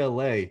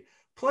UCLA,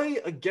 play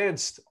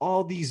against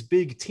all these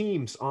big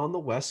teams on the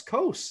West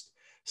Coast.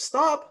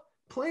 Stop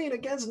playing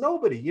against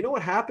nobody. You know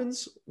what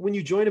happens when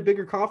you join a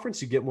bigger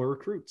conference? You get more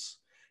recruits.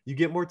 You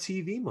get more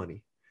TV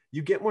money.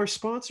 You get more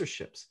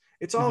sponsorships.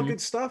 It's all good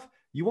stuff.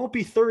 You won't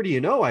be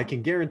 30-0. I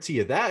can guarantee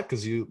you that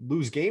because you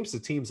lose games to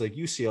teams like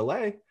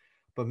UCLA.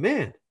 But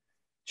man,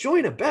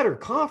 join a better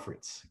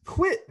conference.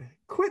 Quit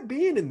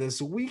being in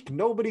this weak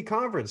nobody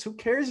conference. Who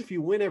cares if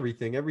you win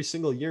everything every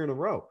single year in a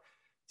row?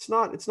 It's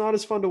not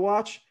as fun to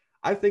watch.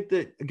 I think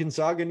that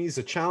Gonzaga needs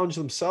to challenge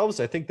themselves.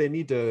 I think they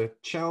need to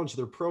challenge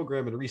their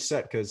program and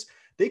reset because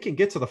they can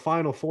get to the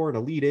Final Four and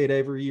Elite Eight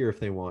every year if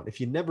they want. If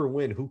you never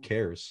win, who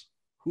cares?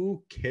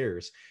 Who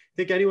cares?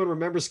 Think anyone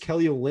remembers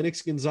Kelly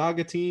Olynyk's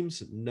Gonzaga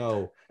teams?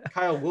 No.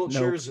 Kyle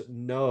Wiltshires?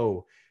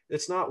 No.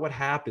 It's not what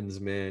happens,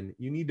 man.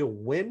 You need to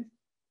win,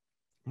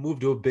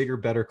 move to a bigger,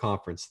 better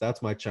conference.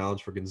 That's my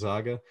challenge for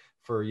Gonzaga,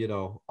 for, you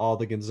know, all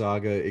the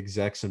Gonzaga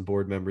execs and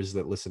board members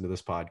that listen to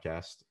this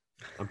podcast.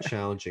 I'm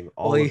challenging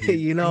all of you.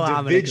 You know,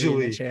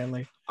 individually.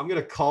 Chandler. I'm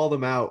going to call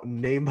them out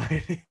name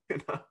by name.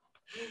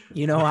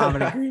 You know, I'm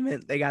in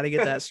agreement. They got to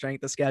get that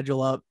strength of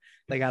schedule up.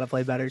 They got to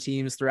play better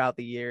teams throughout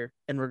the year.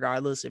 And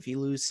regardless, if you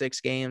lose 6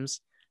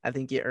 games, I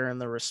think you earn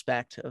the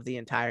respect of the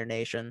entire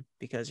nation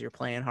because you're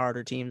playing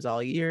harder teams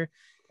all year.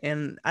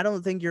 And I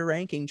don't think your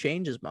ranking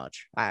changes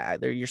much.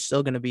 You're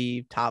still going to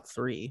be top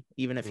 3,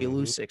 even if you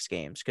lose 6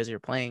 games, because you're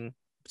playing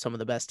some of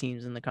the best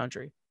teams in the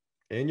country.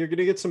 And you're going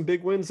to get some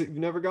big wins that you've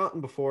never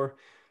gotten before.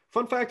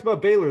 Fun fact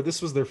about Baylor,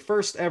 this was their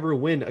first ever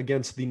win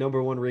against the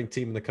number 1 ranked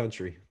team in the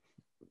country.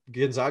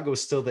 Gonzaga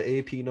was still the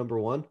AP number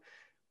 1.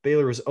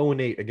 Baylor was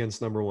 0-8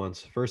 against number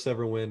 1s. First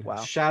ever win.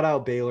 Wow. Shout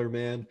out Baylor,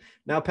 man.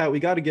 Now, Pat,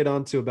 we got to get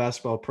on to a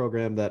basketball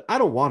program that I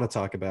don't want to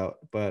talk about,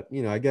 but,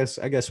 you know, I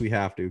guess we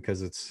have to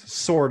because it's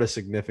sort of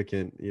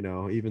significant, you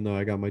know, even though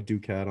I got my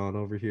Duke hat on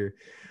over here.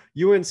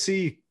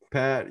 UNC,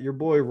 Pat, your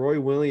boy Roy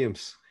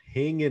Williams,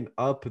 hanging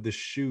up the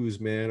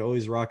shoes, man.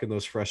 Always rocking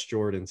those fresh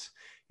Jordans.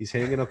 He's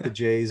hanging up the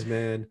J's,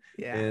 man.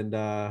 Yeah. And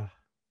I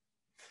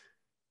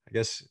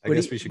guess we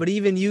should. But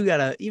even you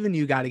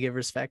gotta give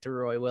respect to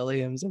Roy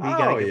Williams, and you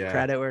gotta give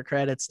credit where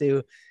credit's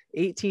due.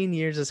 18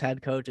 years as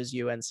head coach as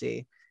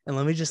UNC, and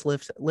let me just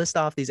list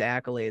off these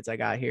accolades I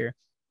got here: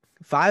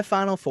 5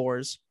 Final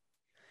Fours,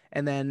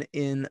 and then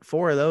in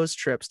 4 of those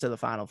trips to the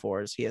Final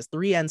Fours, he has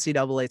 3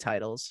 NCAA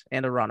titles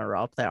and a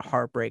runner-up, that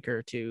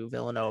heartbreaker to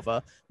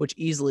Villanova, which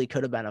easily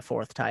could have been a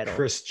 4th title.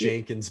 Chris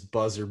Jenkins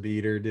buzzer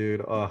beater,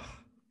 dude. Oh.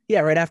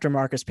 Yeah, right after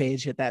Marcus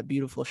Page hit that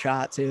beautiful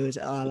shot too.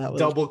 That was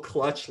double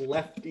clutch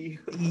lefty.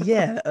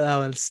 Yeah, that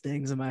one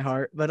stings in my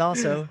heart. But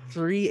also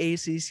 3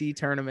 ACC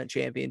tournament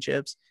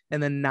championships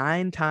and then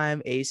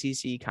 9-time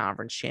ACC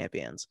conference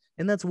champions.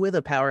 And that's with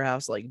a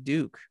powerhouse like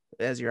Duke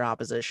as your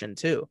opposition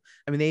too.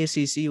 I mean, the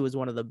ACC was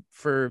one of the,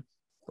 for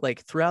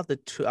like throughout the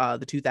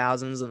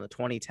 2000s and the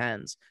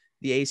 2010s,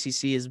 the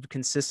ACC has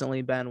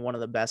consistently been one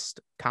of the best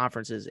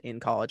conferences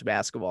in college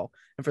basketball.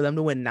 And for them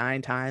to win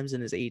 9 times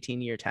in his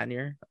 18-year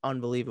tenure,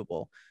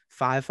 unbelievable.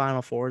 5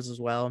 Final Fours as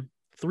well.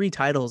 3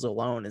 titles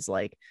alone is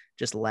like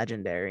just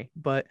legendary.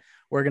 But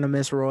we're going to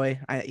miss Roy.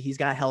 He's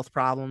got health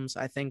problems.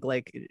 I think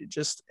like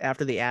just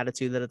after the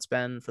attitude that it's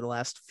been for the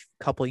last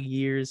couple of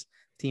years,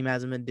 team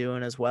hasn't been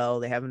doing as well.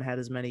 They haven't had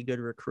as many good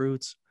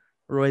recruits.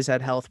 Roy's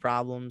had health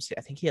problems.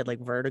 I think he had like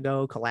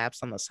vertigo,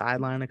 collapsed on the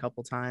sideline a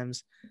couple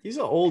times. He's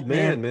an old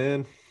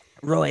man.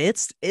 Roy,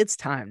 it's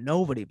time.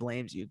 Nobody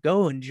blames you.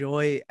 Go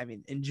enjoy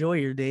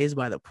your days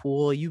by the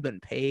pool. You've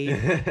been paid.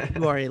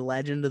 You are a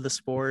legend of the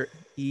sport.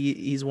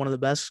 He's one of the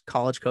best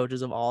college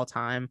coaches of all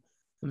time.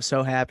 I'm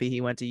so happy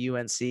he went to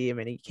UNC. I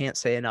mean, he can't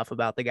say enough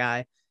about the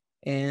guy.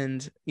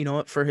 And you know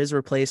what, for his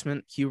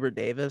replacement, Hubert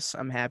Davis,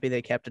 I'm happy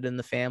they kept it in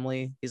the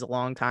family. He's a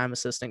longtime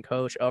assistant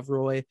coach of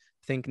Roy.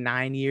 think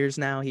 9 years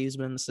now. He's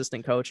been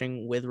assistant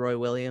coaching with Roy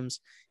Williams.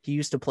 He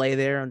used to play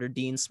there under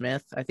Dean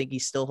Smith. I think he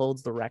still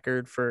holds the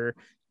record for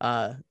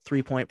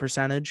 3-point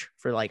percentage,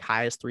 for like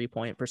highest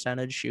 3-point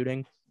percentage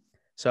shooting.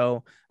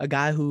 So a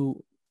guy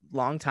who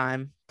long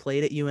time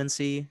played at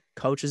UNC,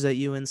 coaches at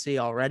UNC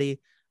already.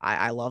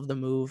 I love the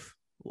move.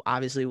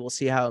 Obviously, we'll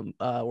see how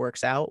it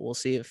works out. We'll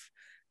see if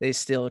they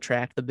still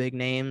attract the big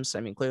names. I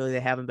mean, clearly they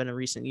haven't been in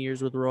recent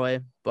years with Roy,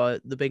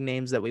 but the big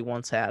names that we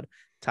once had,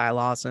 Ty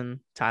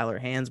Lawson, Tyler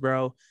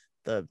Hansbrough,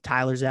 the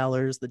Tyler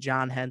Zellers, the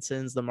John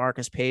Hensons, the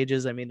Marcus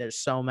Pages. I mean, there's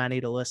so many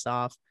to list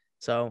off.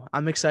 So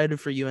I'm excited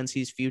for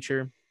UNC's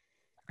future.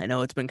 I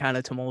know it's been kind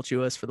of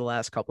tumultuous for the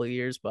last couple of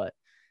years, but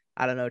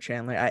I don't know,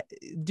 Chandler.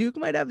 Duke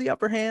might have the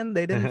upper hand.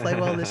 They didn't play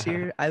well this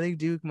year. I think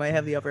Duke might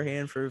have the upper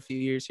hand for a few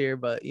years here,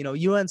 but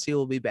UNC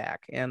will be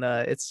back, and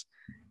it's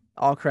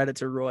all credit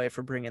to Roy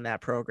for bringing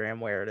that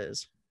program where it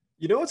is.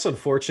 What's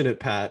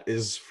unfortunate, Pat,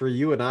 is for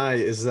you and I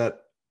is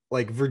that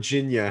like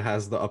Virginia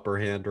has the upper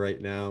hand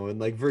right now, and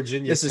like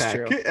Virginia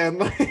Tech and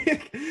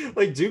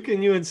like Duke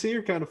and UNC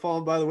are kind of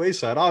falling by the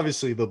wayside.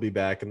 Obviously they'll be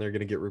back and they're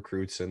going to get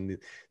recruits, and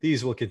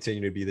these will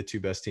continue to be the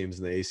two best teams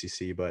in the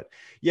ACC. But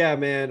yeah,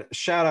 man,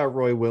 shout out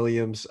Roy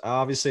Williams.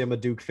 Obviously I'm a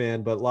Duke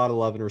fan, but a lot of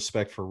love and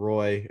respect for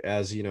Roy,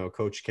 as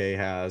Coach K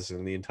has,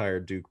 and the entire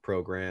Duke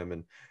program.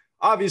 And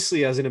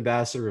obviously as an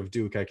ambassador of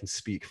Duke, I can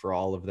speak for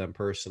all of them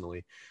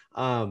personally.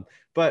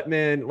 But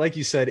man, like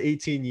you said,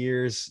 18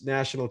 years,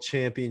 national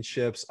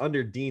championships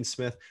under Dean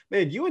Smith.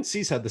 Man,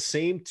 UNC's had the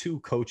same two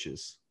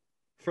coaches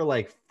for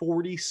like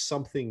 40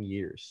 something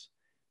years.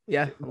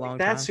 Yeah, a long time.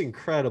 That's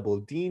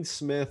incredible. Dean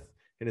Smith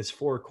and his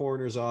four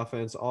corners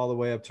offense all the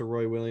way up to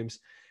Roy Williams.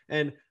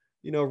 And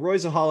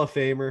Roy's a Hall of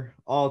Famer,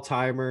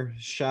 all-timer.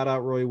 Shout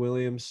out Roy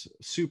Williams,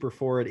 super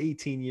forward,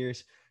 18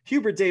 years.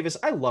 Hubert Davis,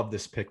 I love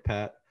this pick,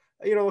 Pat.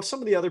 Some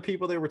of the other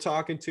people they were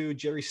talking to,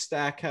 Jerry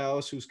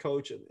Stackhouse, who's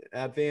coach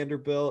at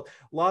Vanderbilt,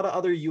 a lot of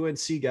other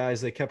UNC guys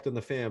they kept in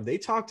the fam. They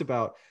talked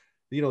about,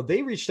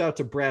 they reached out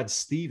to Brad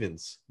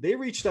Stevens. They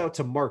reached out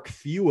to Mark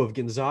Few of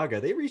Gonzaga.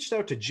 They reached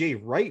out to Jay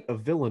Wright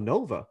of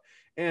Villanova.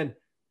 And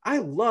I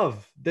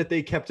love that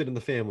they kept it in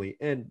the family.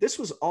 And this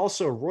was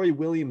also Roy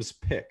Williams'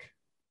 pick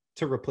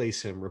to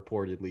replace him,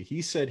 reportedly.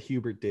 He said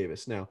Hubert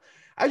Davis. Now,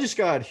 I just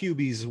got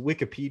Hubie's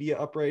Wikipedia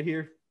up right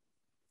here.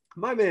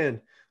 My man,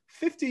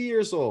 50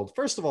 years old.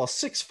 First of all,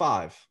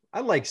 6'5". I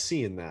like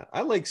seeing that.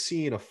 I like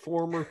seeing a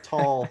former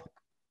tall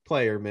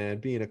player, man,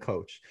 being a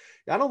coach.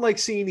 I don't like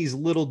seeing these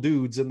little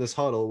dudes in this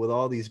huddle with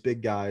all these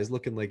big guys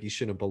looking like he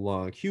shouldn't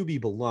belong. Hubie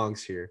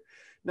belongs here.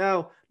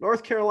 Now,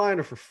 North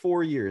Carolina for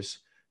 4 years,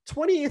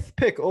 20th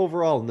pick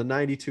overall in the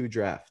 92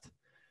 draft.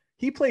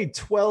 He played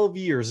 12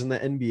 years in the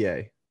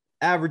NBA,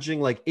 averaging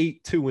like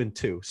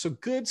 8-2-2. So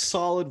good,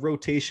 solid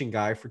rotation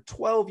guy for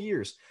 12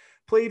 years.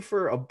 Played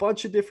for a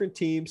bunch of different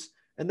teams,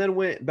 and then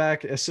went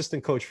back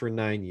assistant coach for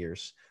 9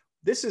 years.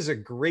 This is a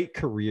great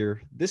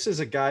career. This is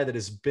a guy that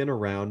has been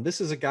around.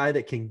 This is a guy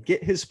that can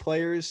get his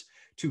players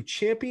to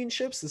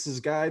championships. This is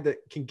a guy that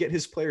can get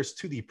his players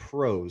to the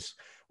pros.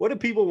 What do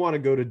people want to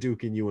go to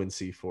Duke and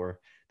UNC for?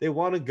 They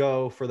want to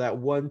go for that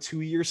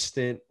 1-2 year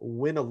stint,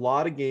 win a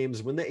lot of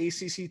games, win the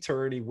ACC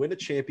tourney, win a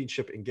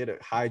championship, and get a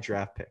high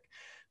draft pick.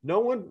 No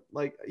one,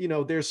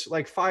 there's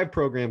like 5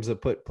 programs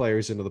that put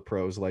players into the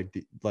pros like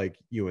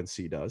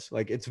UNC does.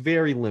 Like, it's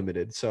very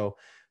limited. So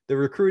the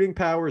recruiting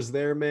power is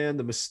there, man.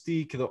 The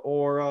mystique, the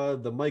aura,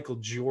 the Michael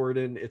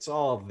Jordan, it's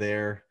all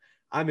there.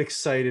 I'm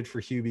excited for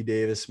Hubie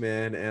Davis,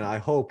 man. And I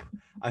hope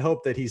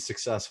that he's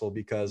successful,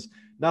 because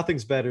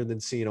nothing's better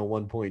than seeing a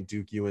 1-point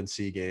Duke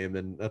UNC game.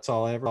 And that's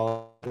all I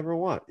ever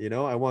want.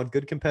 I want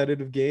good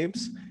competitive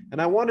games,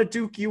 and I want a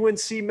Duke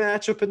UNC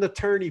matchup in the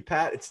tourney,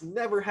 Pat. It's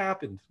never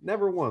happened.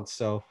 Never once.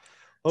 So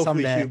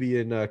hopefully someday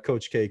Hubie and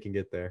Coach K can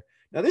get there.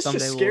 Now this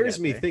just scares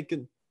me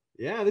thinking,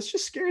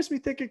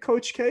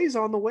 Coach K's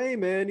on the way,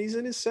 man. He's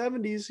in his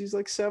 70s. He's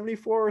like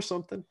 74 or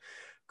something.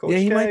 Coach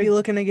he K might be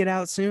looking to get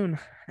out soon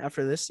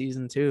after this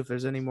season too. If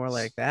there's any more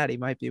like that, he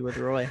might be with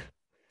Roy.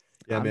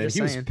 Yeah, man,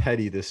 he was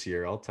petty this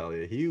year. I'll tell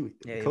you.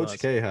 Coach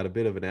K had a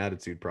bit of an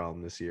attitude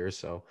problem this year.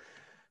 So,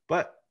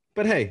 but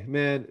hey,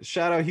 man,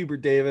 shout out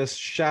Hubert Davis,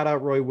 shout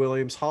out Roy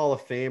Williams, Hall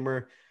of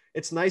Famer.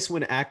 It's nice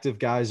when active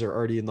guys are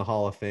already in the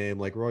Hall of Fame,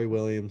 like Roy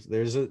Williams.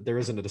 There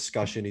isn't a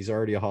discussion. He's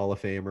already a Hall of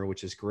Famer,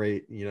 which is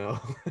great,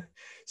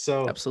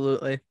 So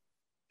absolutely.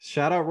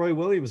 Shout out Roy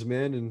Williams,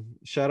 man, and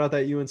shout out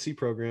that UNC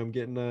program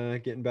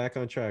getting back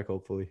on track,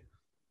 hopefully.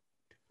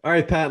 All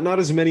right, Pat, not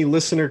as many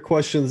listener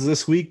questions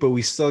this week, but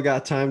we still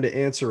got time to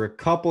answer a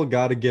couple.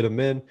 Got to get them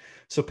in.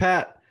 So,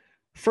 Pat,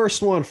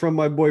 first one from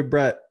my boy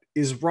Brett.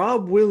 Is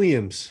Rob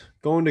Williams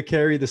going to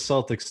carry the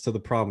Celtics to the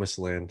promised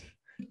land?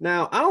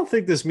 Now, I don't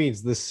think this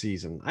means this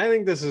season. I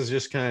think this is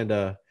just kind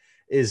of,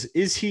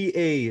 is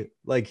he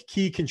a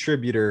key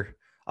contributor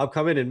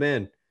upcoming? And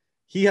man,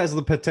 he has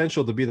the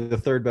potential to be the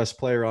third best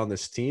player on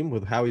this team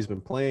with how he's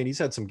been playing. He's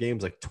had some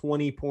games like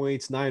 20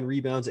 points, 9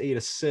 rebounds, 8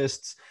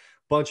 assists,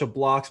 bunch of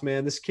blocks,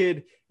 man. This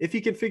kid, if he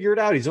can figure it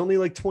out, he's only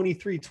like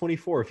 23,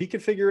 24. If he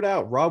can figure it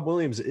out, Rob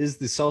Williams is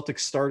the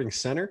Celtics starting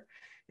center.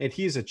 and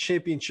he's a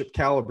championship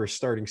caliber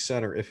starting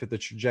center if the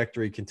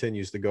trajectory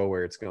continues to go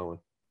where it's going.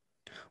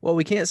 Well,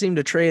 we can't seem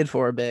to trade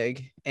for a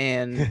big,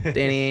 and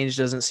Danny Ainge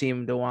doesn't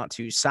seem to want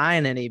to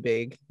sign any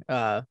big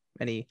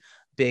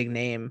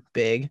name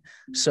big.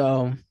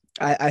 So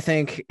I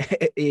think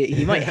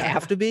he might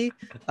have to be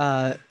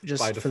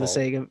just for the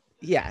sake of,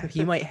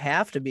 he might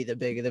have to be the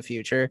big of the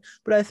future.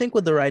 But I think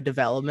with the right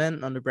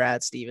development under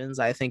Brad Stevens,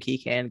 I think he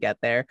can get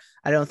there.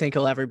 I don't think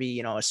he'll ever be,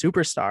 a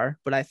superstar,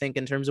 but I think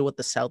in terms of what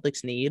the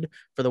Celtics need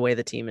for the way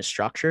the team is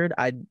structured,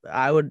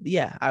 I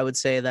would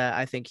say that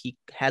I think he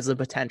has the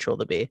potential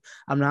to be.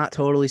 I'm not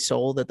totally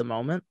sold at the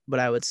moment, but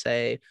I would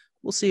say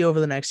we'll see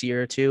over the next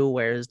year or two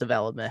where his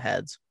development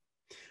heads.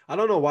 I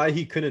don't know why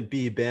he couldn't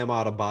be Bam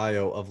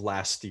Adebayo of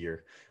last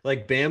year.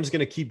 Like Bam's going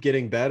to keep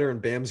getting better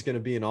and Bam's going to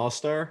be an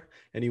all-star.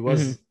 And he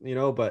was,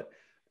 but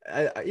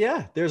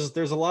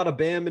there's a lot of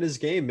Bam in his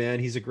game, man.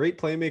 He's a great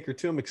playmaker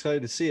too. I'm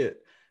excited to see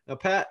it. Now,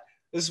 Pat,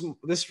 this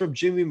is from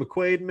Jimmy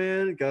McQuaid,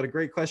 man. Got a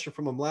great question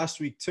from him last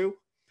week too.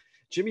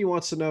 Jimmy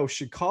wants to know,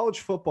 should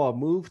college football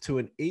move to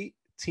an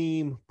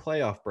 8-team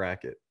playoff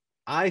bracket?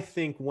 I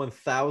think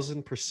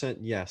 1,000%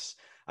 yes.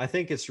 I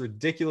think it's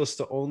ridiculous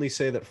to only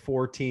say that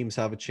 4 teams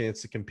have a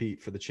chance to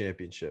compete for the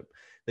championship,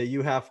 that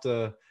you have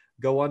to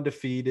go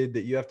undefeated,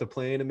 that you have to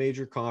play in a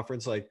major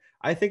conference. Like,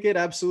 I think it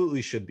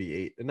absolutely should be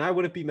 8. And I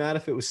wouldn't be mad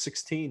if it was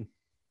 16.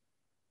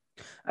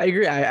 I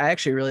agree. I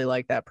actually really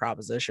like that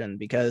proposition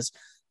because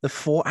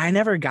I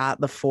never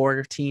got the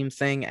 4-team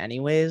thing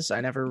anyways.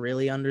 I never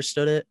really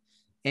understood it.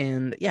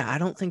 And I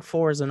don't think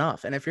 4 is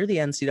enough. And if you're the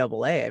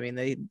NCAA, I mean,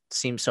 they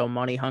seem so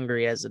money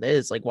hungry as it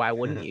is. Like, why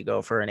wouldn't you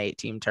go for an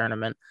 8-team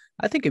tournament?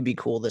 I think it'd be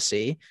cool to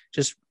see,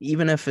 just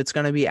even if it's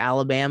going to be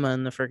Alabama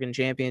in the freaking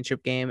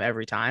championship game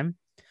every time.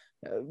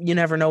 You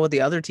never know what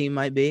the other team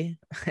might be.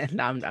 And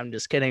I'm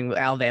just kidding.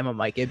 Alabama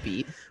might get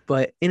beat,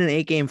 but in an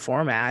 8-game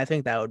format, I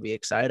think that would be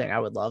exciting. I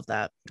would love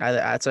that.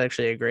 That's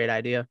actually a great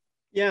idea.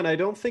 Yeah. And I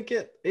don't think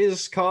it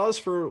is cause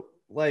for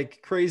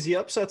like crazy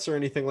upsets or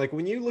anything. Like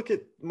when you look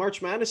at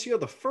March Madness, you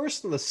have the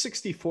 1st and the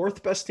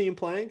 64th best team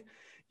playing,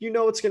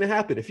 what's going to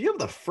happen. If you have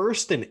the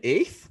 1st and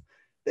 8th,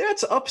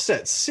 that's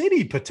upset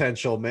city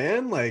potential,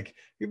 man. Like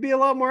you'd be a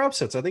lot more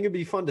upsets. I think it'd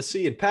be fun to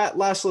see. And Pat,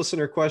 last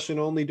listener question,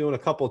 only doing a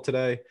couple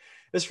today.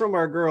 It's from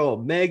our girl,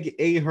 Meg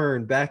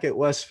Ahern, back at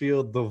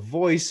Westfield, the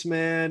voice,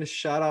 man.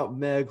 Shout out,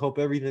 Meg. Hope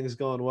everything's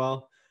going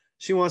well.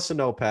 She wants to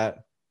know,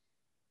 Pat,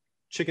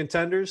 chicken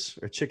tenders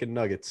or chicken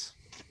nuggets?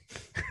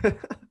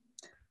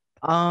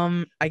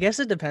 I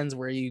guess it depends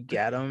where you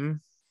get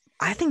them.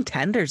 I think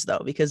tenders,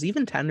 though, because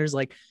even tenders,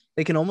 like,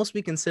 they can almost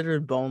be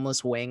considered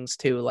boneless wings,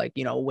 too. Like,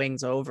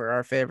 Wings Over,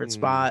 our favorite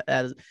spot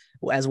as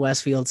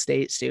Westfield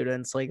State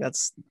students. Like,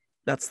 that's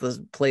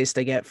the place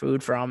to get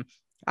food from.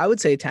 I would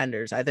say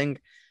tenders. I think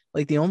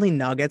like the only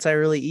nuggets I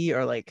really eat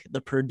are like the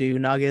Purdue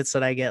nuggets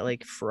that I get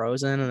like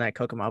frozen and I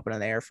cook them up in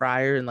an air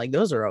fryer, and like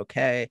those are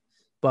okay,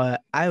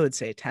 but I would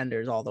say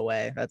tenders all the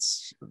way.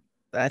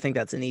 I think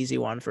that's an easy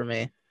one for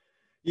me.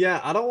 Yeah,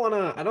 I don't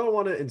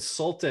want to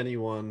insult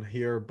anyone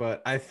here,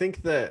 but I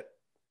think that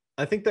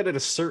at a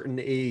certain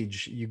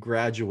age you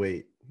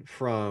graduate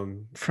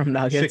from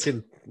nuggets,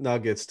 chicken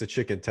nuggets to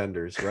chicken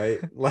tenders, right?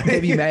 Like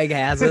maybe Meg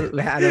hasn't.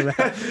 I don't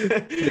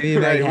know. Maybe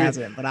Meg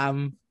hasn't, but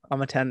I'm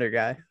a tender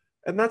guy.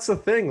 And that's the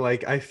thing.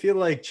 Like, I feel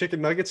like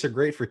chicken nuggets are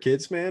great for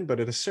kids, man.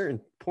 But at a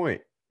certain point,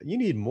 you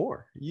need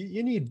more.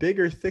 You need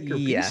bigger, thicker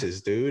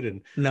pieces, dude.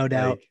 And no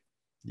doubt. Like,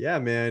 yeah,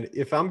 man.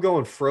 If I'm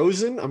going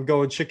frozen, I'm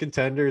going chicken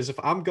tenders. If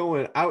I'm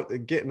going out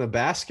and getting a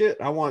basket,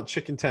 I want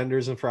chicken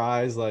tenders and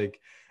fries. Like,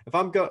 if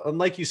I'm going,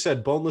 like you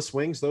said, boneless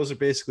wings, those are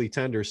basically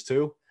tenders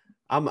too.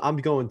 I'm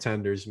going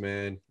tenders,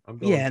 man. I'm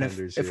going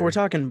tenders. If we're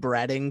talking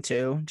breading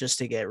too, just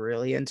to get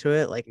really into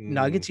it, like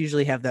nuggets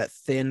usually have that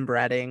thin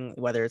breading,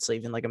 whether it's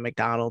even like a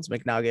McDonald's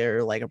McNugget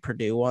or like a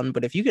Purdue one.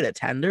 But if you get a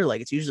tender,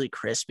 like it's usually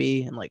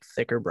crispy and like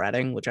thicker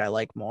breading, which I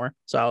like more.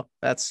 So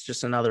that's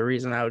just another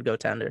reason I would go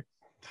tender.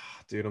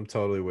 Dude, I'm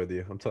totally with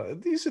you.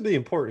 These are the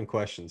important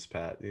questions,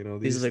 Pat.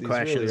 These are the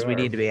questions we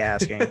need to be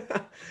asking.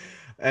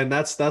 And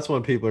that's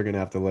when people are going to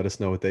have to let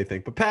us know what they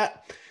think. But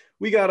Pat,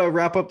 we got to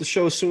wrap up the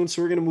show soon,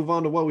 so we're going to move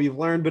on to what we've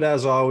learned. But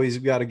as always,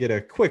 we got to get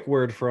a quick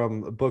word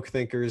from Book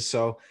Thinkers.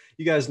 So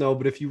you guys know,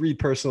 but if you read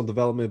personal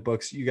development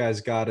books, you guys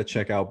got to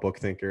check out Book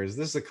Thinkers.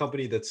 This is a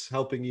company that's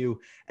helping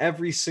you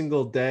every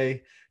single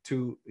day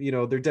to,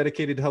 they're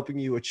dedicated to helping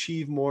you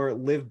achieve more,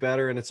 live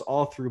better, and it's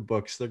all through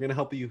books. They're going to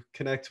help you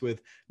connect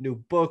with new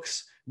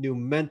books, new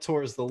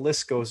mentors. The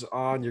list goes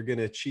on. You're going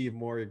to achieve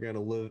more. You're going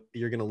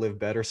to live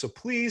better. So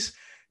please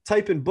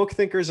type in Book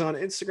Thinkers on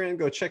Instagram.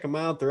 Go check them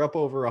out. They're up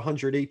over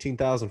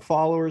 118,000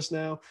 followers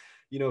now.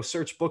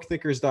 Search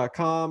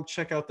bookthinkers.com.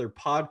 Check out their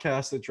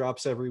podcast that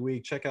drops every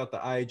week. Check out the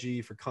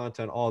IG for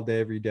content all day,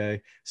 every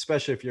day,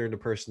 especially if you're into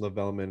personal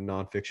development and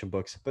nonfiction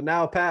books. But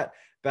now, Pat,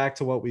 back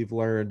to what we've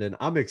learned. And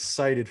I'm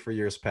excited for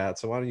yours, Pat.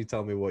 So why don't you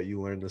tell me what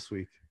you learned this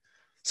week?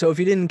 So if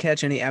you didn't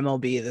catch any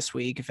MLB this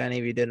week, if any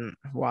of you didn't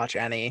watch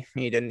any,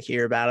 you didn't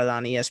hear about it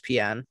on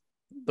ESPN,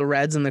 the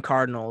Reds and the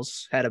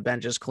Cardinals had a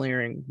benches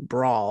clearing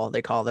brawl.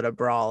 They called it a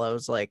brawl. It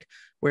was like,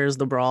 where's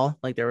the brawl?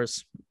 Like there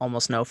was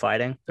almost no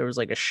fighting. There was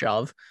like a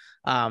shove.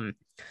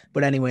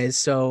 But anyways,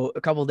 so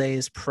a couple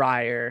days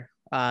prior,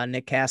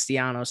 Nick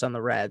Castellanos on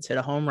the Reds hit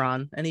a home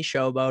run, and he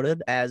showboated,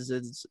 as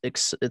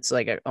it's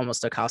like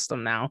almost a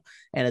custom now,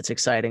 and it's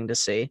exciting to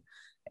see.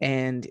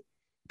 And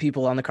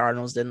people on the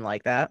Cardinals didn't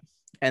like that.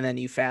 And then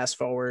you fast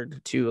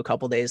forward to a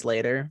couple days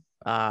later,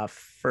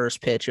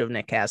 first pitch of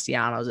Nick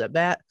Castellanos at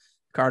bat,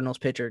 Cardinals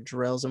pitcher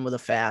drills him with a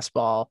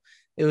fastball.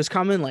 It was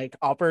coming like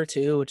upper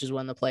too, which is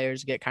when the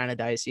players get kind of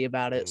dicey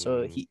about it.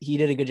 So he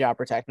did a good job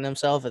protecting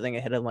himself. I think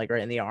it hit him like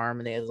right in the arm,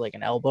 and they had like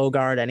an elbow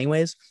guard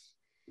anyways.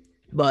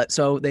 But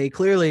so they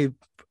clearly,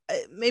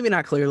 maybe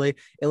not clearly,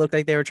 it looked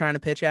like they were trying to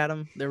pitch at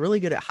him. They're really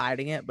good at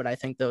hiding it, but I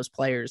think those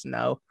players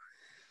know.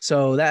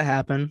 So that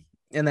happened.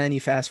 And then you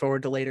fast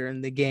forward to later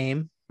in the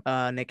game.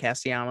 Nick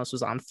Castellanos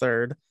was on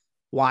third.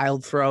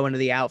 Wild throw into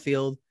the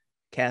outfield.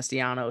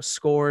 Castellanos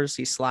scores.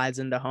 He slides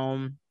into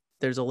home.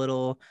 There's a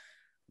little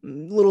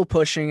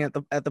pushing at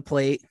the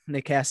plate.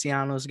 Nick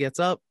Castellanos gets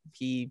up.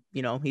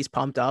 He's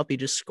pumped up. He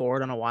just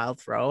scored on a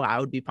wild throw. I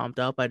would be pumped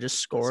up. I just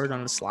scored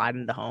on a slide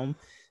into home.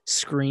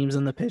 Screams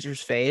in the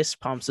pitcher's face.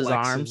 Pumps his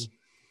arms.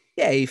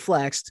 Yeah, he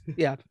flexed.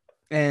 Yeah,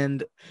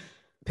 and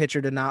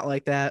pitcher did not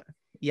like that.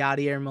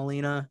 Yadier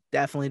Molina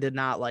definitely did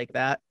not like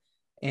that.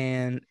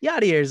 And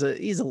Yadier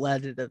he's a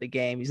legend of the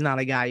game. He's not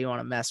a guy you want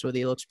to mess with.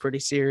 He looks pretty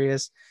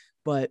serious,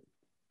 but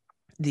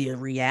the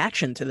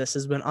reaction to this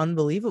has been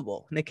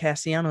unbelievable. Nick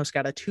Castellanos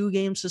got a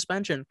 2-game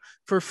suspension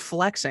for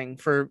flexing,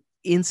 for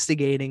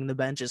instigating the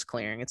benches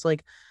clearing. It's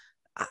like,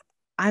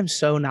 I'm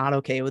so not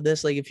okay with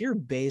this. Like, if you're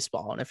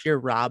baseball and if you're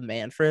Rob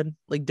Manfred,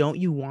 like, don't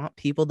you want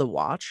people to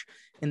watch?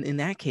 And in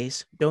that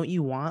case, don't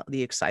you want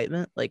the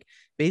excitement? Like,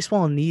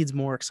 baseball needs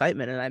more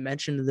excitement. And I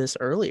mentioned this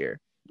earlier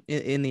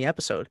in the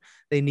episode.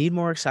 They need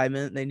more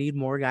excitement. They need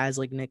more guys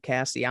like Nick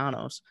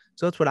Castellanos.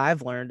 So that's what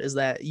I've learned, is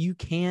that you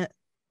can't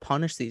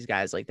punish these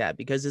guys like that,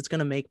 because it's going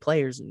to make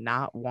players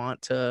not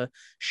want to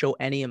show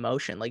any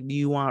emotion. Like, do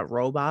you want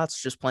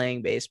robots just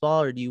playing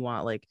baseball, or do you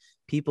want like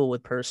people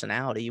with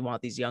personality? You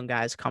want these young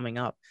guys coming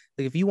up.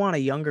 Like, if you want a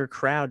younger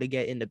crowd to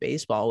get into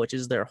baseball, which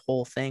is their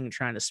whole thing,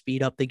 trying to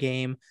speed up the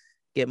game,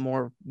 get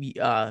more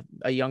a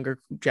younger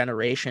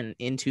generation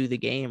into the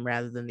game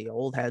rather than the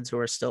old heads who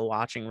are still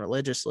watching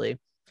religiously,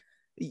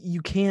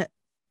 you can't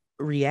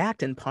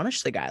react and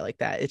punish the guy like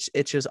that.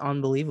 It's just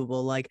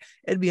unbelievable. Like,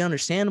 it'd be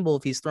understandable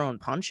if he's throwing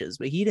punches,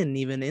 but he didn't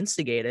even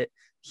instigate it.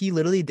 He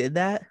literally did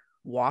that,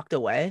 walked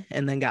away,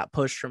 and then got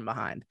pushed from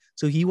behind.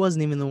 So he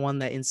wasn't even the one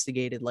that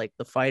instigated like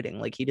the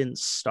fighting. Like, he didn't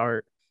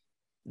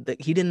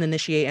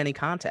initiate any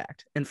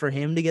contact. And for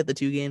him to get the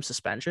 2-game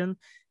suspension,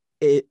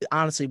 it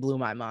honestly blew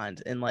my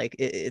mind. And like,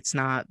 it's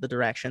not the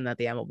direction that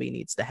the MLB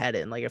needs to head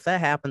in. Like, if that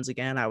happens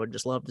again, I would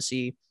just love to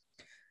see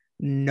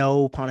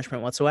no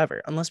punishment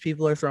whatsoever, unless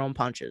people are throwing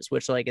punches,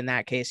 which, like, in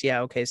that case,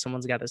 yeah, okay,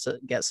 someone's got to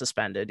get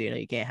suspended.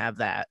 You can't have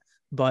that.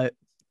 But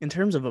in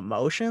terms of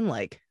emotion,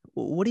 like,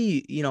 what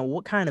do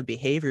what kind of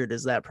behavior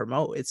does that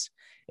promote?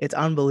 It's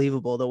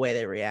unbelievable the way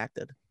they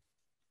reacted.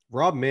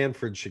 Rob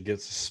Manfred should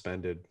get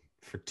suspended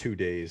for 2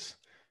 days.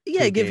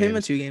 Yeah, give him a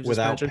 2-game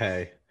without suspension.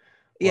 pay.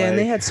 Yeah, and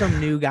they had some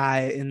new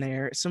guy in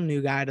there, some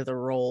new guy to the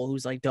role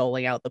who's like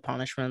doling out the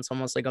punishments,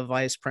 almost like a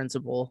vice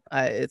principal.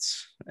 I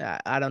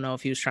don't know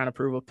if he was trying to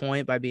prove a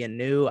point by being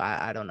new.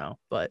 I don't know,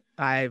 but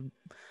I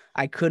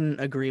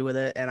couldn't agree with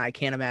it, and I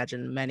can't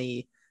imagine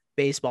many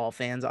baseball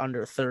fans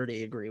under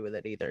 30 agree with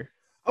it either.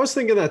 I was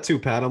thinking that too,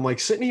 Pat. I'm like,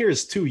 sitting here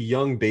as 2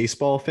 young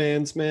baseball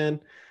fans, man.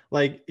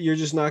 Like, you're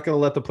just not going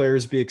to let the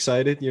players be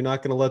excited. You're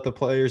not going to let the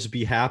players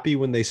be happy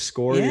when they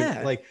score.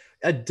 Yeah. Like,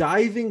 a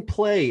diving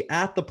play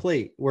at the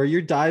plate where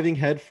you're diving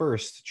head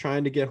first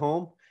trying to get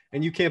home,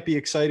 and you can't be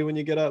excited when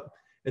you get up.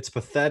 It's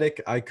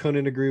pathetic. I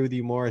couldn't agree with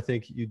you more. I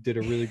think you did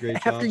a really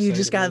great job. After you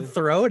just got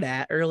thrown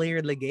at earlier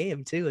in the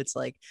game too. It's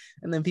like,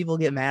 and then people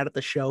get mad at the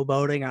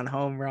showboating on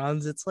home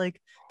runs. It's like,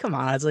 come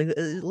on. It's like,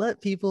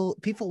 let people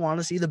want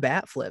to see the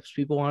bat flips.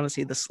 People want to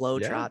see the slow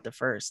trot to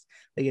first.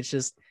 Like, it's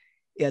just,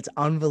 it's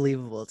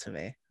unbelievable to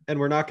me. And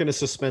we're not going to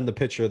suspend the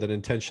pitcher that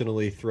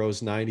intentionally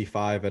throws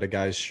 95 at a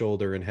guy's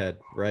shoulder and head,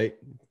 right?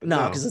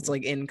 No, because it's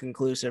like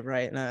inconclusive,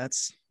 right? No,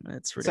 it's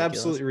ridiculous. It's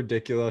absolutely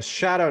ridiculous.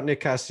 Shout out Nick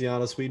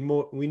Castellanos. We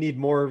need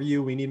more of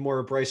you. We need more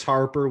of Bryce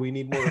Harper. We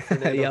need more of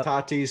Fernando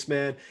Tatis,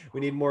 man. We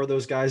need more of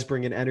those guys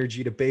bringing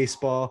energy to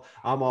baseball.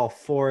 I'm all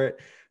for it.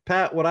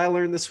 Pat, what I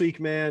learned this week,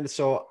 man.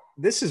 So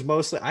this is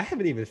mostly, I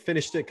haven't even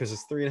finished it because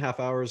it's 3.5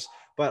 hours,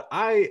 but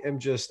I am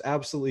just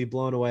absolutely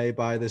blown away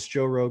by this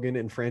Joe Rogan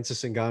and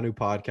Francis Ngannou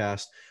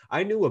podcast.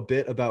 I knew a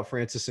bit about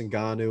Francis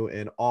Ngannou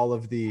and all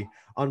of the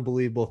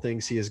unbelievable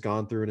things he has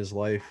gone through in his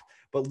life,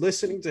 but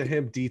listening to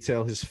him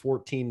detail his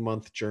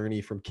 14-month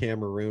journey from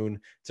Cameroon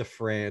to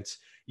France,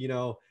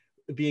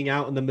 being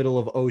out in the middle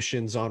of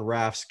oceans on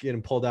rafts,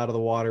 getting pulled out of the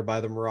water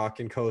by the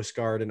Moroccan Coast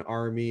Guard and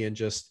army, and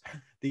just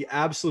the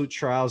absolute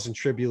trials and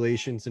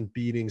tribulations and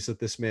beatings that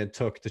this man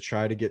took to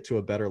try to get to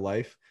a better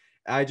life.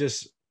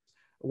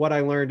 what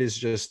I learned is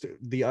just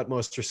the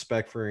utmost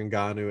respect for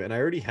Ngannou. And I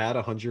already had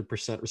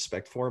 100%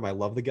 respect for him. I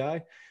love the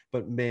guy,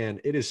 but man,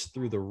 it is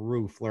through the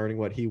roof learning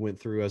what he went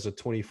through as a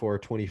 24,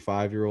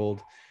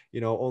 25-year-old,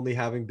 only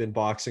having been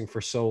boxing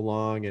for so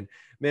long. And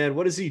man,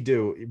 what does he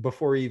do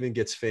before he even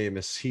gets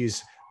famous?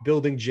 He's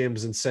building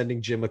gyms and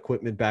sending gym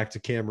equipment back to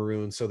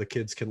Cameroon so the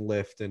kids can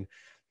lift. And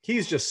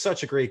he's just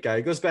such a great guy.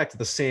 He goes back to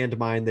the sand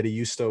mine that he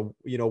used to,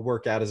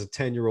 work out as a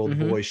 10-year-old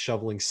boy,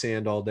 shoveling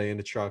sand all day in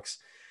the trucks.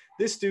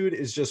 This dude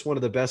is just one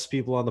of the best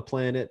people on the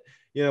planet.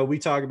 We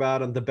talk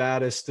about him, the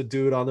baddest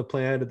dude on the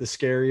planet, the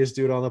scariest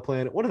dude on the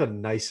planet, one of the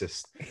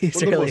nicest, He's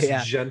one of the really,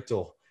 most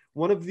gentle,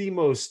 one of the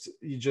most,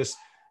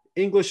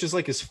 English is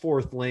like his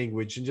fourth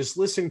language, and just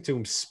listening to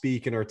him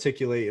speak and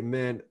articulate, and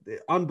man,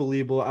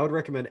 unbelievable. I would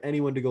recommend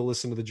anyone to go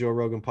listen to the Joe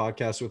Rogan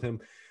podcast with him.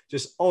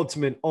 Just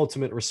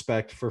ultimate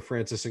respect for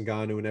Francis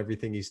Ngannou and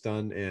everything he's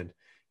done, and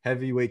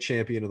heavyweight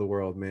champion of the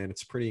world, man.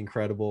 It's pretty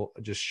incredible.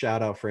 Just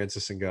shout out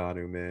Francis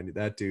Ngannou, man.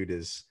 That dude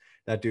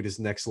is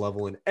next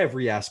level in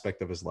every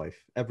aspect of his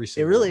life. Every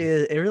single one.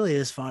 It really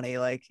is funny.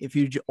 Like if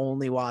you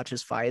only watch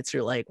his fights,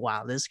 you're like,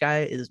 wow, this guy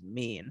is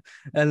mean.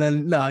 And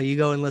then no, you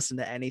go and listen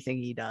to anything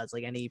he does,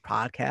 like any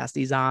podcast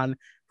he's on,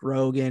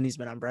 Rogan, he's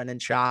been on Brendan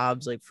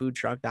Schaub's like Food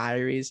Truck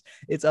Diaries.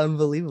 It's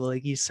unbelievable.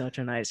 Like he's such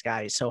a nice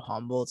guy. He's so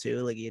humble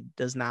too. Like he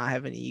does not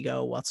have an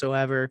ego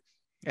whatsoever.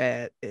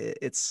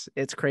 It's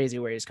crazy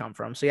where he's come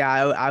from. So yeah,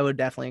 I would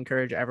definitely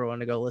encourage everyone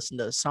to go listen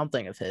to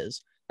something of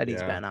his that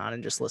he's been on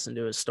and just listen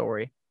to his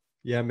story.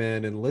 Yeah,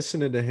 man. And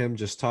listening to him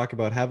just talk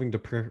about having to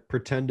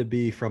pretend to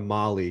be from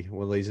Mali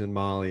when he's in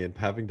Mali, and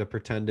having to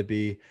pretend to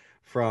be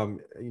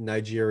from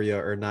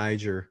Nigeria or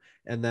Niger,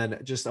 and then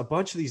just a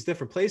bunch of these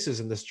different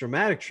places, and this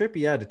dramatic trip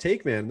he had to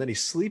take, man. And then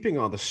he's sleeping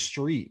on the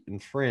street in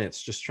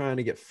France, just trying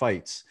to get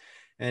fights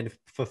and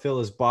fulfill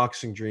his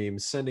boxing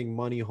dreams, sending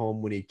money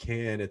home when he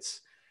can.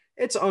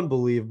 It's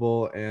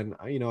unbelievable. And,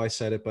 I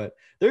said it, but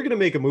they're going to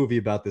make a movie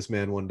about this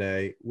man one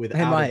day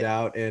without a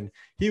doubt. And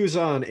he was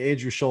on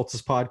Andrew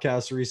Schultz's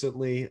podcast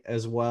recently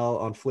as well,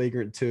 on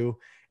Flagrant 2.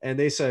 And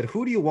they said,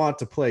 who do you want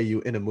to play you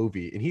in a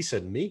movie? And he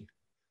said, me.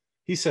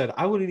 He said,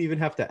 I wouldn't even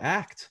have to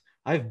act.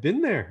 I've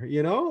been there,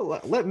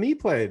 let me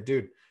play it,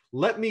 dude.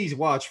 Let me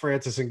watch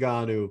Francis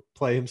Ngannou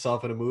play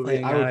himself in a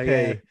movie. I would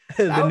pay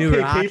the new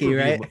Rocky,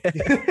 right?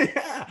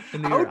 Yeah,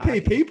 I would pay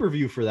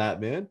pay-per-view for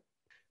that, man.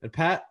 And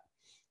Pat,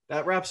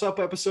 that wraps up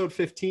episode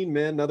 15,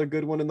 man. Another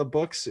good one in the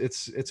books.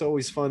 It's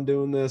always fun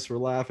doing this. We're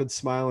laughing,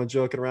 smiling,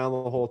 joking around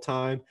the whole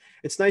time.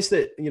 It's nice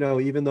that,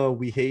 even though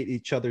we hate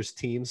each other's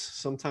teams,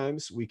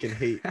 sometimes we can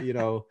hate,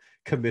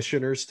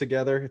 commissioners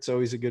together. It's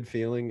always a good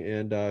feeling,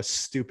 and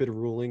stupid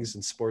rulings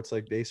in sports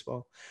like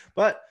baseball.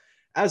 But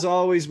as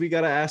always, we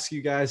got to ask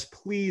you guys,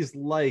 please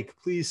like,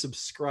 please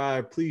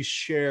subscribe, please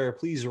share,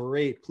 please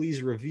rate,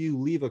 please review,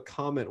 leave a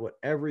comment,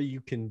 whatever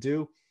you can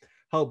do.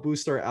 Help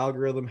boost our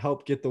algorithm,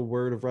 help get the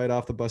word of Right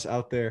Off the Bus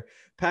out there.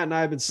 Pat and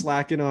I have been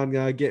slacking on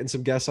getting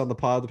some guests on the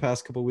pod the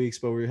past couple of weeks,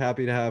 but we're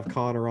happy to have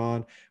Connor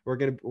on. We're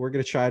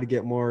gonna try to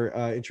get more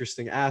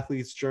interesting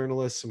athletes,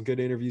 journalists, some good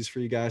interviews for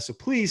you guys. So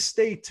please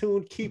stay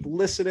tuned, keep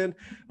listening.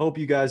 Hope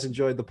you guys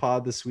enjoyed the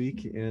pod this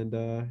week, and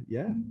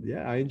yeah,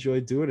 I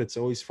enjoyed doing it. It's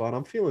always fun.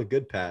 I'm feeling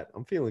good, Pat.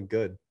 I'm feeling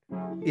good.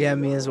 Yeah,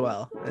 me as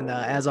well. And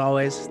as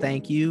always,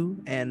 thank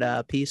you, and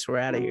peace. We're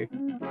out of here.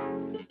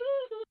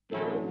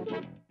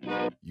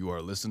 You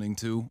are listening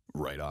to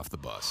Right Off the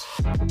Bus.